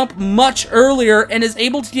his jump much earlier and is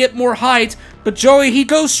able to get more height, but Joey, he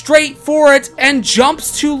goes straight for it and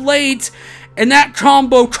jumps too late, and that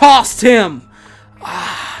combo cost him.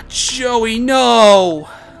 Ah, Joey, no.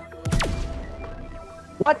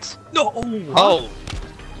 What? No.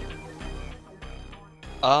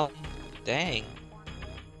 Dang.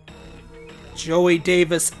 Joey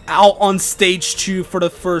Davis out on stage 2 for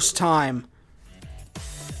the first time.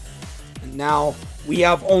 And now we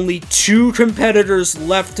have only 2 competitors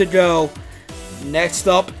left to go. Next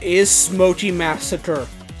up is Smoky Massacre.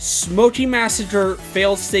 Smoky Massacre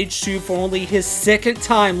failed stage 2 for only his 2nd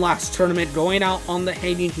time last tournament, going out on the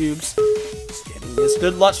Hanging Hoops. He's getting his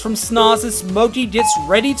good luck from Snoz as Smoky gets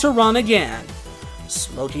ready to run again.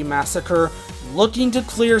 Smoky Massacre looking to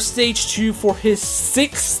clear stage 2 for his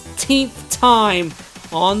 16th time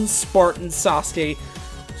on Spartan Sasuke.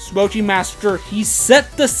 Smoky Massacre, he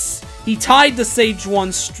tied the stage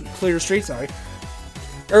 1 clear streak,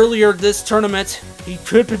 earlier this tournament. He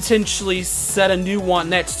could potentially set a new one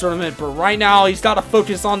next tournament, but right now he's got to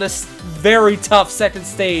focus on this very tough 2nd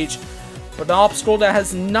stage. But the obstacle that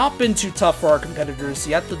has not been too tough for our competitors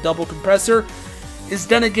yet, the double compressor, is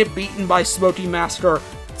gonna get beaten by Smoky Massacre.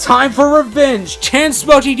 Time for revenge! Can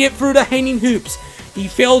Smoky get through the Hanging Hoops? He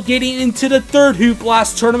failed getting into the 3rd hoop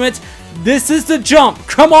last tournament. This is the jump!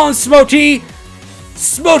 Come on, Smoky!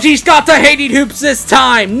 Smoky's got the Hanging Hoops this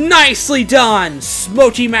time! Nicely done!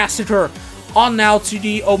 Smoky Massacre on now to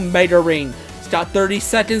the Omega Ring. He's got 30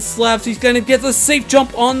 seconds left. He's gonna get the safe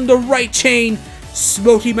jump on the right chain.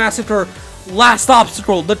 Smoky Massacre, last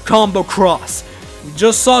obstacle, the combo cross. You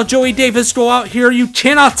just saw Joey Davis go out here. You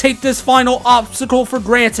cannot take this final obstacle for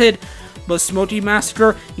granted. But Smoky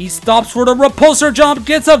Massacre, he stops for the repulsor jump,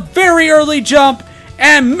 gets a very early jump,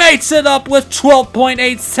 and makes it up with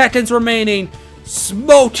 12.8 seconds remaining.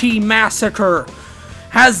 Smoky Massacre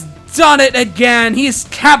has done it again. He's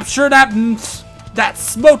captured that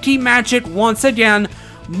Smoky magic once again.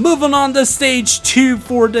 Moving on to stage 2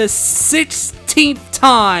 for the 16th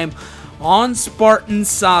time on Spartan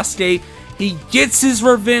Sasuke. He gets his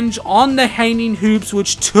revenge on the Hanging Hoops,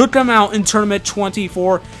 which took him out in Tournament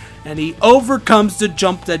 24, and he overcomes the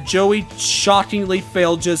jump that Joey shockingly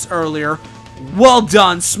failed just earlier. Well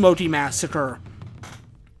done, Smoky Massacre.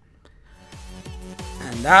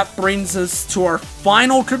 And that brings us to our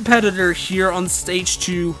final competitor here on stage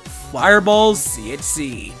 2, Fireball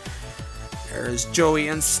ZHC. There's Joey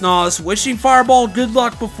and Snoz wishing Fireball good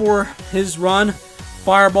luck before his run.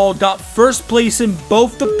 Fireball got 1st place in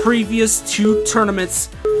both the previous 2 tournaments.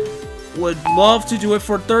 Would love to do it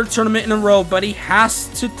for a 3rd tournament in a row, but he has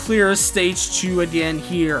to clear stage 2 again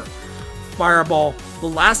here. Fireball, the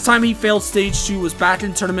last time he failed stage 2 was back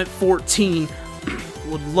in tournament 14.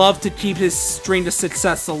 Would love to keep his string of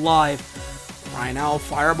success alive. Right now,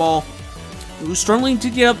 Fireball, who's struggling to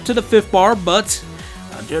get up to the 5th bar, but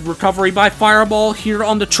a good recovery by Fireball here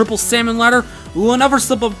on the triple salmon ladder. Ooh, another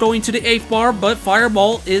slip up going to the 8th bar, but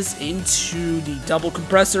Fireball is into the double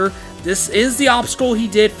compressor. This is the obstacle he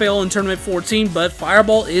did fail in Tournament 14, but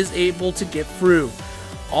Fireball is able to get through.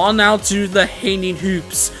 On now to the Hanging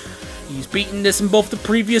Hoops. He's beaten this in both the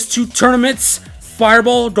previous 2 tournaments.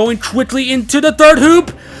 Fireball going quickly into the 3rd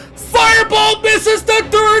hoop. Fireball misses the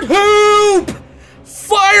 3rd hoop!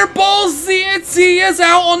 Fireball ZNC is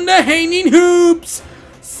out on the Hanging Hoops!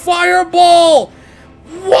 Fireball!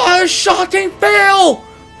 What a shocking fail!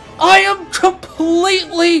 I am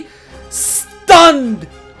completely stunned!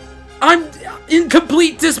 I'm in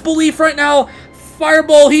complete disbelief right now.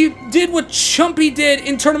 Fireball, he did what Chumpy did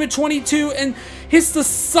in Tournament 22 and hits the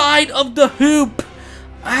side of the hoop.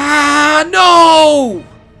 Ah, no!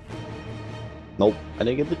 Nope, I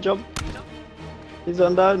didn't get the jump. He's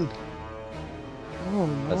undone. Oh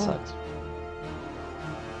no. That sucks.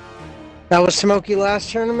 That was Smokey last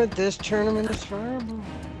tournament. This tournament is Fireball.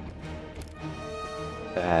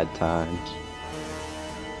 Bad times.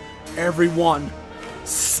 Everyone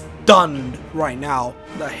stunned right now.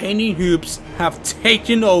 The Hanging Hoops have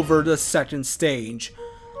taken over the 2nd stage.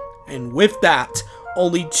 And with that,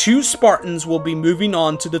 only 2 Spartans will be moving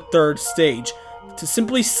on to the 3rd stage. To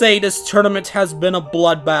simply say this tournament has been a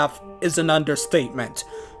bloodbath is an understatement.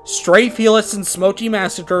 Stray Felix and Smoky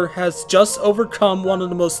Massacre has just overcome one of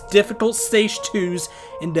the most difficult Stage 2s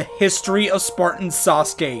in the history of Spartan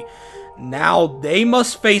Sasuke. Now they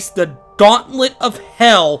must face the gauntlet of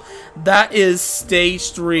hell that is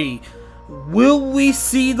Stage 3. Will we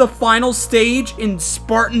see the final stage in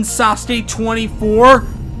Spartan Sasuke 24?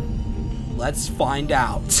 Let's find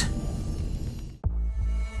out.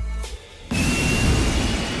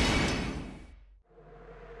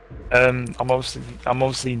 I'm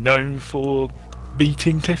obviously known for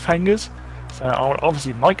beating cliffhangers, so I would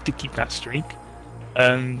obviously like to keep that streak.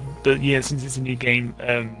 But yeah, since it's a new game,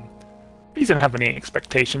 please don't have any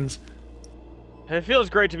expectations. It feels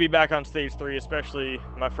great to be back on Stage 3, especially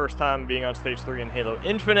my first time being on Stage 3 in Halo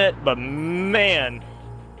Infinite, but man,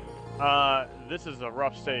 this is a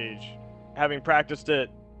rough stage. Having practiced it,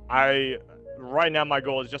 right now my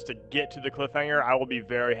goal is just to get to the cliffhanger. I will be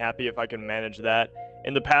very happy if I can manage that.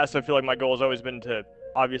 In the past, I feel like my goal has always been to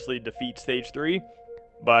obviously defeat Stage 3,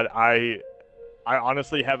 but I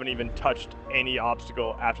honestly haven't even touched any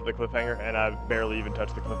obstacle after the cliffhanger, and I've barely even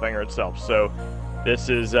touched the cliffhanger itself. So this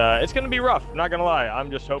is, it's going to be rough, not going to lie. I'm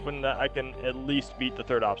just hoping that I can at least beat the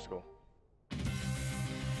 3rd obstacle.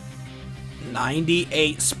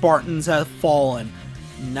 98 Spartans have fallen.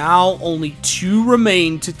 Now only 2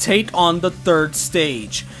 remain to take on the 3rd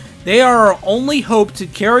stage. They are our only hope to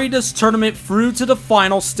carry this tournament through to the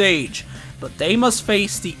final stage, but they must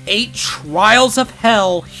face the 8 trials of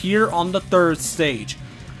hell here on the 3rd stage.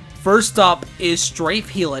 First up is Strafe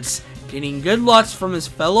Helix, getting good lucks from his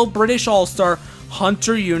fellow British All-Star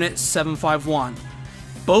Hunter Unit 751.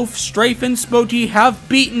 Both Strafe and Smokey have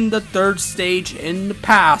beaten the 3rd stage in the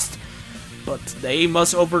past, but they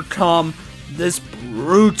must overcome this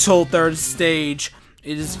brutal 3rd stage.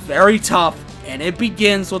 It is very tough, and it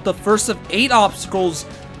begins with the first of 8 obstacles,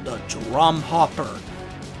 the Drum Hopper.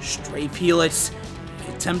 Strafe Helix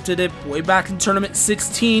attempted it way back in Tournament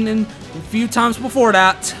 16 and a few times before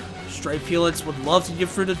that. Strafe Helix would love to get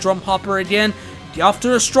through the Drum Hopper again, get off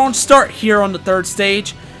to a strong start here on the 3rd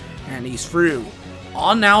stage, and he's through.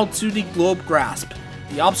 On now to the Globe Grasp,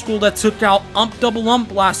 the obstacle that took out Ump Double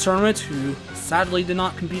Ump last tournament, who sadly did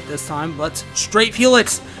not compete this time, but Strafe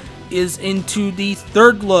Helix is into the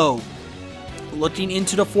 3rd globe. Looking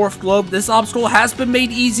into the 4th globe, this obstacle has been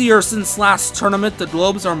made easier since last tournament. The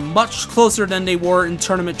globes are much closer than they were in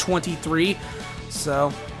Tournament 23,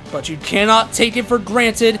 but you cannot take it for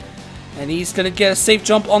granted. And he's going to get a safe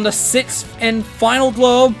jump on the 6th and final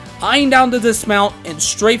globe, eyeing down the dismount, and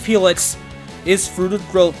Strafe Helix is through the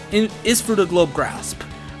globe grasp.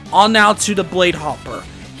 On now to the Blade Hopper.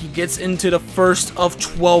 He gets into the first of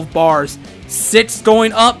 12 bars. 6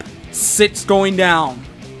 going up, 6 going down.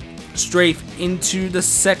 Strafe into the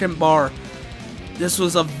 2nd bar. This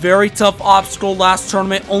was a very tough obstacle last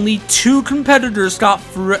tournament. Only 2 competitors got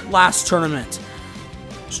through it last tournament.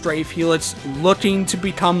 Strafe Helix looking to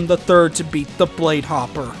become the 3rd to beat the Blade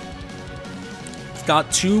Hopper. He's got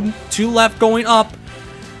two left going up.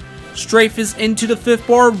 Strafe is into the 5th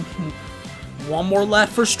bar. 1 more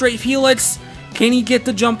left for Strafe Helix. Can he get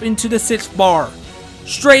the jump into the 6th bar?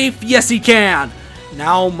 Strafe, yes he can.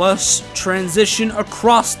 Now must transition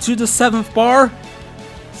across to the 7th bar.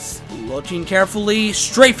 Looking carefully,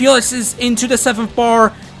 Strafe Helix is into the 7th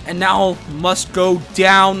bar, and now must go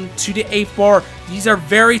down to the 8th bar. These are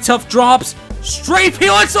very tough drops. Strafe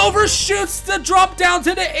Helix overshoots the drop down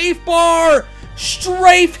to the 8th bar.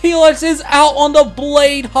 Strafe Helix is out on the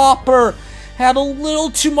Blade Hopper. Had a little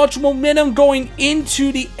too much momentum going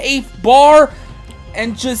into the 8th bar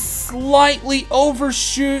and just slightly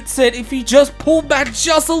overshoots it. If he just pulled back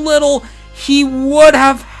just a little, he would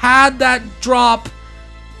have had that drop.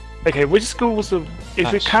 Okay, which schools are... If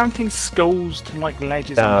you're counting skulls to like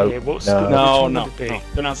ledges No, in here, what no. schools No, would it be? no,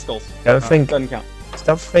 they're not skulls. Don't think. Doesn't count.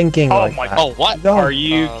 Stop thinking Oh like my that. Oh, what? No. Are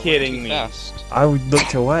you Went kidding too me? Fast. I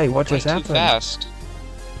looked away. What just Went too happened? fast.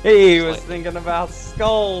 He was Slightly. thinking about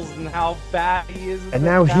skulls and how bad he is. at And the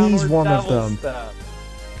now he's downward one of devil them. stuff.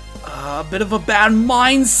 A bit of a bad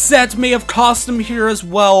mindset may have cost him here as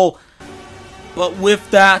well. But with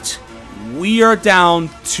that, we are down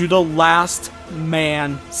to the last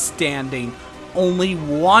man standing. Only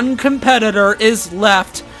one competitor is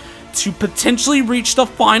left to potentially reach the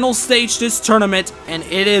final stage this tournament, and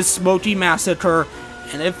it is Smoky Massacre.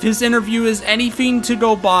 And if his interview is anything to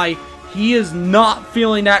go by, he is not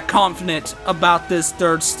feeling that confident about this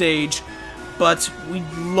 3rd stage. But we'd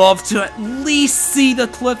love to at least see the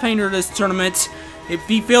cliffhanger this tournament. If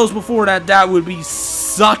he fails before that, that would be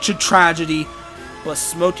such a tragedy. But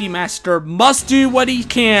Smoky Massacre must do what he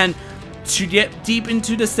can to get deep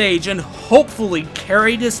into the stage and hopefully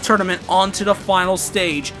carry this tournament onto the final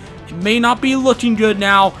stage. It may not be looking good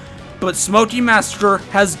now, but Smoky Massacre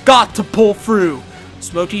has got to pull through.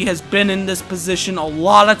 Smoky has been in this position a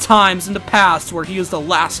lot of times in the past where he was the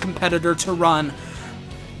last competitor to run.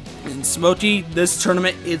 And Smoky, this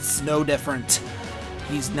tournament, it's no different.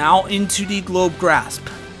 He's now into the Globe Grasp.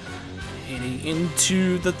 Heading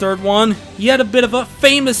into the 3rd one, he had a bit of a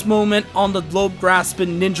famous moment on the Globe Grasp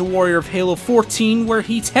in Ninja Warrior of Halo 14 where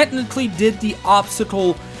he technically did the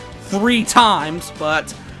obstacle 3 times,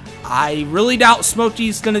 but I really doubt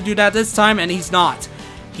Smoky's gonna do that this time, and he's not.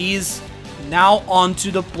 He's now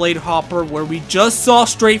onto the Blade Hopper where we just saw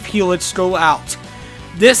Strafe Helix go out.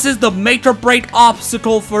 This is the make or break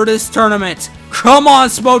obstacle for this tournament. Come on,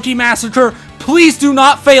 Smoky Massacre, please do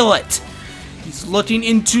not fail it. He's looking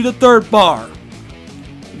into the 3rd bar.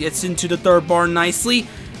 Gets into the 3rd bar nicely.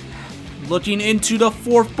 Looking into the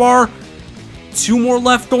 4th bar. 2 more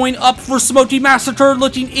left going up for Smoky Massacre.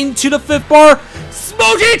 Looking into the 5th bar.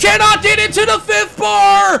 Smoky cannot get into the 5th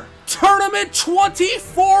bar! Tournament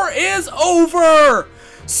 24 is over!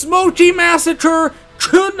 Smoky Massacre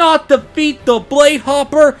could not defeat the Blade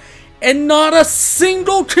Hopper, and not a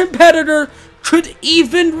single competitor could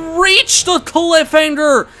even reach the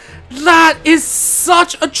cliffhanger. That is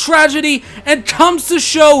such a tragedy and comes to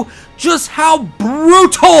show just how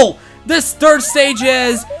brutal this 3rd stage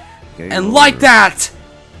is. And like that,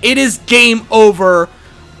 it is game over.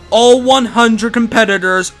 All 100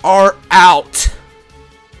 competitors are out.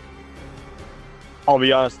 I'll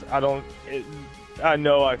be honest, I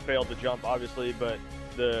know I failed to jump, obviously, but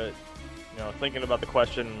thinking about the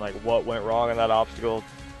question, like what went wrong in that obstacle,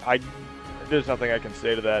 there's nothing I can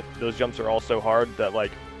say to that. Those jumps are all so hard that,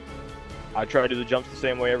 like, I try to do the jumps the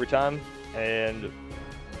same way every time, and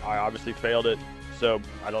I obviously failed it, so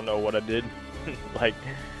I don't know what I did. Like,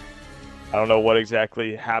 I don't know what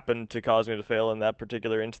exactly happened to cause me to fail in that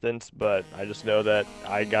particular instance, but I just know that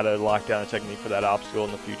I gotta lock down a technique for that obstacle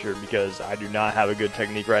in the future because I do not have a good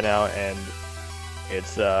technique right now, and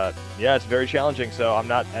it's it's very challenging. So I'm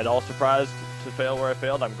not at all surprised to fail where I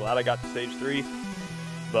failed. I'm glad I got to stage 3,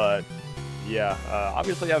 but yeah,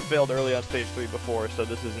 obviously I've failed early on stage 3 before, so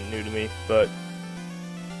this isn't new to me. But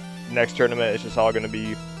next tournament is just all going to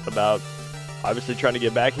be about obviously trying to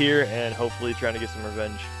get back here and hopefully trying to get some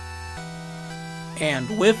revenge.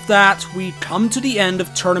 And with that, we come to the end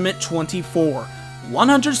of Tournament 24.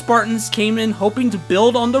 100 Spartans came in hoping to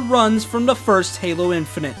build on the runs from the first Halo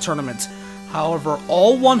Infinite tournament. However,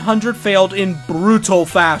 all 100 failed in brutal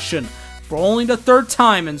fashion. For only the 3rd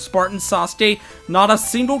time in Spartan Sasuke, not a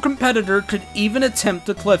single competitor could even attempt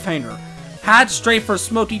the cliffhanger. Had Strafe or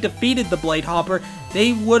Smoky defeated the Blade Hopper,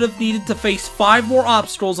 they would have needed to face 5 more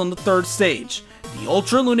obstacles on the 3rd stage. The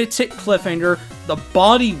Ultra Lunatic Cliffhanger, the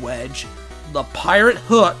Body Wedge, the Pirate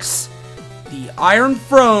Hooks, the Iron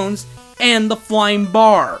Thrones, and the Flying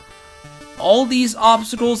Bar. All these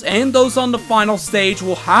obstacles and those on the final stage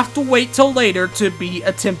will have to wait till later to be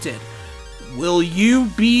attempted. Will you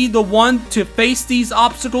be the one to face these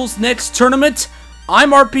obstacles next tournament?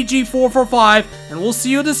 I'm RPG445, and we'll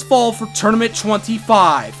see you this fall for Tournament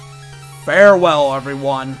 25. Farewell,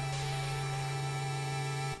 everyone.